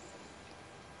 Alright.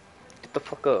 Get the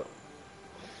fuck up.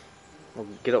 Well,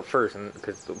 get up first,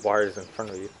 because the wire is in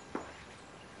front of you.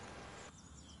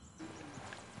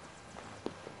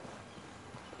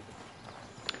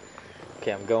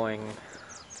 Okay, I'm going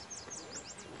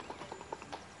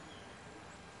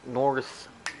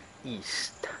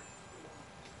northeast.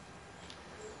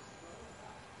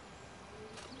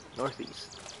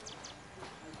 Northeast.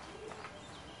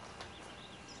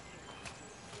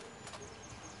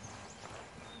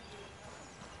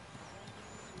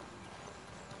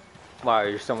 Wow,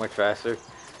 you're so much faster.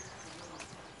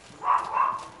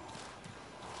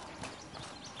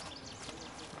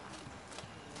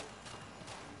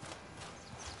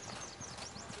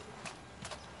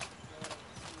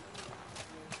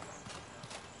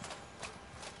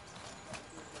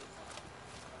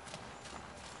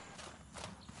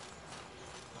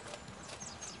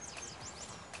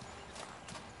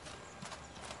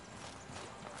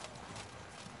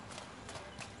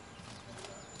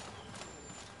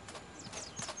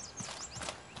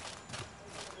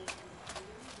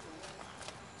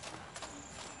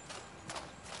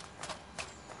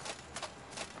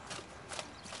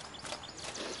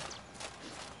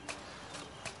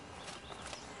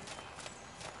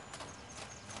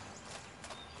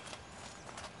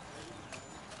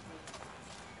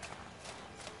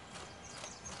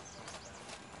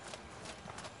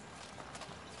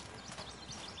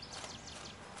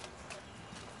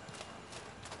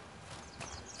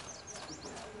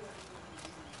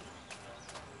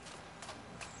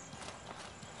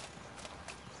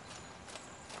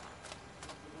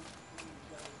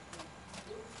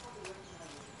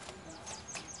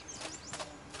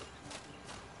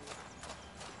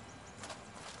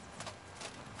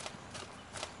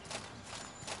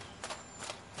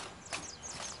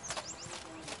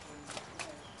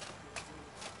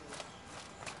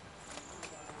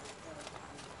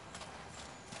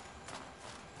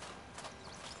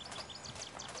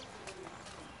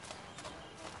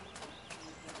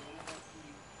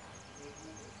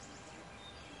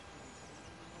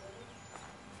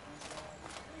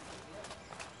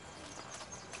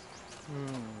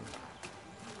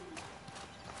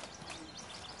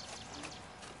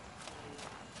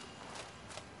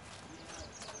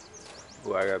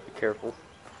 Ooh, I gotta be careful.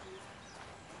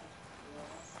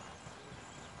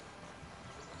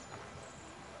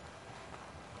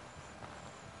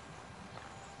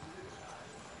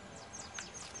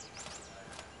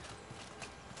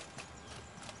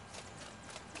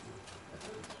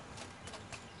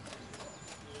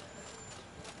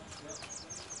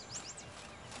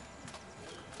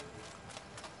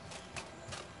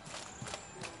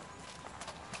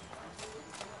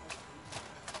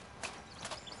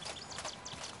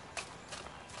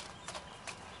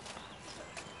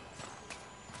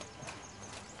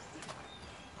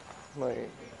 Wait.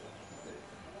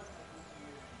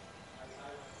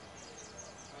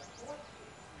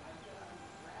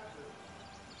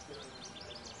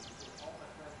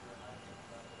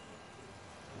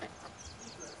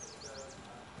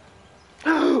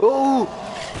 Oh!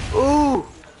 Oh!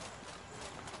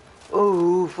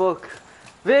 Oh, fuck.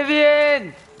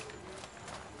 Vivian!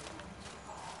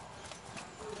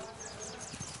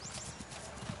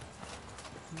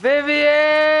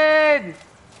 Vivian!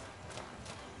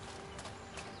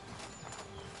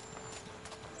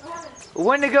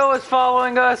 Wendigo is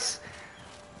following us.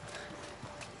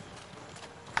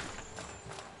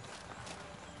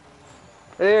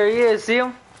 There he is, see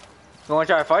him? You wanna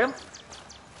try to fight him?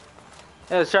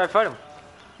 Yeah, let's try to fight him.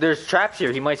 There's traps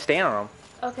here, he might stand on them.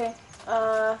 Okay,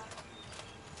 fuck,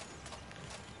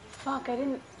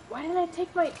 why didn't I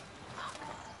take my... Fuck.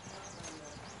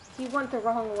 He went the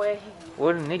wrong way.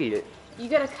 What an idiot. You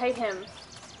gotta kite him.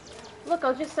 Look,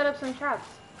 I'll just set up some traps.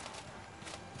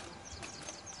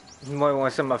 You might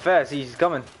want to send my fast, he's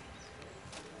coming.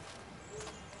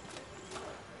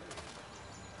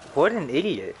 What an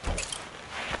idiot.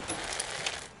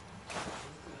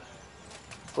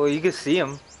 Well, you can see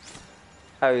him.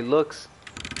 How he looks.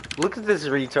 Look at this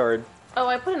retard. Oh,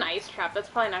 I put an ice trap. That's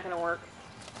probably not gonna work.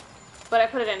 But I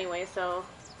put it anyway, so...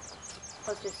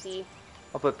 Let's just see.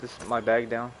 I'll put my bag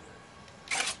down.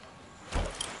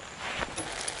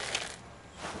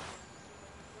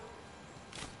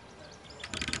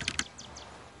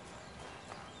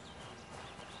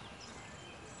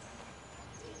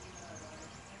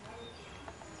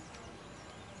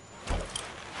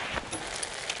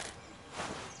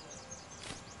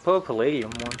 Put a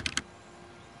palladium one.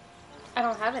 I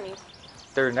don't have any.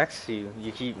 They're next to you.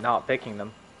 You keep not picking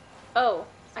them. Oh,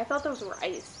 I thought those were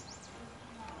ice.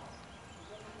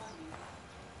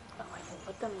 Oh, I can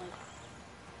put them like...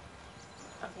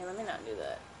 Okay, let me not do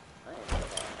that.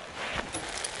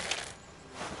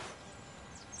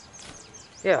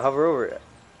 Yeah, hover over it.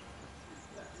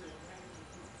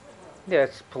 Yeah,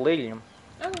 it's palladium.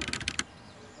 Okay.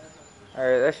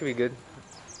 Alright, that should be good.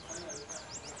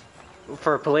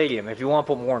 For palladium, if you want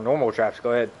to put more normal traps,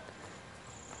 go ahead.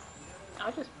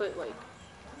 I'll just put like...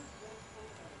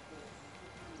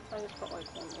 I'll just put like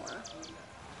one more.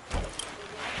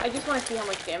 I just want to see how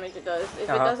much damage it does. If it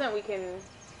doesn't, we can...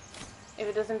 If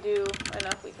it doesn't do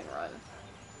enough, we can run.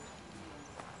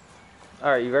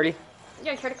 Alright, you ready?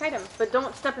 Yeah, try to kite him, but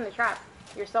don't step in the trap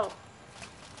yourself.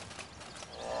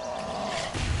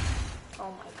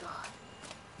 Oh my god.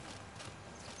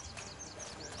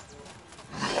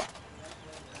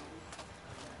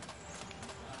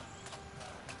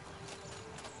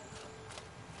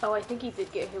 Oh, I think he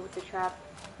did get hit with the trap.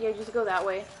 Yeah, just go that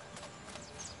way.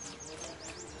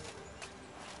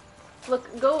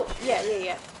 Look, go...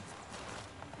 Yeah.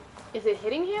 Is it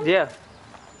hitting him? Yeah.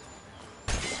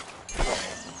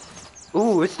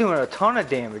 Ooh, it's doing a ton of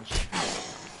damage.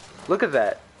 Look at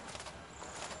that.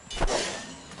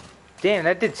 Damn,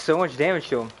 that did so much damage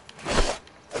to him.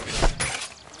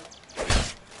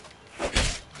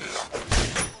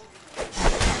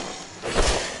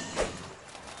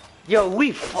 Yo,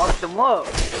 we fucked him up.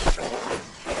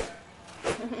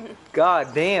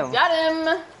 God damn. Got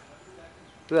him!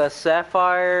 We got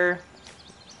sapphire,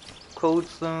 cold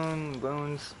stone,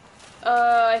 bones.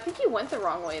 I think he went the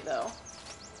wrong way though.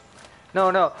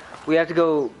 No. We have to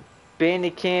go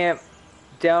bandit camp,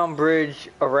 down bridge,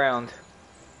 around.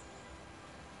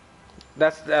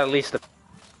 That's at least the...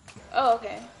 Oh,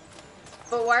 okay.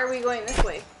 But why are we going this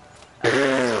way?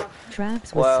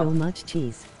 Traps with so much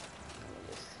cheese.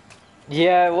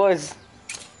 Yeah, it was.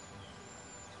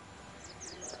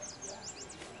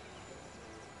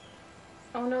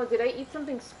 Oh no, did I eat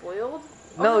something spoiled?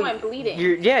 Oh No, no, I'm bleeding.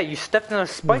 You stepped in a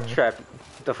spike trap.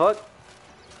 The fuck?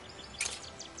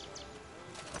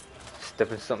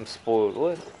 Step in something spoiled.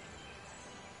 What?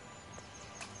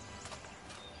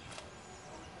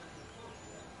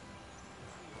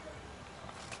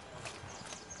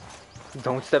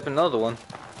 Don't step in another one.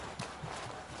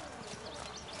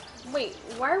 Wait,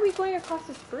 why are we going across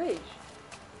this bridge?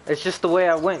 It's just the way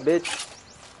I went, bitch.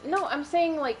 No, I'm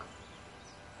saying like...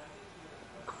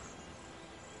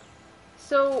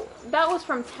 So, that was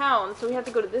from town, so we have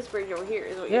to go to this bridge over here,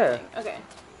 is what you're saying? Okay.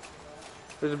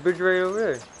 There's a bridge right over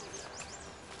there.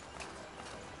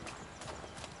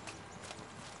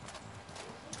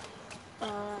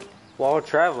 While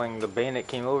traveling, the bandit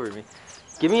came over to me.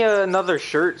 Give me another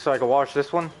shirt so I can wash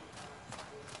this one.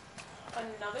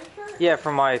 Another shirt? Yeah,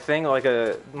 from my thing, like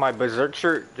my berserk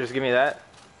shirt. Just give me that.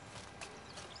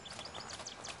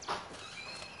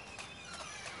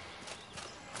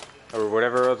 Or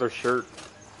whatever other shirt.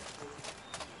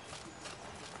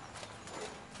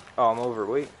 Oh, I'm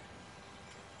overweight.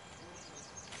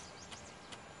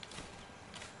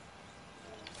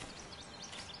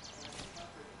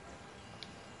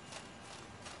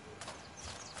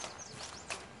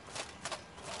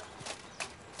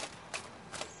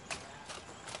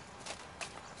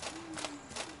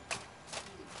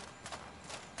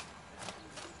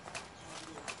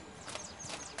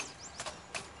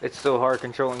 It's so hard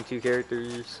controlling two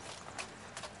characters.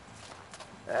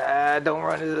 Ah, don't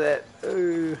run into that.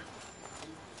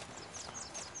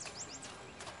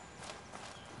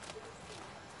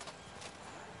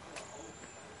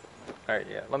 Alright,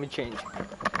 yeah, let me change.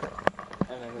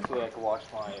 And then this way I can wash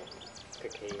my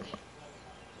cacao.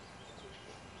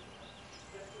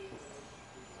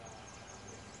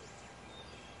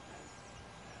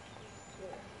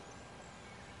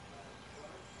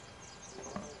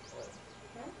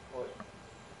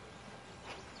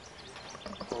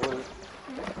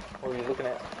 What are you looking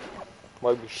at?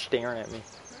 Why are you staring at me?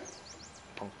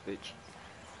 Punk bitch.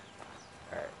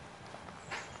 Alright.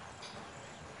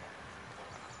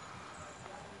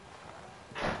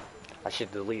 I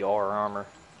should delete all our armor.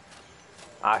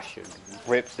 I should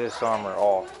rip this armor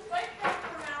off.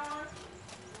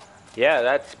 Yeah,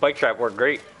 that spike trap worked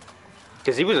great.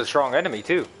 Because he was a strong enemy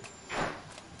too.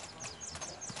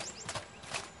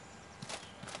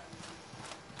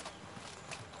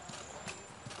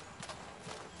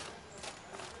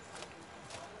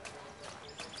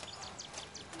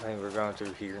 I think we're going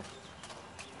through here.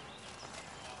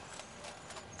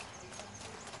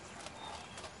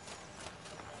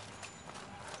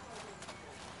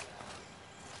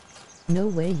 No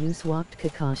way you swapped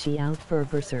Kakashi out for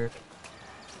Berserk.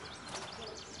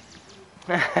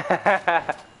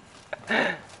 I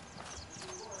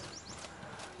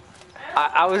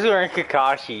was wearing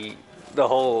Kakashi the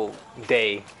whole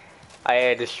day. I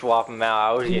had to swap him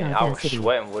out. I was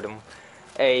sweating with him.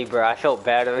 Hey, bro, I felt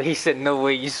bad. He said, "No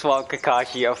way, you swap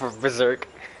Kakashi out for Berserk."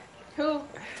 Who?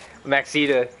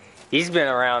 Maxita. He's been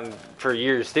around for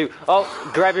years too. Oh,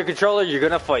 grab your controller. You're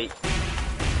gonna fight.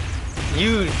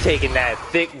 You taking that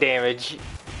thick damage.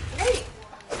 Wait.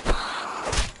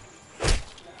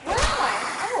 Where am I?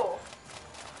 Oh.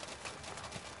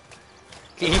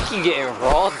 You keep getting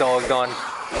raw dogged on.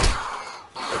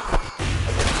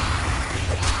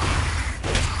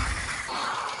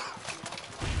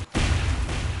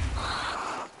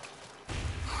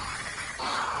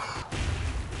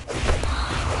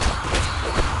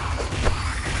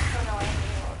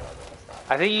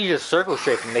 I think you just circle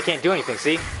strafe them. They can't do anything.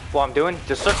 See what I'm doing?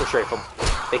 Just circle strafe them.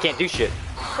 They can't do shit.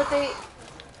 But they...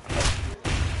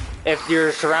 If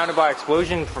you're surrounded by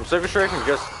explosion from circle strafing,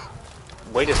 just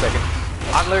wait a second.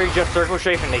 I'm literally just circle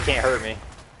strafing. They can't hurt me.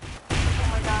 Oh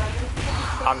my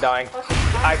god, I'm dying.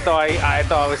 I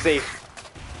thought I was safe.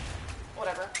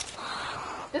 Whatever.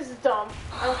 This is dumb.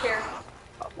 I don't care.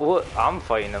 Well, I'm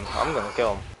fighting them. I'm gonna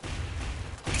kill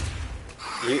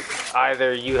them.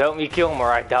 Either you help me kill them or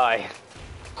I die.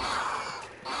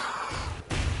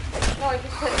 No, I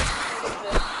just couldn't.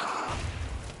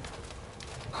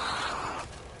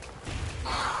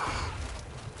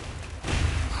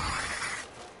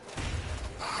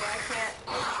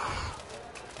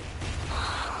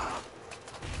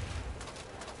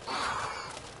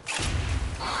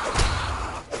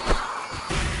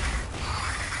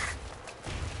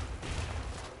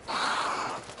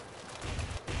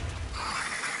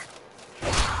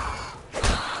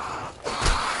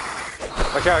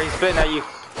 Watch out, he's spitting at you.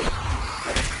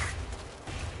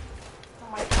 Oh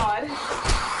my god. There's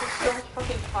so much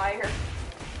fucking fire.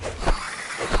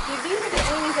 Dude, these are the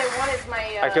enemies I wanted my,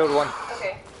 I killed one.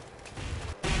 Okay.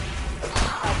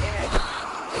 Oh, damn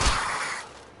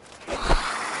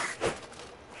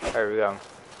it. There we go.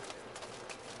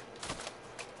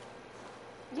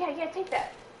 Yeah, take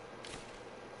that.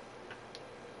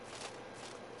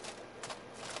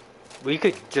 We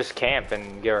could just camp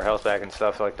and get our health back and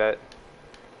stuff like that.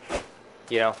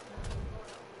 You know?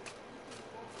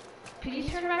 Could you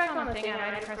turn back on the thing?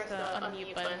 I pressed the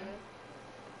unmute button.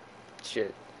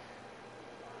 Shit.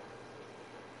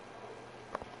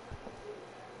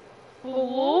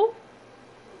 Hello?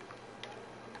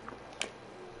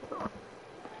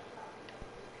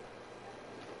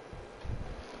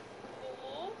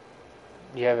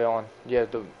 You have it on. You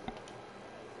have the...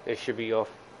 It should be off.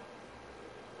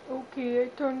 Okay, I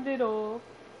turned it off.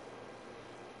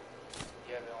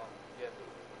 You have it on. You have it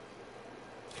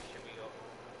should be off.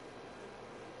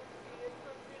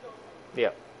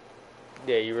 Yeah.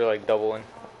 Yeah, you were like doubling.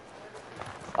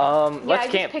 Let's I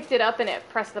camp. just picked it up and it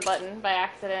pressed the button by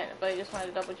accident, but I just wanted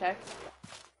to double check.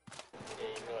 Yeah,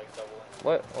 you were like doubling.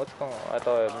 What? What's going on? I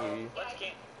thought I muted you. Let's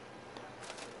camp.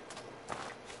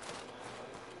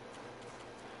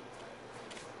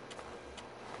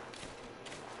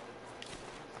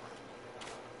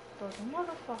 Those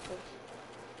motherfuckers.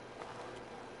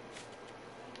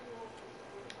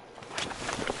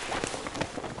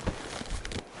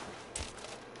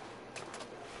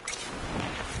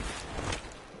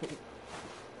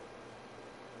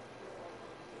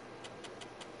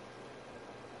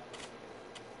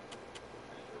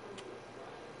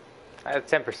 At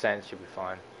 10% should be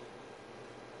fine.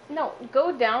 No,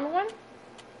 go down one.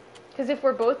 Because if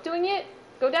we're both doing it,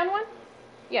 go down one.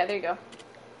 Yeah, there you go.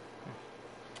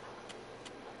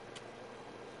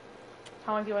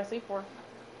 How long do you want to sleep for?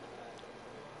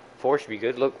 4 should be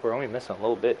good. Look, we're only missing a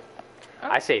little bit. Oh.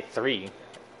 I say 3.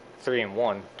 3 and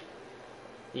 1.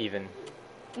 Even.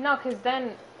 No, because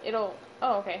then it'll...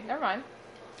 Oh, okay. Never mind.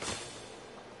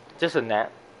 Just a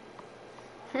nap.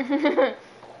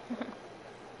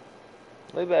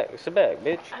 Lay back. Sit back,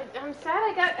 bitch. I'm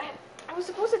sad I was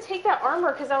supposed to take that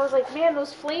armor because I was like, man,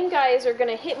 those flame guys are going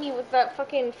to hit me with that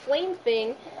fucking flame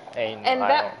thing. And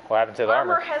that what happened to the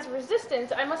armor? Has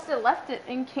resistance. I must have left it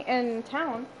in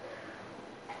town.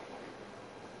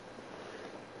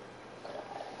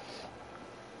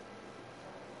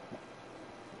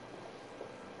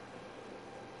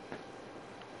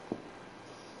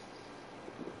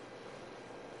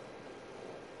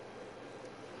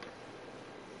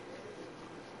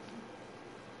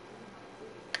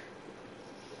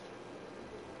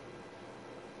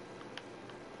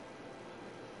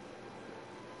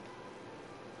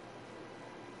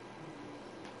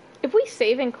 If we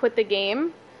save and quit the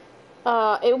game,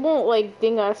 it won't like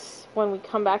ding us when we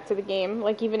come back to the game.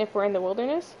 Like even if we're in the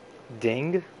wilderness,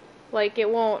 Ding? like it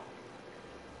won't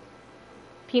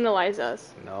penalize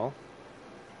us. No.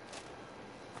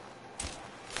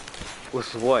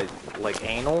 With what? Like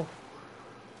anal?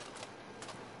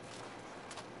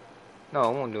 No,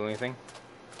 it won't do anything.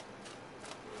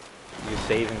 You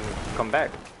save and come back.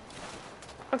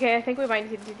 Okay, I think we might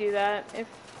need to do that if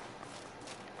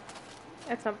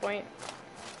at some point.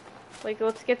 Like,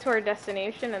 let's get to our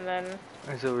destination and then.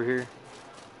 It's over here.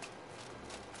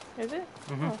 Is it?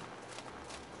 Mm-hmm. Oh.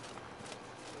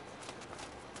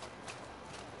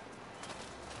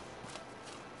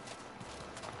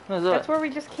 What's that? That's where we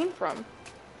just came from.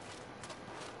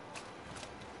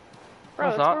 Bro, No,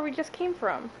 it's that's not. where we just came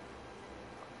from.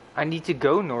 I need to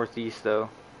go northeast though.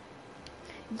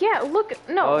 Yeah, look,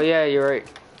 no. Oh yeah, you're right.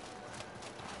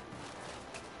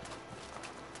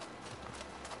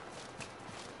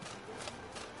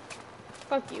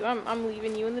 Fuck you, I'm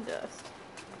leaving you in the dust.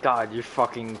 God, you're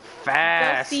fucking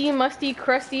fast. Dusty, musty,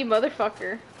 crusty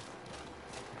motherfucker.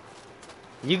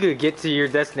 You could get to your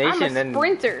destination I'm a and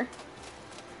sprinter.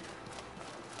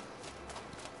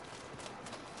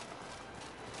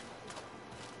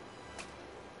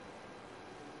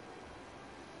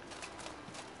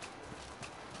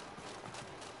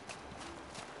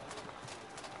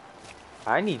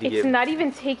 I need to It's get. not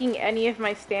even taking any of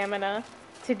my stamina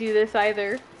to do this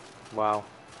either. Wow.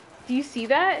 Do you see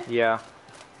that? Yeah.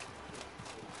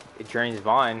 It drains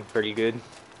mine pretty good.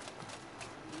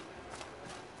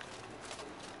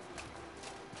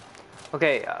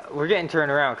 Okay, we're getting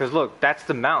turned around because look, that's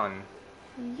the mountain.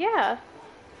 Yeah.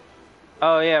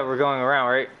 Oh yeah, we're going around,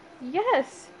 right?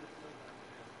 Yes.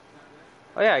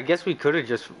 Oh yeah, I guess we could have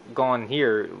just gone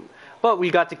here, but we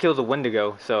got to kill the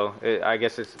Wendigo, so I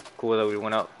guess it's cool that we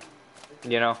went up.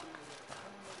 You know.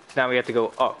 So now we have to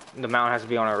go up. The mountain has to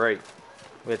be on our right.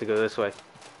 We have to go this way.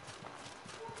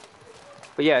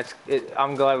 But yeah,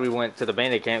 I'm glad we went to the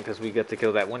bandit camp because we got to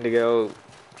kill that Wendigo.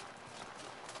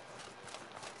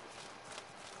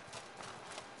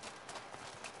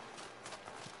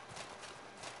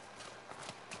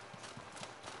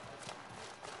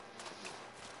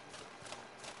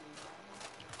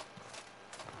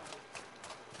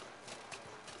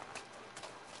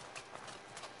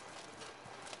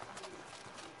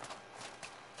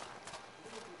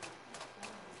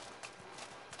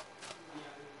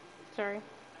 Sorry.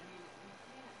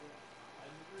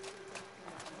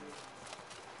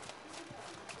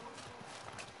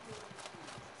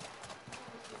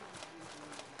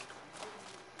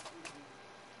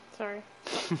 Sorry.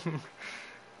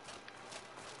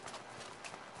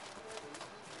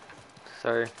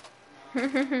 Sorry.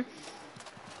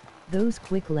 Those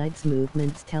quick legs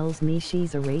movements tells me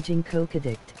she's a raging coke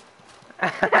addict.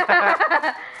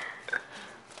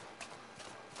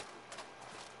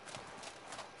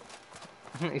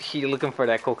 She looking for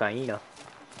that cocaine.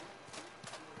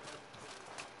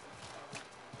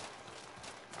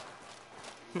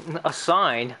 A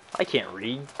sign? I can't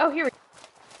read. Oh, here we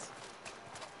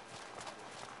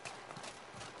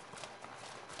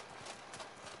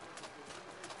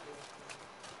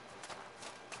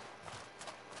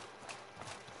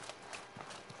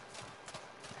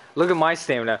Look at my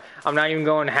stamina. I'm not even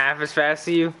going half as fast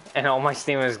as you, and all my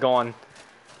stamina is gone.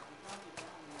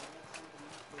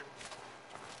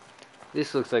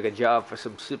 This looks like a job for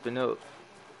some sipping up.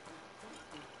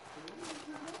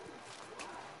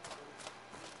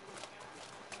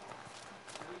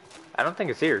 I don't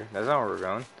think it's here. That's not where we're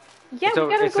going. Yeah, It's we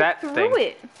over- gotta it's go that through thing.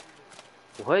 it.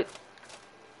 What?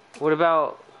 What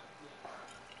about...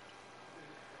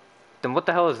 Then what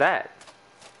the hell is that?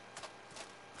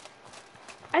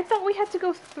 I thought we had to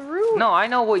go through. No, I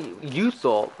know what you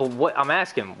thought, but what I'm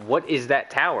asking, what is that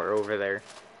tower over there?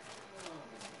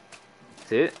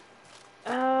 Is it?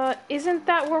 Isn't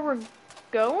that where we're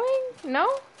going? No?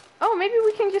 Oh, maybe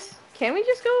we can just... Can we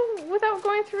just go without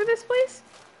going through this place?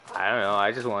 I don't know.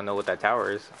 I just want to know what that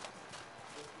tower is.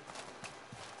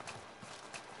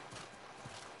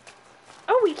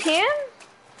 Oh, we can?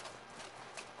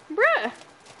 Bruh.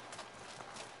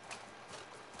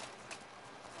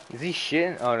 Is he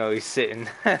shitting? Oh no, he's sitting.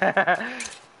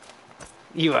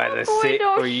 You either Boy, sit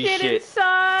don't or you shit shit.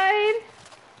 inside.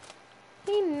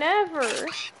 He never.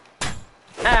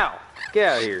 Ow! Get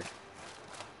out of here.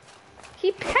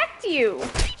 He pecked you.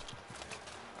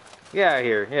 Get out of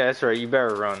here. Yeah, that's right. You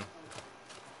better run.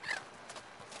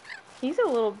 He's a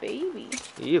little baby.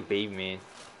 You a baby man.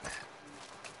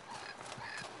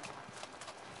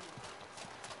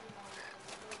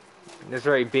 That's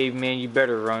right, baby man. You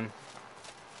better run.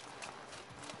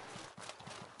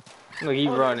 Look, he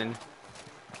running.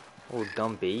 Oh,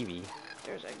 dumb baby.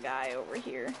 There's a guy over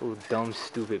here. Oh, dumb,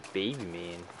 stupid baby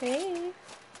man. Hey.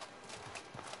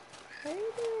 Hey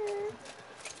there.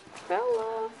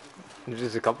 Fella. There's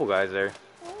just a couple guys there.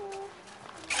 Oh.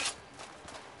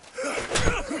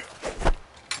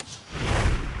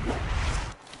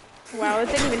 Wow, it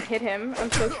didn't even hit him.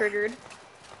 I'm so triggered.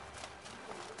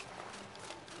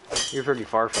 You're pretty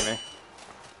far from me.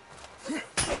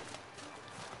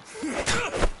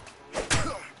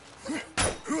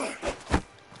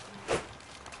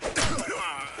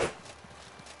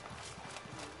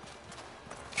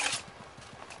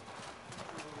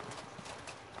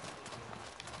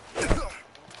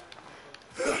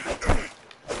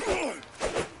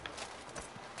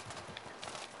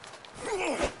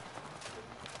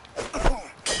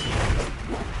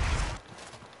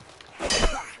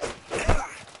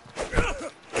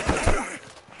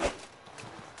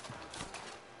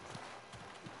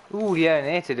 Ooh, yeah, an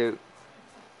antidote.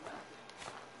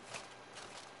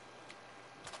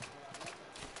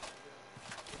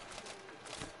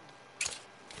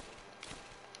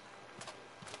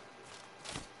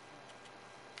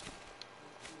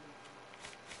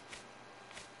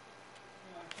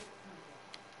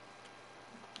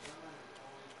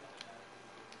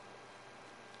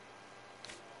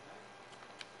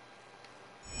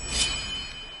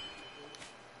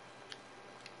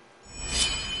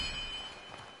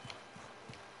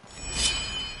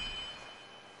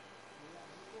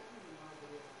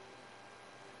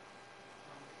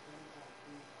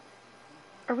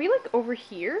 Are we like over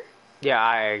here? Yeah,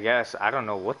 I guess. I don't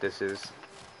know what this is.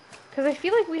 Because I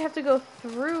feel like we have to go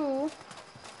through.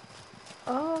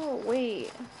 Oh,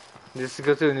 wait. This to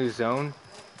go to a new zone?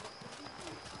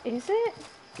 Is it?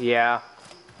 Yeah.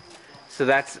 So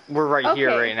we're right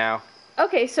here right now.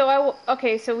 Okay, so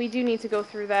okay, so we do need to go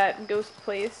through that ghost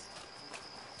place.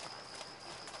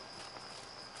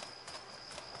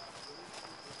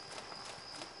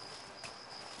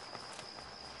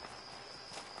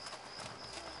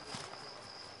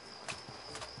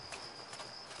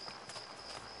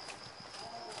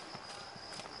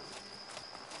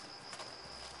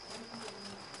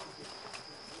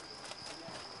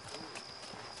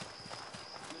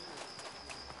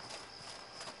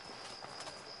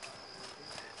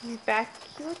 He's back.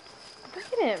 Look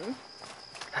at him.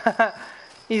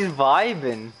 He's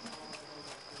vibing.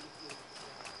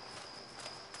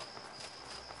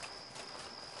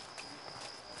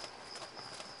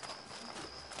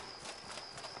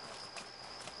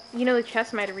 You know the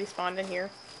chest might have respawned in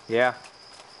here. Yeah.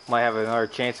 Might have another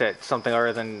chance at something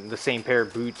other than the same pair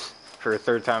of boots for a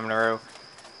third time in a row.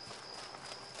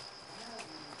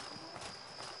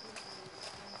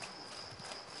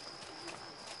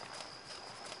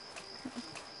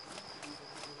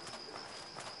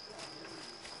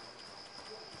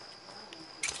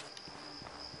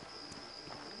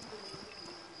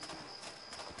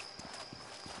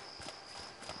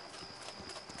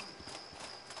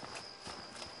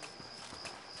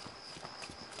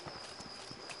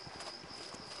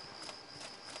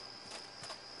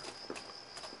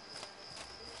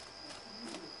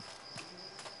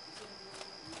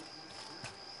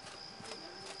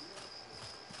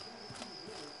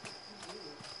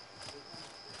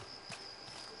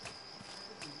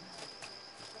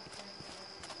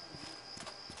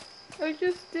 I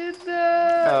just did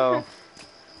that. Oh.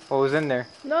 What was in there?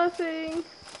 Nothing.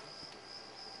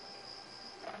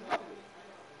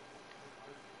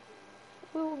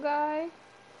 Little guy.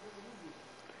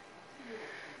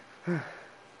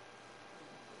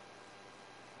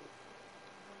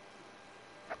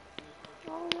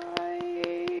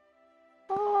 Alright.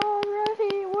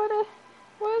 Alright.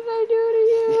 What did I do to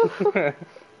you?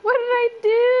 What did I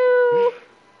do?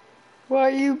 Why are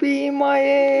you beating my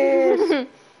ass? No.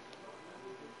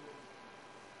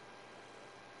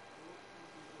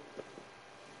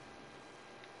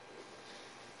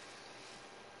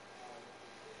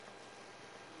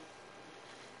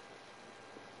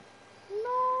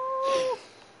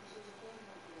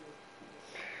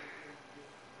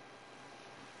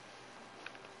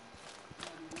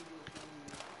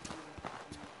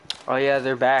 Oh yeah,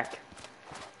 they're back.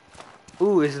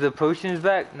 Ooh, is the potions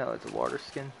back? No, it's a water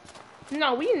skin.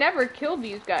 No, we never killed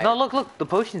these guys. No, look, the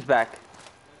potion's back.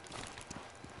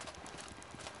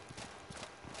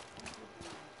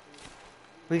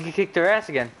 We can kick their ass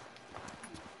again.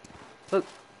 Look,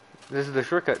 this is the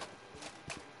shortcut.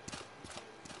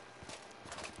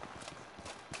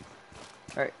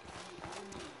 Alright.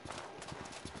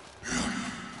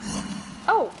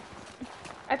 Oh,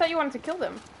 I thought you wanted to kill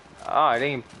them. Oh, I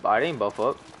didn't buff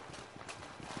up.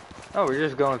 Oh, we're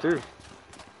just going through.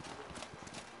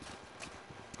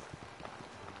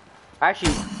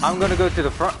 Actually, I'm gonna go to the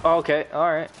front. Oh, okay,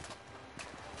 alright.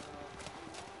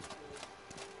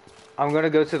 I'm gonna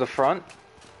go to the front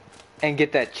and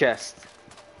get that chest.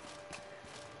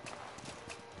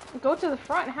 Go to the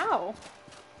front, how?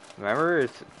 Remember,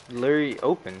 it's literally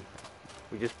open.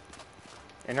 We just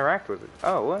interact with it.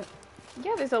 Oh, what?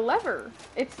 Yeah, there's a lever.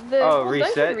 It's the Oh, whole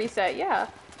reset? dungeon reset, yeah.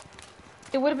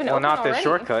 It would have been Well, open not the already.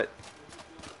 shortcut.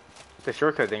 The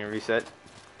shortcut didn't reset.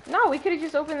 No, we could have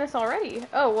just opened this already.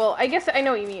 Oh, well, I guess I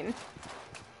know what you mean.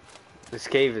 This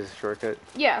cave is a shortcut.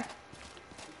 Yeah.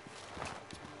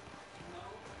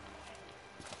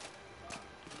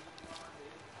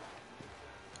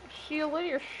 Sheila,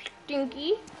 you're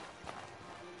stinky.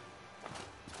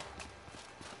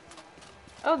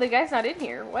 Oh, the guy's not in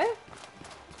here. What?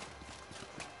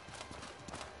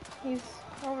 He's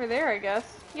over there, I guess.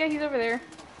 Yeah, he's over there.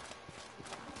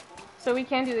 So we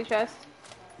can do the chest.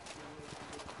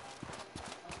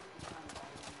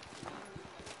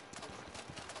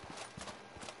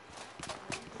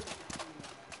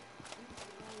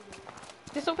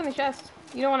 Just open the chest.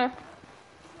 You don't wanna...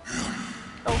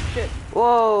 Oh, shit.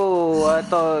 Whoa, I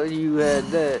thought you had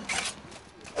that.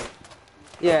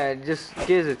 Yeah, just get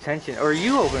his attention. Or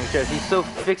you open the chest. He's so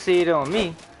fixated on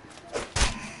me.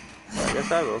 I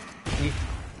guess I will. You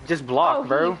just block,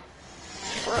 bro.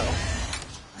 Bro.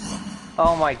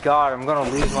 Oh my god, I'm gonna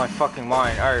lose my fucking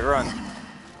mind. Alright, run.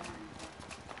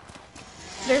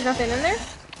 There's nothing in there?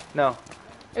 No.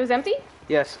 It was empty?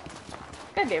 Yes.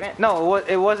 God damn it. No,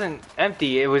 it wasn't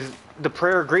empty. It was the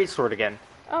prayer greatsword again.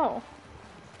 Oh.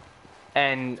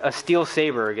 And a steel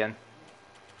saber again.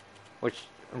 Which,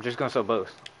 I'm just gonna sell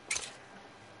both.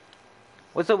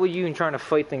 What's up with you and trying to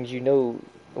fight things you know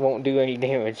won't do any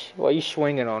damage? Why are you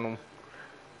swinging on them?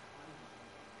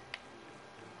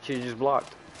 Should've just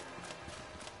blocked.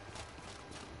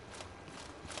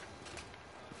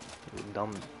 You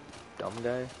dumb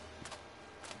guy.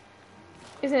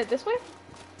 Isn't it this way?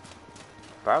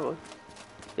 Probably.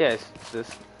 Yeah, it's this.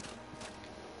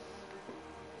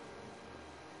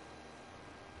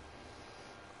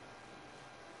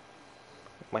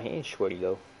 My hand's sweaty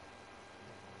though.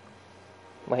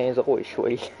 My hand's always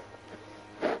sweaty.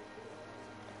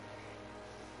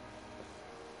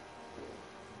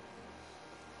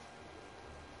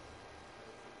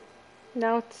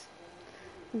 Now it's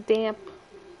damp.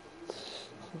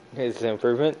 It's an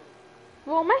improvement.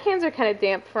 Well, my hands are kind of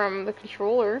damp from the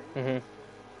controller. Mm-hmm.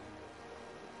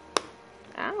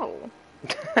 Ow.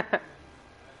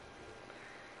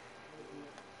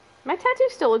 My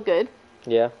tattoos still look good.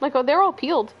 Yeah. Like, oh, they're all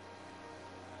peeled.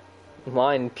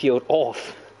 Mine peeled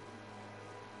off.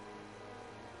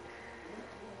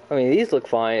 I mean, these look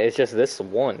fine. It's just this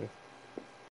one.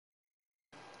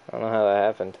 I don't know how that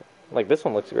happened. Like, this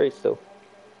one looks great still.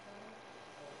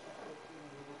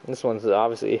 This one's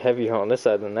obviously heavier on this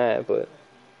side than that, but...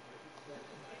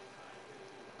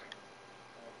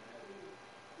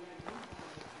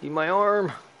 Eat my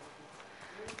arm!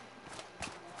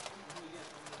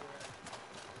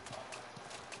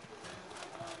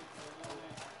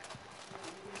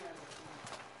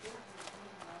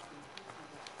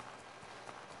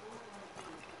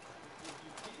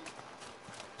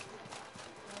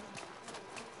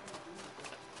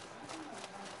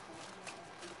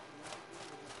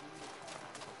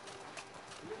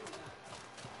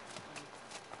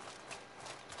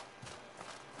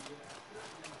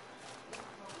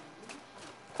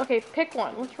 Okay, pick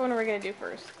one. Which one are we gonna do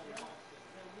first?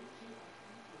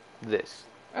 This.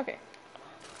 Okay.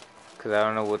 Because I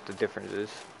don't know what the difference is.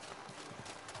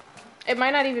 It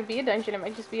might not even be a dungeon. It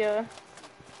might just be a...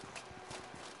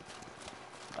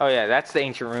 Oh yeah, that's the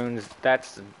ancient runes.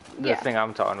 That's the Yeah. thing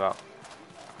I'm talking about.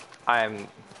 I'm...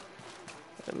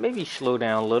 Maybe slow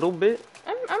down a little bit.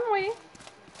 I'm waiting.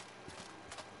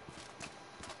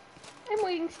 I'm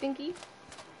waiting, Stinky.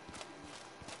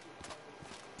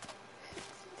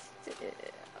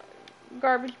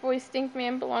 Garbage boy stink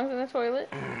man belongs in the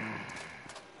toilet.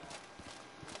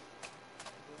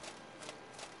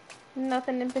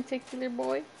 Nothing in particular,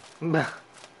 boy.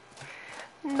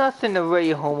 Nothing to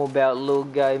write home about, little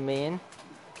guy, man.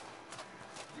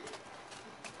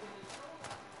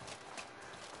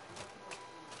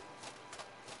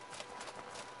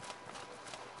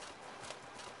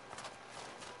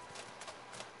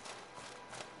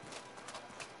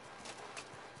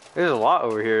 There's a lot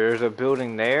over here. There's a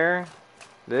building there.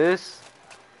 This.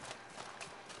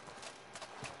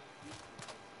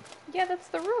 Yeah, that's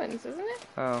the ruins, isn't it?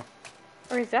 Oh.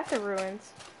 Or is that the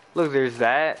ruins? Look, there's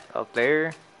that up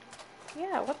there.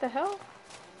 Yeah, what the hell?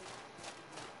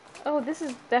 Oh, this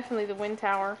is definitely the wind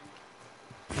tower.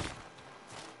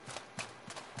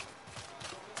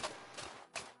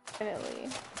 Finally.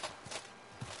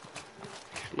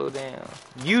 Slow down.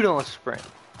 You don't sprint.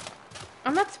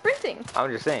 I'm not sprinting.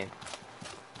 I'm just saying.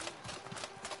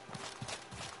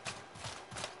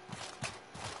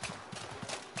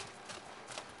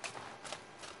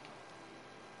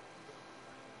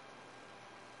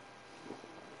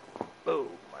 Oh,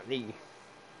 my knee.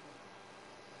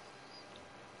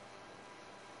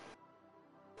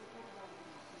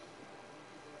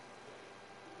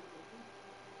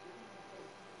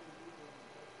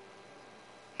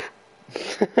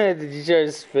 Did you try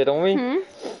to spit on me? Hmm?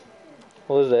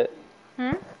 What was that?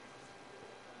 Hmm?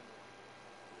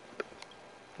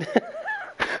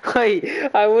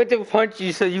 Wait, I went to punch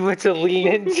you, so you went to lean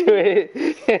into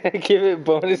it. Give it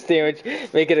bonus damage,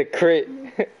 make it a crit.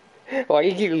 Why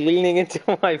you keep leaning into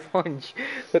my punch?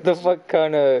 What the fuck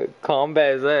kind of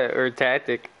combat is that, or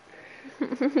tactic?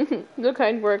 The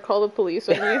kind where I call the police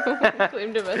on you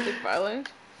claim domestic violence.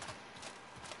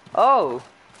 Oh!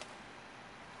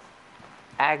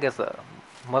 Agatha,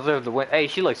 mother of the wind. Hey,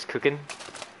 she likes cooking.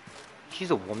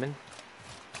 She's a woman.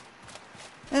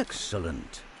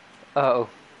 Excellent. Uh-oh.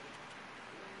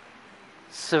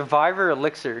 Survivor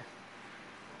elixir.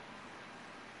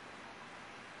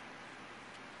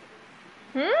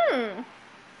 Hmm.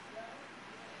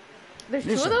 There's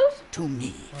two of Listen those? to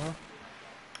me.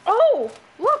 Oh,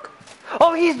 look.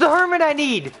 Oh, he's the hermit I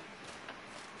need!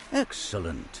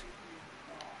 Excellent.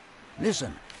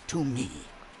 Listen to me.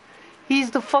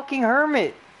 He's the fucking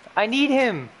hermit. I need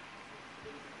him.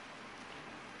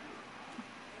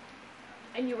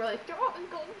 And you were like,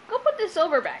 go put the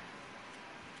silver back.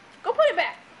 Go put it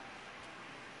back.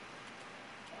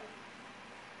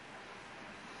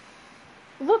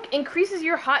 Look, increases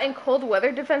your hot and cold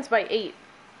weather defense by 8.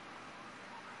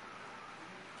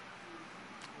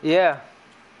 Yeah.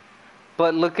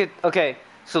 But look at, okay,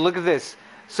 so look at this.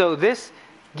 So this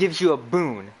gives you a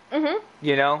boon. Mm-hmm.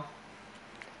 You know?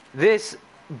 This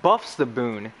buffs the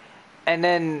boon. And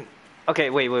then, okay,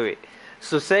 wait.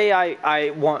 So say I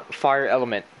want fire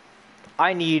element.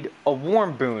 I need a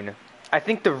warm boon. I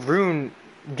think the rune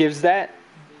gives that.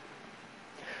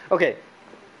 Okay,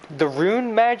 the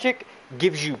rune magic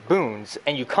gives you boons,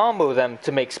 and you combo them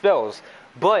to make spells.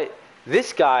 But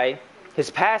this guy, his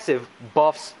passive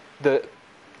buffs the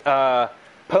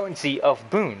potency of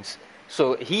boons.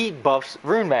 So he buffs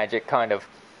rune magic, kind of.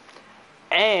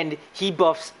 And he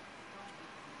buffs,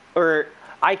 or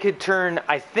I could turn,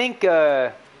 I think,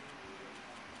 oh,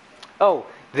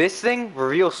 this thing,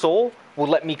 Reveal Soul, will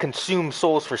let me consume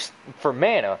souls for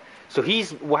mana. So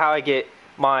he's how I get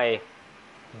my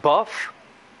buff.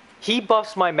 He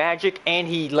buffs my magic, and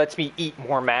he lets me eat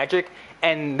more magic.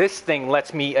 And this thing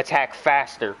lets me attack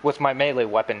faster with my melee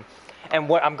weapon. And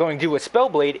what I'm going to do with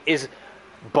Spellblade is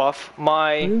buff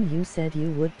my... You said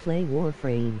you would play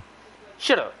Warframe.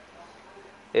 Shut up.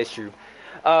 It's true.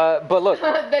 But look.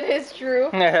 That is true.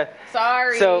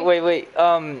 Sorry. So, wait.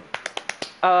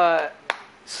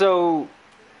 So...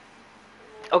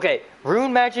 Okay,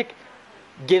 rune magic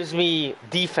gives me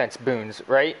defense boons,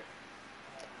 right?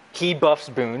 He buffs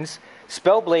boons.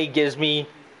 Spellblade gives me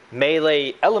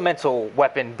melee elemental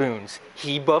weapon boons.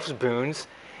 He buffs boons.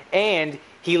 And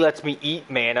he lets me eat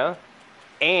mana.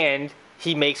 And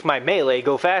he makes my melee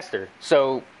go faster.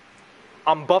 So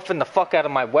I'm buffing the fuck out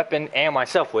of my weapon and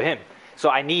myself with him. So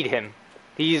I need him.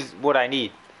 He's what I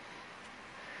need.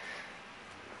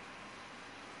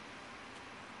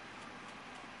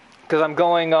 Because I'm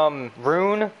going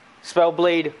rune,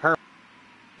 Spellblade, Hermit.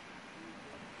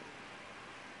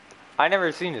 I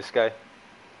never seen this guy.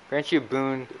 Grant you a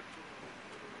boon.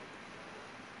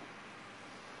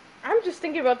 I'm just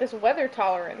thinking about this weather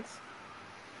tolerance.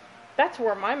 That's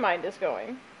where my mind is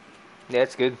going. Yeah,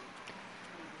 it's good.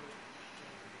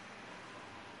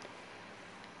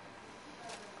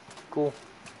 Cool.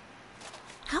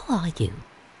 How are you?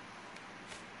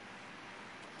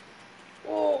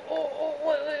 Wait.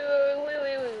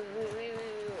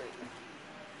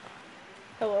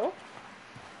 Hello?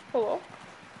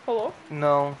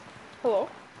 No. Hello?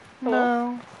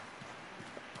 No.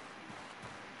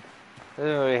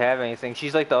 Doesn't really have anything.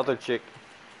 She's like the other chick.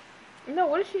 No,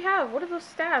 what does she have? What are those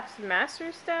staffs?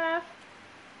 Master staff?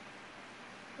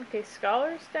 Okay,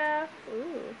 scholar staff?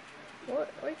 Ooh.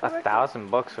 What? Wait,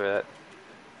 $1,000 for that.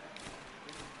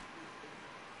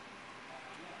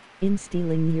 In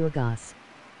stealing your goss.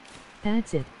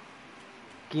 That's it.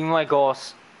 Give me my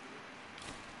goss.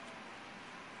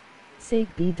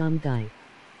 Sake be dumb guy.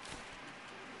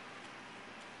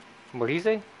 What did he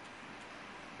say?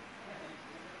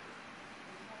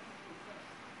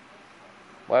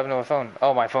 What happened to my phone?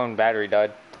 Oh, my phone battery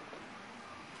died.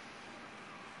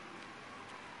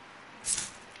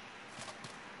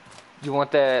 You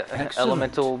want that Excellent.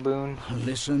 elemental boon?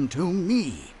 Listen to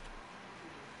me.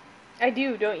 I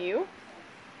do, don't you?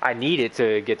 I need it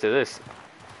to get to this.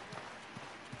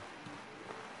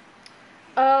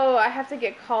 Oh, I have to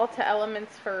get called to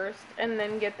elements first, and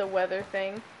then get the weather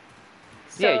thing.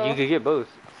 So, Yeah, you could get both.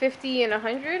 50 and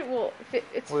 100? Well,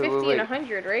 it's Wait, 50 wait. and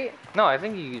 100, right? No, I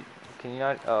think you can you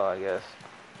not. Oh, I guess.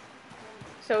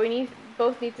 So we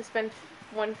both need to spend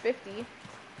 150.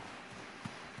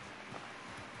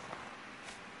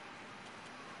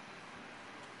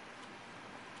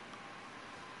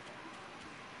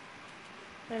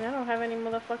 And I don't have any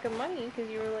motherfucking money because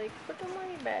you were like, put the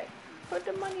money back. Put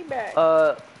the money back.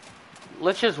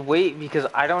 Let's just wait because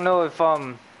I don't know if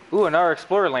Ooh, another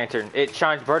explorer lantern. It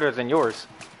shines brighter than yours.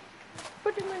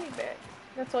 Put the money back.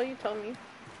 That's all you told me.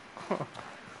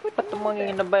 Put the money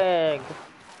in the bag.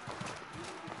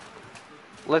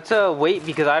 Let's wait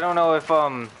because I don't know if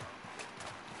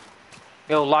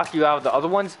it'll lock you out of the other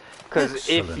ones. Because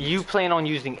if you plan on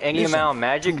using any amount of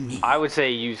magic, I would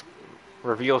say use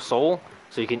reveal soul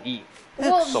so you can eat.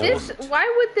 Well, souls.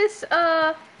 why would this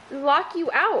lock you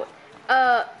out?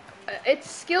 It's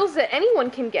skills that anyone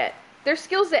can get. They're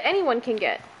skills that anyone can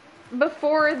get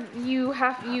before you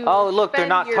have you. Oh, look, they're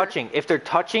not touching. If they're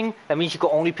touching, that means you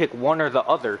can only pick one or the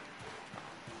other.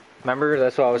 Remember,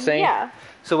 that's what I was saying. Yeah.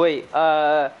 So wait,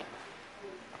 I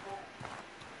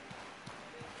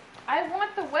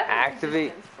want the weather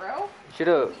activate, resistance, bro.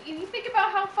 Should've. You think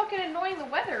about how fucking annoying the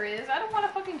weather is. I don't want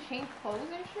to fucking change clothes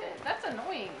and shit. That's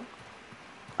annoying.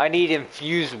 I need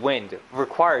infused wind.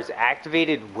 Requires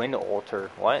activated wind altar.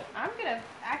 What? I'm gonna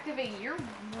activate your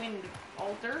wind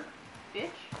altar, bitch.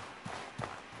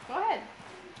 Go ahead.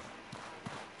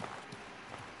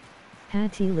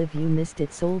 Hattie live you missed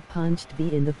it, soul punched B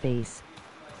in the face.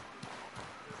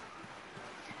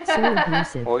 So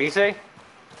abusive. What do you say?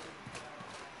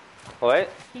 What?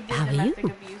 He did How are domestic you?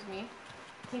 abuse me.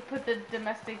 He put the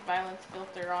domestic violence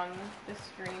filter on this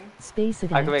stream. Space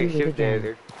it I out, can do make it shift again.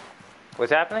 there.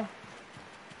 What's happening?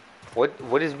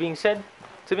 What is being said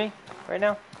to me right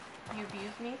now? You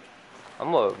abused me?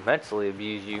 I'm gonna mentally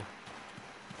abuse you.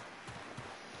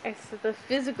 I said the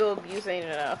physical abuse ain't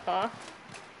enough, huh?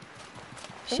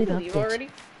 Can Shut we up, leave bitch. already?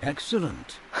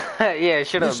 Excellent. Yeah,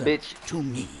 shut up, Listen bitch. to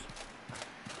me.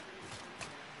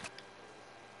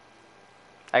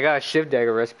 I got a shiv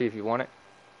dagger recipe if you want it.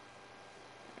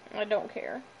 I don't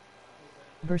care.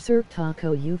 Berserk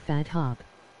taco, you fat hop.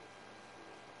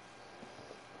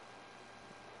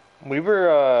 We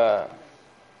were,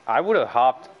 I would have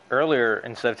hopped earlier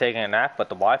instead of taking a nap, but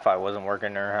the Wi-Fi wasn't working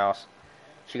in her house.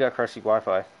 She got crusty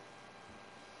Wi-Fi.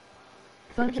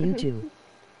 Fuck you too.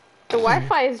 The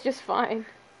Wi-Fi is just fine.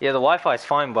 Yeah, the Wi-Fi is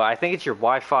fine, but I think it's your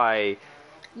Wi-Fi.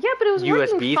 Yeah, but it was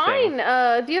USB working thing. fine.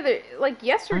 The other, like I'm a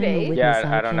yesterday. witness, Yeah,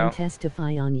 I I don't can know.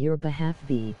 testify on your behalf,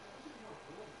 B.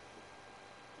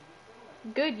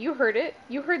 Good, you heard it.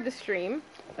 You heard the stream.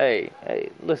 Hey,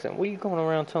 listen, what are you going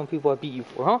around telling people I beat you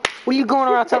for, huh? What are you going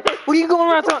around telling? What are you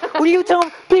going around telling? What are you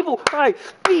telling people I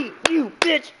beat you,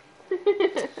 bitch?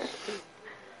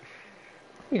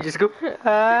 You just go,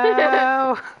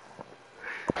 ow.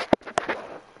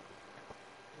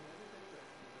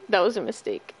 That was a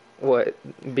mistake. What,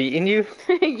 beating you?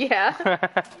 Yeah.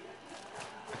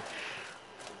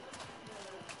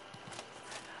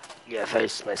 Your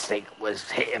first mistake was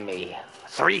hitting me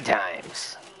 3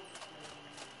 times.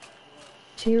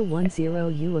 Cheer 10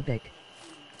 Uabic.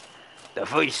 The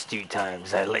first 2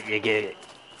 times I let you get it.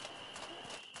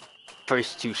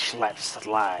 First 2 slaps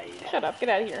slide. Shut up. Get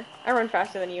out of here. I run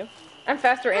faster than you. I'm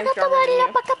faster and stronger than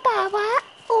you.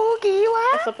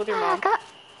 What's up with your mom?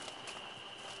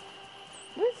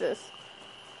 What is this?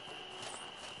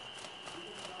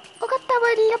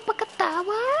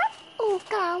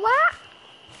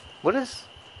 What is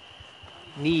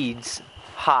needs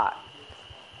hot?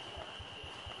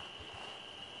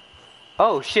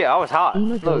 Oh shit, I was hot.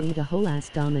 Ima go Look, eat a whole ass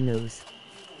Dominoes.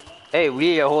 hey,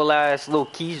 we ate a whole ass little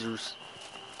keezers.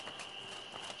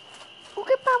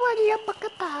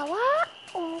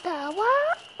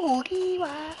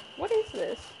 What is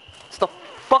this? It's the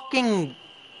fucking.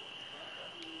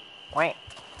 Wait.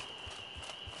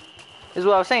 This is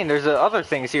what I was saying. There's other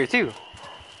things here too.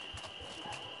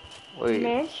 Wait.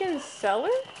 Mansion cellar?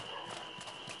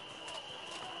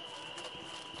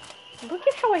 Look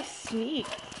at how I sneak.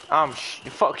 I'm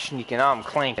fuck sneaking. I'm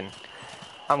clanking.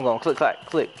 I'm going click clack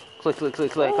click click click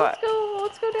click click Well, clack.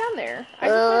 let's go down there. I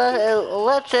just want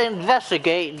Let's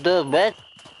investigate the bed.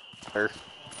 to,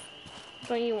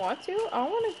 don't you want to? I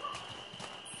want to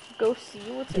go see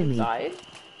what's Gimme. inside.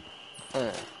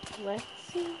 Let's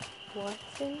see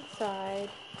what's inside.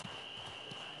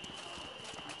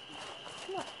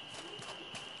 Come on.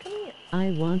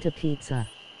 I want a pizza.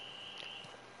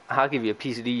 I'll give you a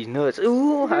piece of these nuts.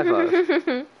 Ooh, high five.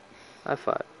 High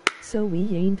five. So we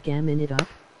ain't gamming it up?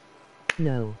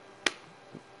 No.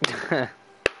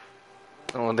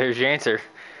 Well, there's your answer.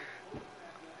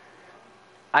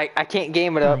 I can't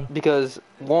game it Hi. up because,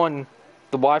 one,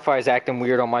 the Wi-Fi is acting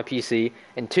weird on my PC,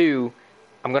 and two,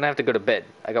 I'm gonna have to go to bed.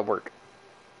 I got work.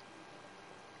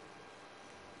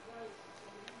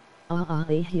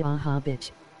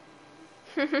 Bitch.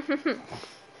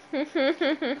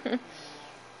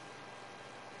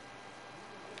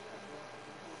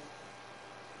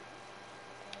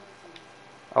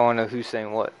 I wanna know who's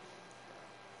saying what.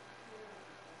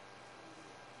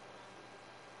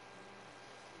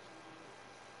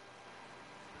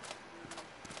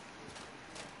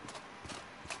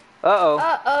 Uh-oh.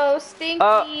 Uh-oh, Stinky.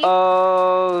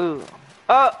 Uh-oh.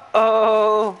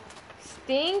 Uh-oh.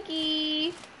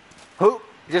 Stinky. Who?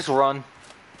 Just run.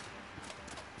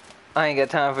 I ain't got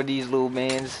time for these little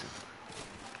mans.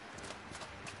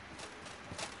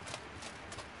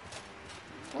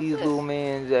 These little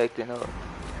mans acting up.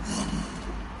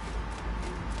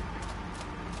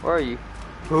 Where are you?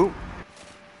 Who?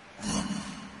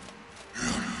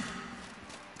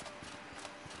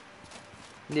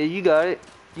 Yeah, you got it.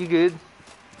 You good.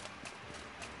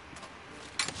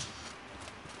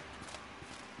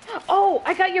 Oh,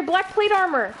 I got your black plate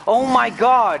armor. Oh my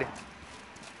god!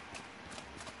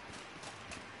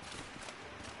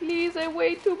 Please, I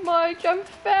weigh too much. I'm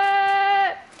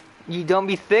fat. You don't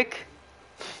be thick?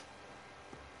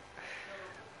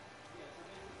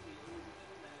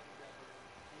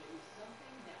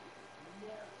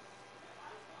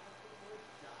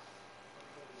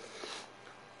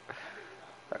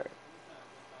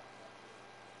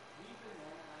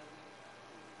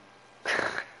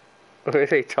 What are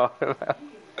they talking about?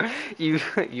 You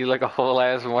like a whole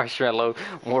ass marshmallow,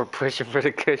 more pushing for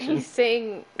the cushion. He's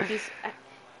saying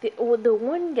the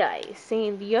one guy is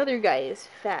saying the other guy is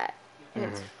fat, and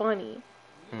it's funny.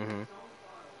 Mm-hmm.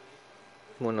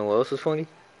 Wanna know what else is funny?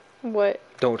 What?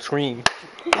 Don't scream.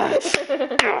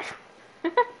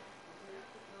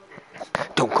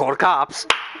 Don't call the cops.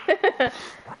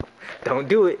 Don't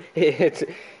do it. It's,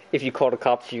 if you call the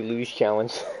cops, you lose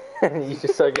challenge. You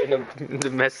just start getting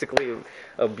domestically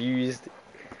abused.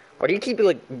 Why do you keep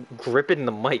like gripping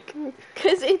the mic?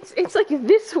 Cause it's like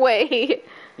this way.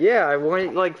 Yeah, I want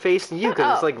it like facing you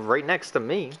because it's like right next to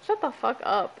me. Shut the fuck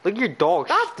up. Look at your dog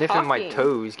Stop sniffing my talking.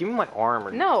 toes. Give me my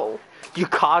armor. No. You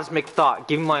cosmic thought.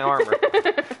 Give me my armor.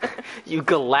 You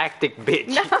galactic bitch.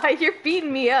 Nah, you're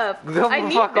beating me up. Come I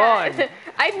need fuck that. on.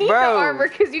 I need Bro. the armor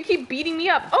because you keep beating me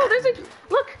up. Oh, there's a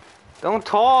look. Don't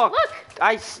talk. Look.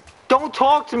 Don't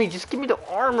talk to me. Just give me the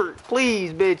armor,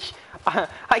 please, bitch.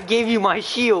 I gave you my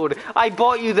shield. I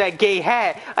bought you that gay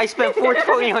hat. I spent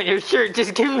 $4.20 on your shirt.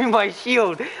 Just give me my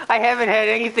shield. I haven't had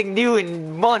anything new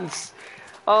in months.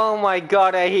 Oh my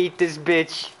god, I hate this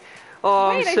bitch.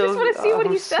 Oh, Wait, I just want to see what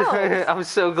he sells. I'm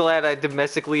so glad I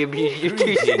domestically abused you.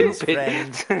 Too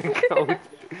stupid. Go.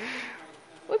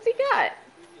 What's he got?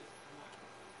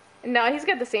 No, he's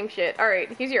got the same shit. All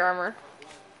right, here's your armor.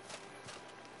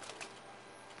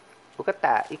 Look at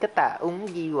that. Look at that.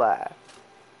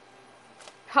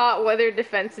 Hot weather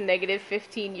defense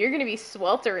 -15. You're gonna be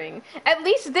sweltering. At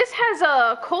least this has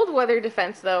a cold weather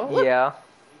defense, though. Look. Yeah.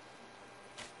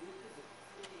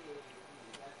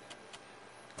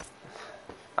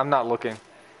 I'm not looking.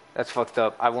 That's fucked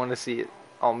up. I want to see it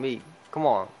on me. Come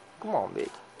on. Come on,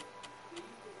 bitch.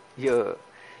 Yeah.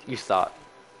 You stop.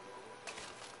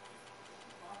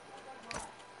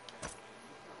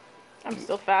 I'm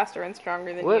still faster and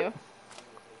stronger than What? you.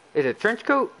 Is it trench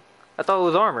coat? I thought it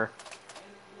was armor.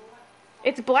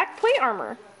 It's black plate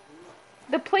armor.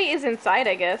 The plate is inside,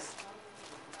 I guess.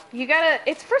 You gotta...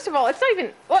 It's, first of all, it's not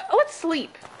even... Let's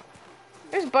sleep.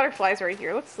 There's butterflies right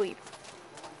here. Let's sleep.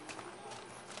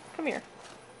 Come here.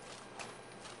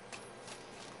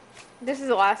 This is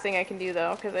the last thing I can do,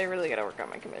 though, because I really gotta work on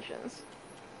my commissions.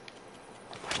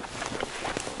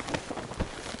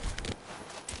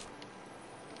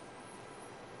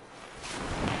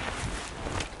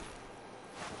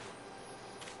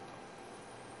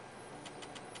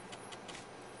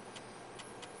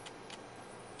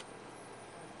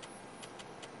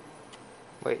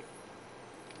 Wait.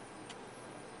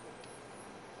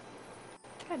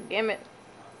 God damn it.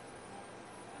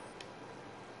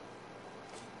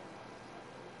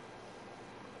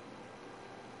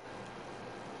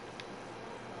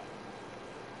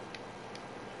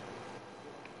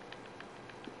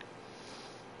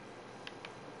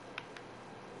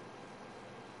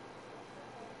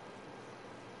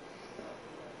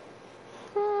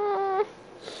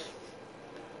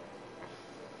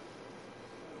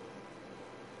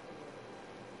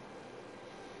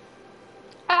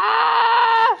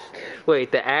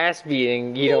 Wait, the ass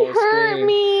beating you He don't hurt scream.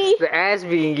 me. The ass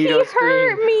beating you He don't scream.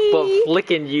 hurt me. But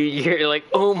flicking you, you're like,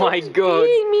 oh my god.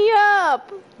 Beating me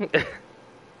up.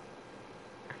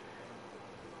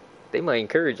 They might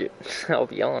encourage it. I'll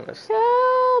be honest.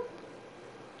 Help.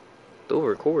 They'll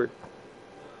record.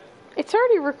 It's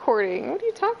already recording. What are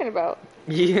you talking about?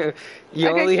 Yeah, you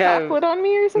Like only a have chocolate on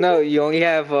me or something? no. You only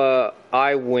have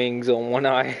eye wings on one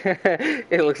eye.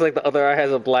 It looks like the other eye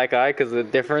has a black eye because of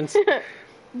the difference.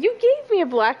 You gave me a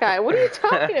black eye. What are you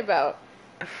talking about?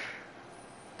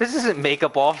 This isn't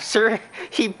makeup, officer.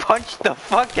 He punched the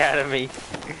fuck out of me.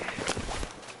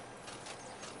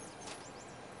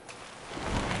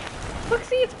 Look,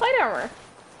 see, it's plate armor.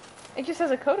 It just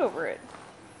has a coat over it.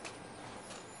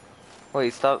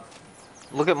 Wait, stop.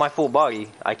 Look at my full body.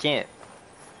 I can't.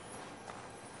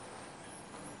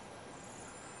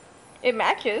 It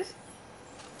matches.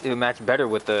 It would match better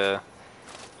with the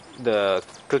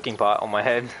cooking pot on my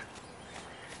head.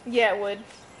 Yeah, it would.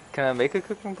 Can I make a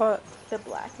cooking pot? The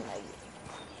Black Knight.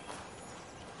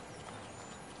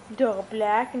 The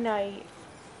Black Knight.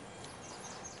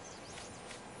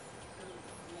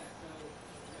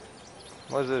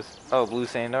 What is this? Oh, blue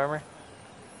sand armor?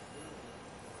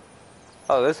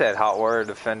 Oh, this had hot water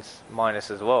defense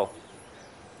minus as well.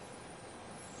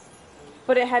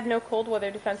 But it had no cold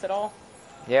weather defense at all.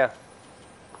 Yeah.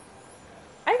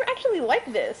 I actually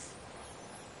like this.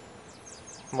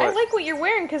 What? I like what you're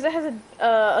wearing because it has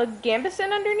a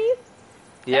gambeson underneath.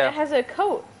 Yeah. And it has a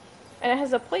coat. And it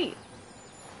has a plate.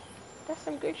 That's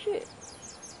some good shit.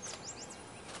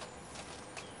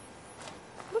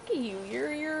 Look at you.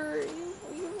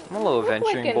 I'm a little look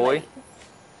adventuring like a boy. knight.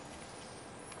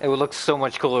 It would look so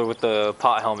much cooler with the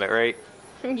pot helmet, right?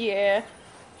 Yeah.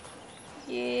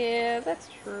 Yeah, that's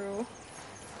true.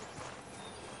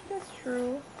 That's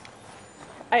true.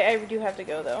 I do have to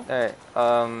go though.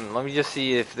 Alright, let me just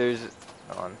see if there's...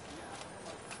 Hold on.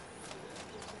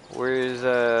 Where's,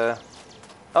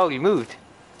 Oh, you moved.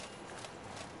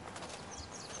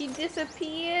 He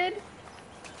disappeared.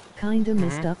 Kinda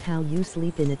messed up how you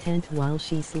sleep in a tent while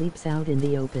she sleeps out in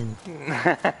the open.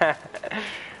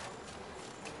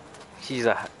 She's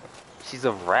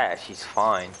a rat. She's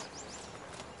fine.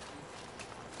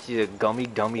 She's a dummy.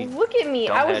 Look at me.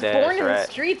 I was dumbhead-ass born in the rat.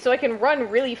 street so I can run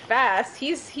really fast.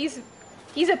 He's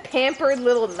a pampered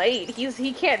little knight.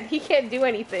 He can't do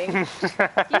anything.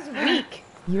 He's weak.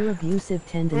 Your abusive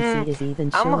tendency is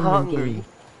even I'm showing in hungry. game.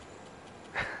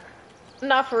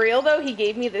 Not for real though, he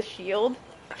gave me the shield.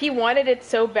 He wanted it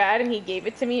so bad and he gave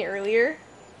it to me earlier.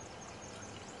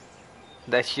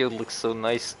 That shield looks so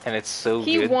nice and it's so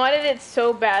He good. wanted it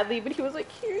so badly, but he was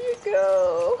like, here you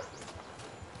go.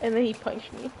 And then he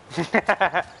punched me.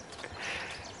 I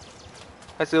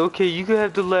said, okay, you can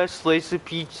have the last slice of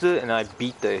pizza, and I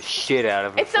beat the shit out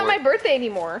of him. It's not my birthday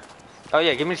anymore. Oh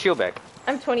yeah, give me the shield back.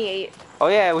 I'm 28. Oh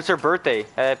yeah, it was her birthday.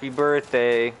 Happy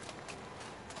birthday.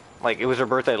 Like, it was her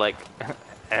birthday like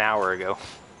an hour ago.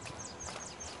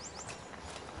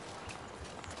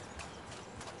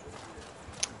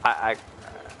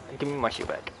 Give me my shield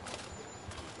back.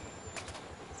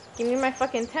 Give me my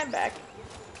fucking tent back.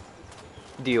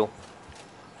 Deal.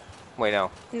 Wait,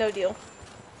 no. No deal.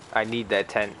 I need that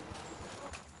tent.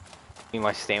 Give me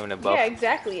my stamina buff. Yeah,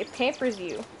 exactly. It pampers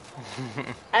you.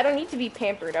 I don't need to be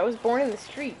pampered. I was born in the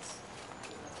streets.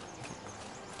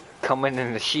 Coming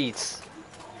in the sheets.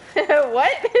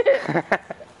 What?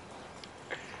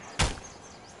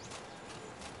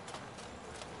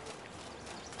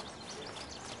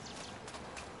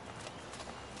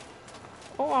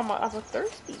 Oh, I'm a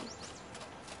thirsty.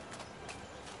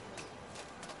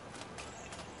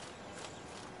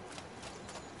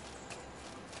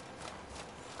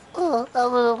 Oh, I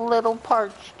was a little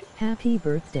parched. Happy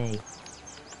birthday.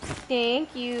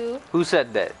 Thank you. Who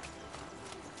said that?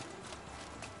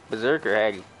 Berserk or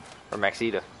Haggy? Or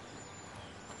Maxita?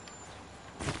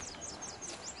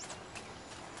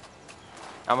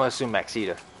 I'm gonna assume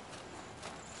Maxita.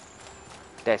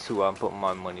 That's who I'm putting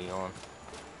my money on.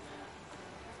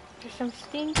 There's some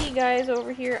stinky guys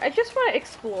over here. I just want to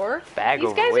explore. Bag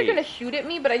These guys overweight. are gonna shoot at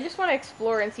me, but I just want to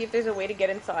explore and see if there's a way to get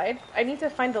inside. I need to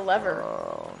find the lever.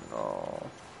 Oh no.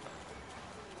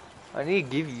 I need to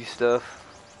give you stuff.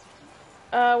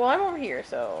 Well, I'm over here,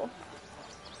 so.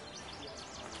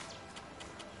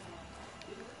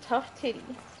 Tough titty.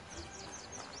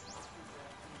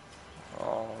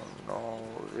 Oh no,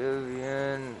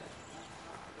 Vivian.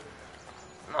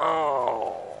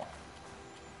 No.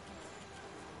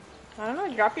 I don't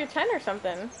know, drop your 10 or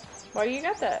something. Why do you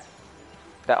got that?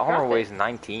 That armor Drop it. weighs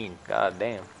 19. God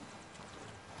damn.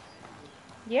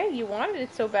 Yeah, you wanted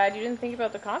it so bad you didn't think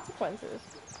about the consequences.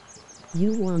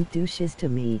 You want douches to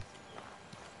me.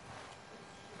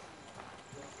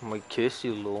 I might kiss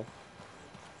you, lol.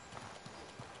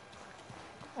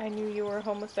 I knew you were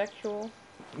homosexual.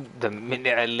 The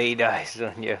minute I laid eyes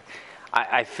on you,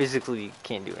 I physically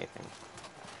can't do anything.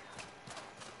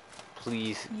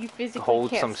 Please You physically hold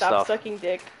can't some stop stuff. sucking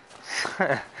dick.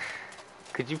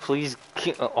 Could you please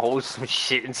hold some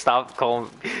shit and stop calling?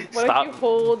 Why Stop. don't you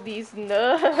hold these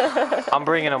nuts? I'm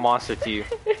bringing a monster to you.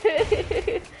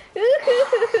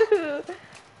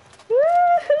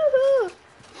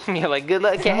 You're like, good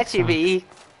luck catching me.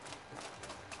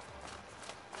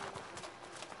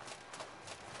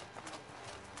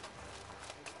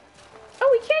 Oh,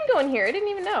 we can go in here. I didn't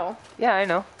even know. Yeah, I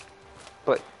know.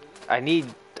 But I'm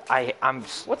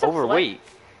What's up, overweight.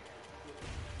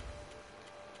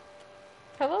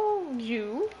 Hello,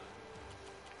 you.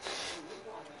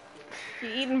 You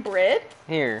eating bread?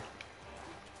 Here.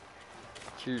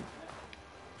 Here.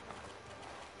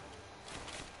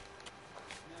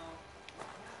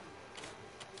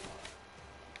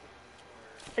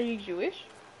 Are you Jewish?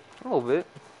 A little bit.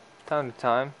 Time to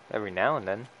time. Every now and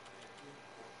then.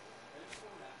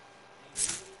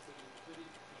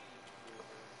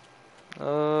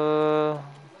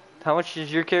 How much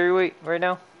is your carry weight right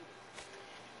now?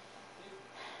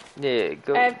 Yeah,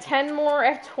 go. I have 10 more.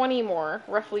 I have 20 more.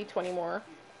 Roughly 20 more.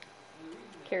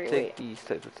 Carry Take weight. these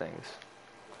type of things.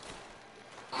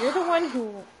 You're the one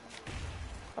who...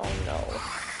 Oh no.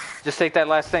 Just take that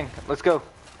last thing. Let's go.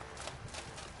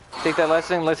 Take that last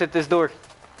thing. Let's hit this door.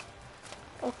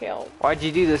 Okay, I'll... Why'd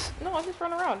you do this? No, I'll just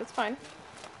run around. It's fine.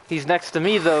 He's next to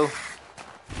me though.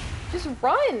 Just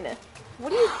run!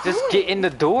 What are you Just doing? get in the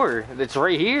door. It's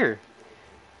right here.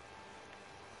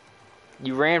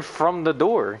 You ran from the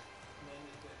door.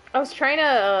 I was trying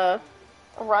to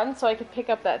run so I could pick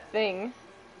up that thing.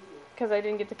 Because I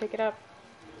didn't get to pick it up.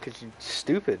 Cause you're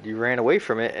stupid. You ran away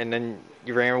from it and then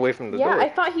you ran away from the door. Yeah, I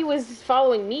thought he was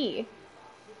following me.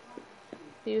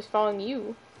 He was following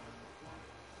you.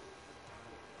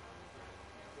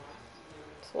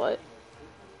 Slut.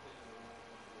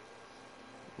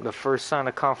 The first sign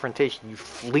of confrontation, you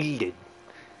fleeted.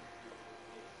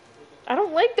 I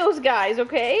don't like those guys,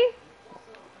 okay?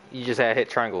 You just had hit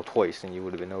triangle twice and you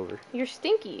would have been over. You're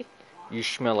stinky. You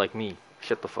smell like me.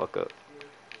 Shut the fuck up.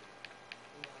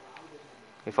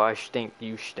 If I stink,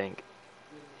 you stink.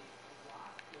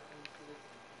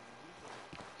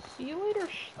 See you later,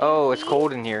 stinky. Oh, it's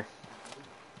cold in here.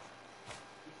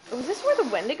 Was this where the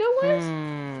Wendigo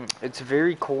was? It's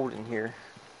very cold in here.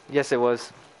 Yes, it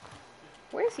was.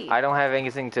 Where is he? I don't have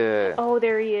anything to... Oh,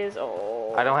 there he is.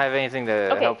 Oh. I don't have anything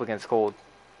to Okay. help against cold.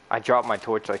 I dropped my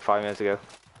torch like 5 minutes ago.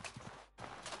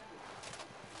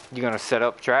 You gonna set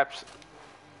up traps?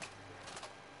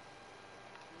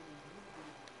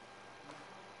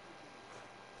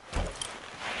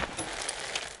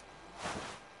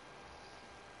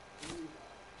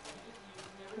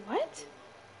 What?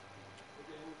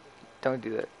 Don't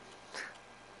do that.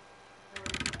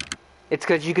 It's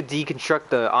because you could deconstruct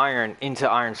the iron into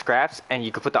iron scraps, and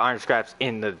you could put the iron scraps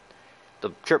in the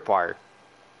tripwire.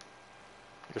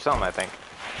 Or something, I think.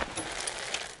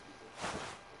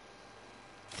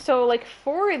 So, like,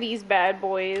 4 of these bad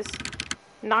boys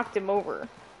knocked him over.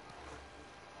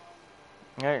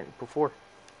 Alright, before.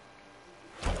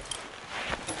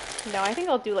 No, I think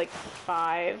I'll do, like,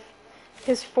 5.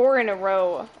 Because 4 in a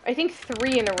row... I think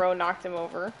 3 in a row knocked him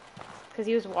over. Because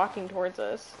he was walking towards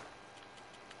us.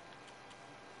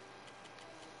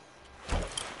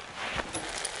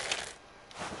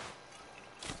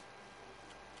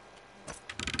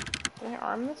 Did I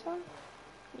arm this one?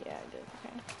 Yeah, I did.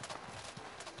 Okay.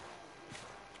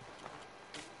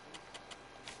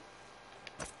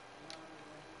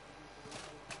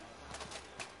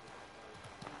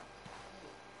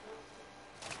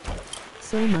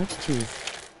 So much cheese.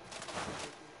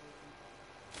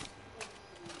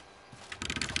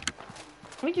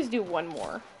 Let me just do one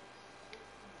more.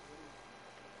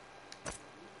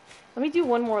 Let me do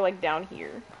one more, like, down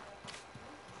here.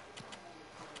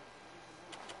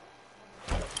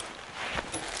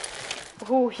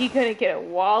 Oh, he gonna get a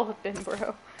walloping,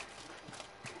 bro.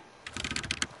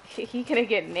 He gonna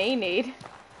get nay-nayed.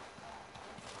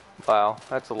 Wow,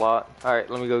 that's a lot. Alright,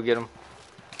 let me go get him.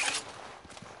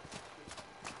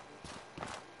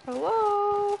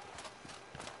 Hello?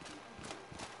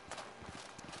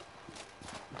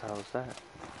 What the hell is that?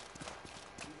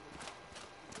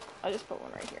 I'll just put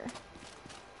one right here.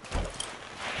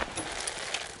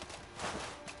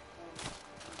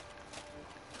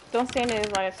 Don't stand in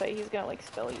his line of sight, he's gonna, like,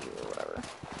 spell you or whatever.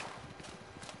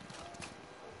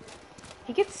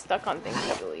 He gets stuck on things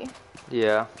heavily.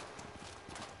 Yeah.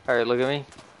 Alright, look at me.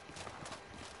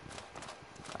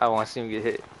 I want to see him get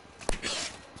hit.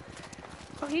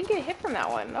 he didn't get hit from that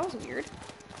one. That was weird.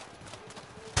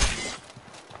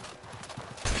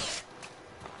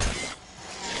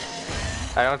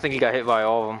 I don't think he got hit by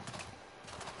all of them.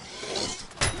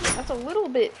 That's a little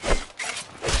bit.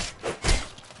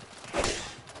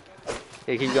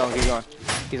 Yeah, keep going, keep going.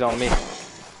 He's on me.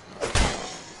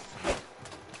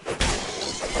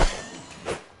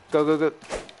 Go, go, go.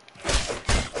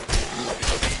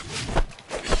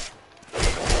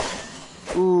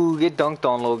 Ooh, get dunked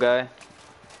on, little guy.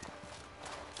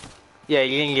 Yeah,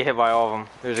 you didn't get hit by all of them.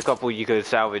 There's a couple you could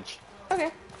salvage.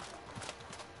 Okay.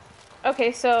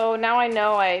 Okay, so now I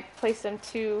know I placed them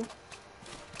too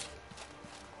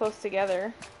close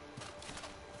together.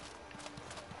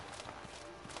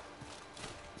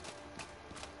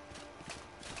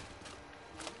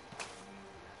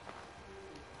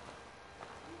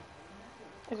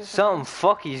 Something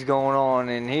fucky's going on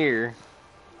in here.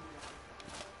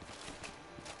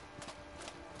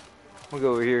 We'll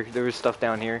go over here. There was stuff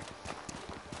down here.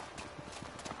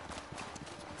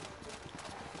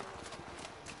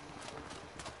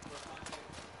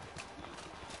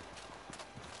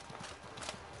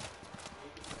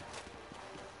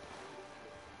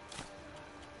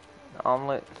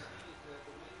 Omelet.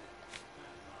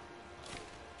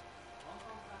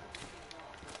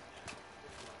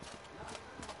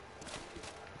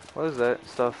 What is that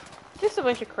stuff? Just a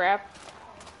bunch of crap.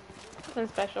 Nothing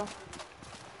special.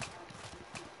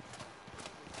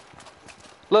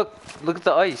 Look at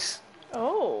the ice.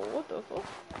 Oh, what the fuck?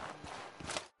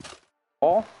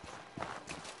 Ball?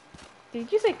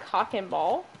 Did you say cock and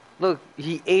ball? Look,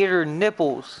 he ate her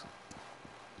nipples.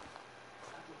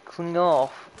 Clean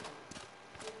off.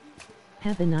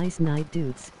 Have a nice night,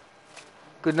 dudes.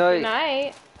 Good night. Good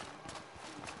night.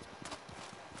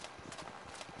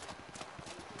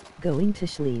 Going to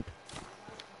sleep.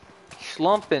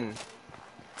 Schlumpin'.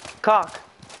 Cock.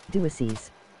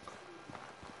 Duices.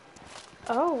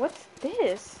 Oh, what's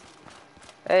this?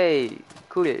 Hey,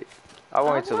 Cootie. I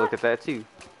wanted to not- look at that too.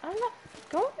 I'm not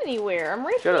going anywhere. I'm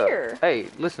right Shut here. up. Hey,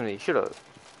 listen to me. Shut up.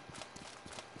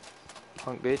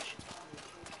 Punk bitch.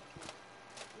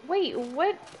 Wait,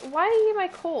 what? Why am I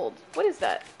cold? What is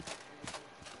that?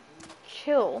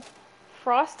 Chill.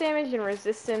 Frost damage and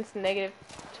resistance negative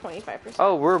 25%.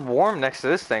 Oh, we're warm next to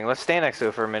this thing. Let's stand next to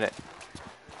it for a minute.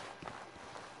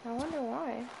 I wonder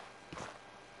why.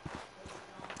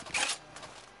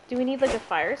 Do we need like a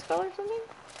fire spell or something?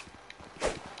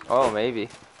 Oh, maybe.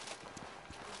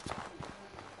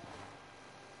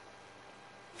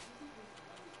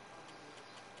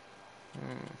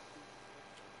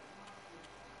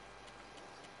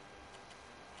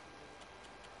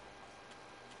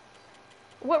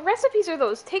 What recipes are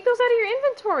those? Take those out of your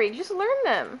inventory. Just learn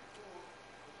them.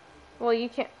 Well, you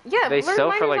can't. Yeah, They learn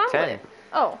sell for Miner's like 10. Omelet.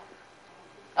 Oh.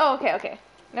 Oh, okay, okay.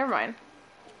 Never mind.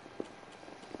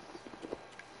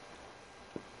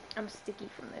 I'm sticky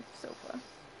from the sofa.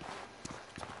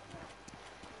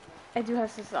 I do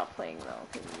have to stop playing though,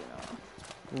 because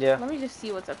you know. Yeah. Let me just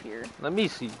see what's up here. Let me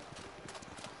see.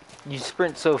 You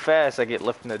sprint so fast, I get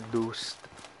left in the deuce.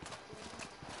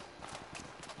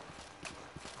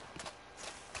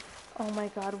 Oh my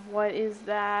god, what is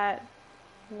that?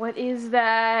 What is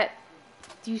that?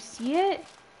 Do you see it?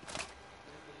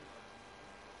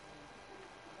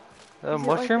 A Is it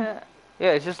mushroom? like a-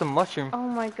 Yeah, it's just a mushroom. Oh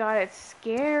my god, it's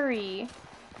scary.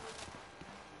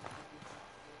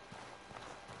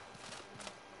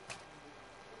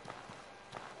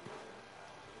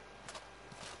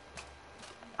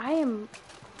 I am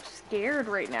scared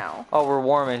right now. Oh, we're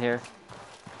warm in here.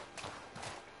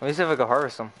 Let me see if I can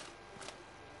harvest them.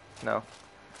 No.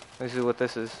 Let me see what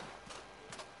this is.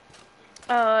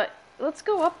 Let's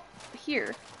go up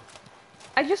here.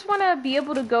 I just want to be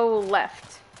able to go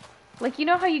left. Like, you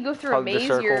know how you go through Hug a the maze?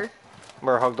 circle. You're...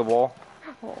 Or hug the wall.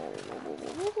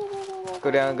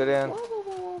 Go down, go down.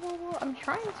 I'm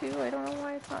trying to. I don't know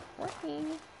why it's not working.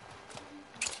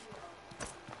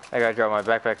 I gotta drop my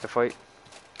backpack to fight.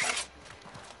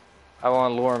 I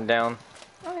want to lure him down.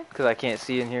 Okay. Because I can't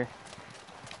see in here.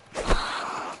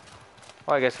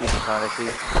 Well, I guess we can kind of see.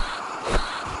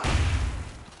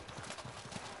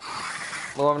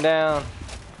 Lure him down.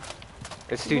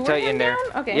 It's too Lure tight him in there.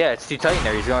 down? Okay. Yeah, it's too tight in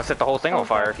there. He's gonna set the whole thing on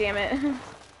fire. God damn it.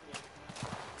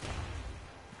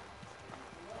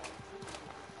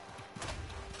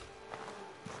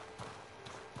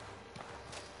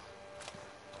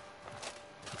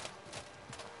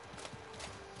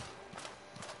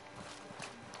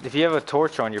 If you have a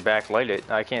torch on your back, light it.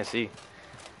 I can't see.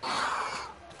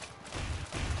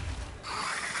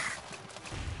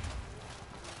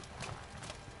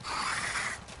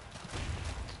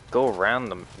 Go around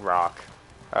the rock.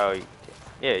 Oh,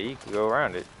 Yeah, you can go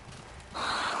around it.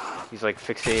 He's like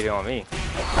fixated on me.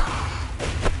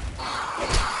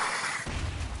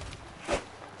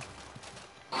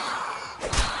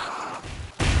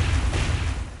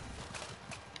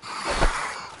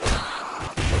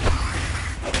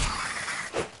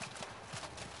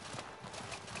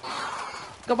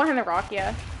 Go behind the rock,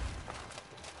 yeah.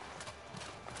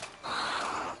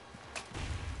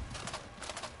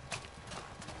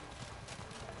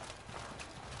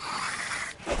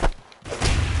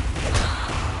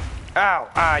 Ow!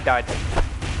 Ah, I died.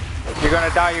 You're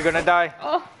gonna die, you're gonna die.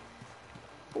 Oh.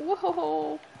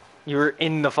 Whoa. You were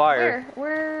in the fire.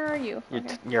 Where are you?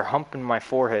 You're humping my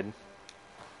forehead.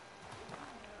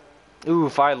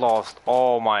 Oof, I lost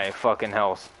all my fucking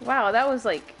health. Wow, that was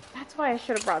like... That's why I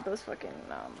should have brought those fucking,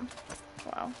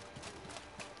 wow.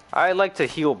 I like to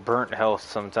heal burnt health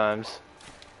sometimes.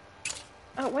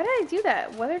 Oh, why did I do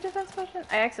that? Weather defense potion?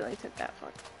 I accidentally took that,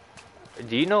 fuck.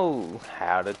 Do you know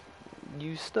how to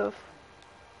use stuff?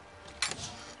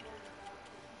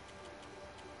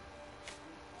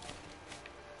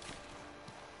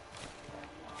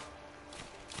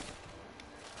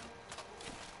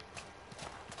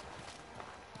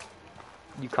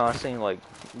 You constantly, like,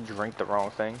 drink the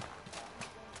wrong thing?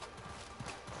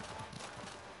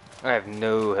 I have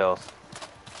no health.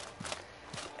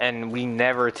 And we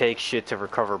never take shit to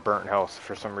recover burnt health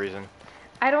for some reason.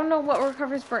 I don't know what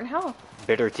recovers burnt health.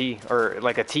 Bitter tea, or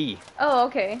like a tea. Oh,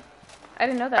 okay. I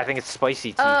didn't know that. I think it's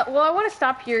spicy tea. Well, I want to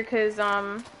stop here because,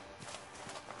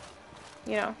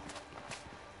 you know.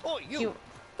 Oh, you.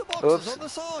 The boxes on the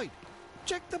side.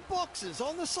 Check the boxes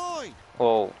on the side.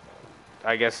 Well,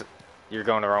 I guess you're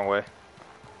going the wrong way.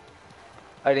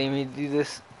 I didn't mean to do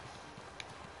this.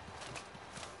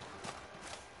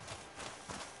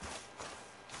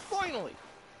 Finally!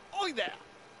 Oi there!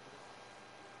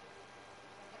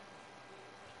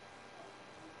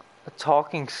 A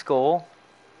talking skull?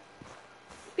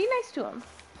 Be nice to him.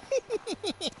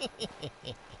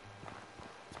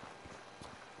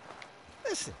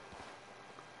 Listen.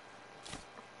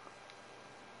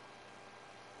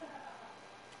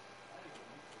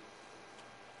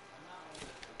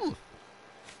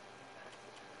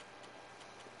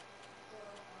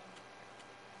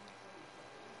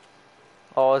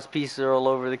 All his pieces are all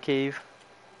over the cave.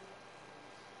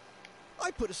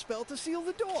 I put a spell to seal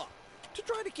the door, to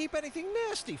try to keep anything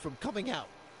nasty from coming out.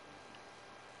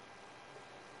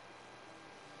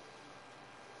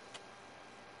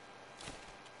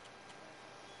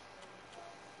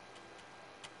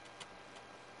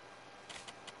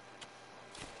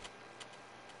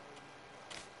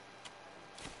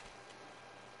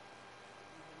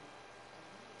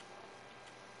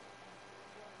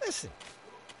 Listen.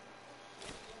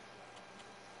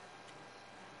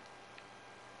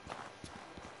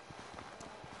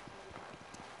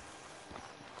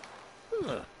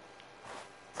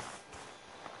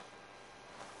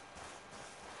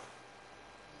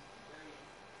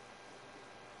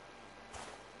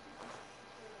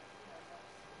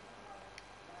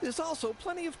 There's also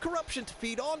plenty of corruption to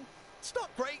feed on. It's not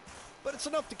great, but it's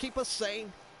enough to keep us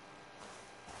sane.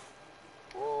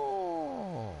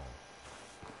 Oh.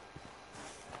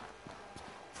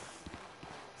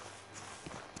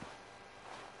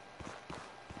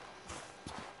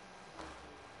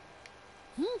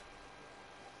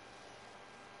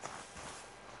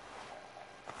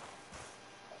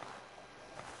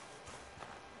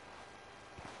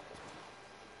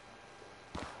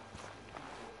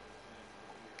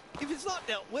 If it's not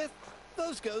dealt with,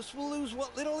 those ghosts will lose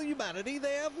what little humanity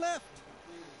they have left.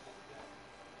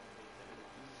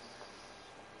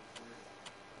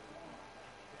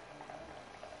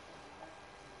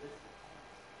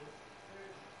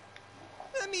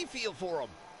 Let me feel for them.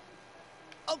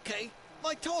 Okay,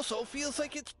 my torso feels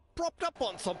like it's propped up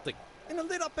on something in a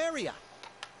lit up area.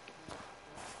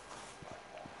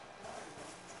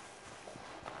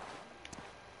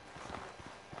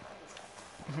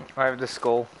 I have the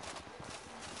skull.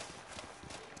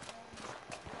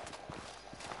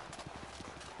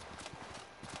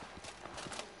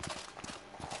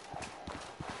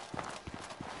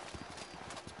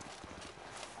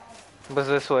 What's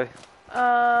this way?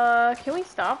 Can we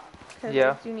stop? Because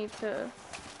yeah. I do need to...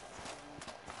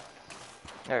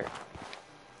 Alright.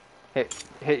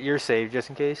 Hit your save just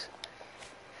in case.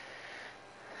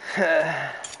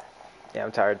 Yeah,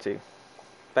 I'm tired too.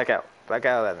 Back out. Back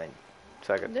out of that thing.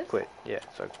 So I can quit. Yeah,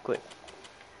 so I can quit.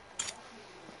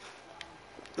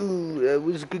 Ooh, that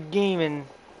was a good game and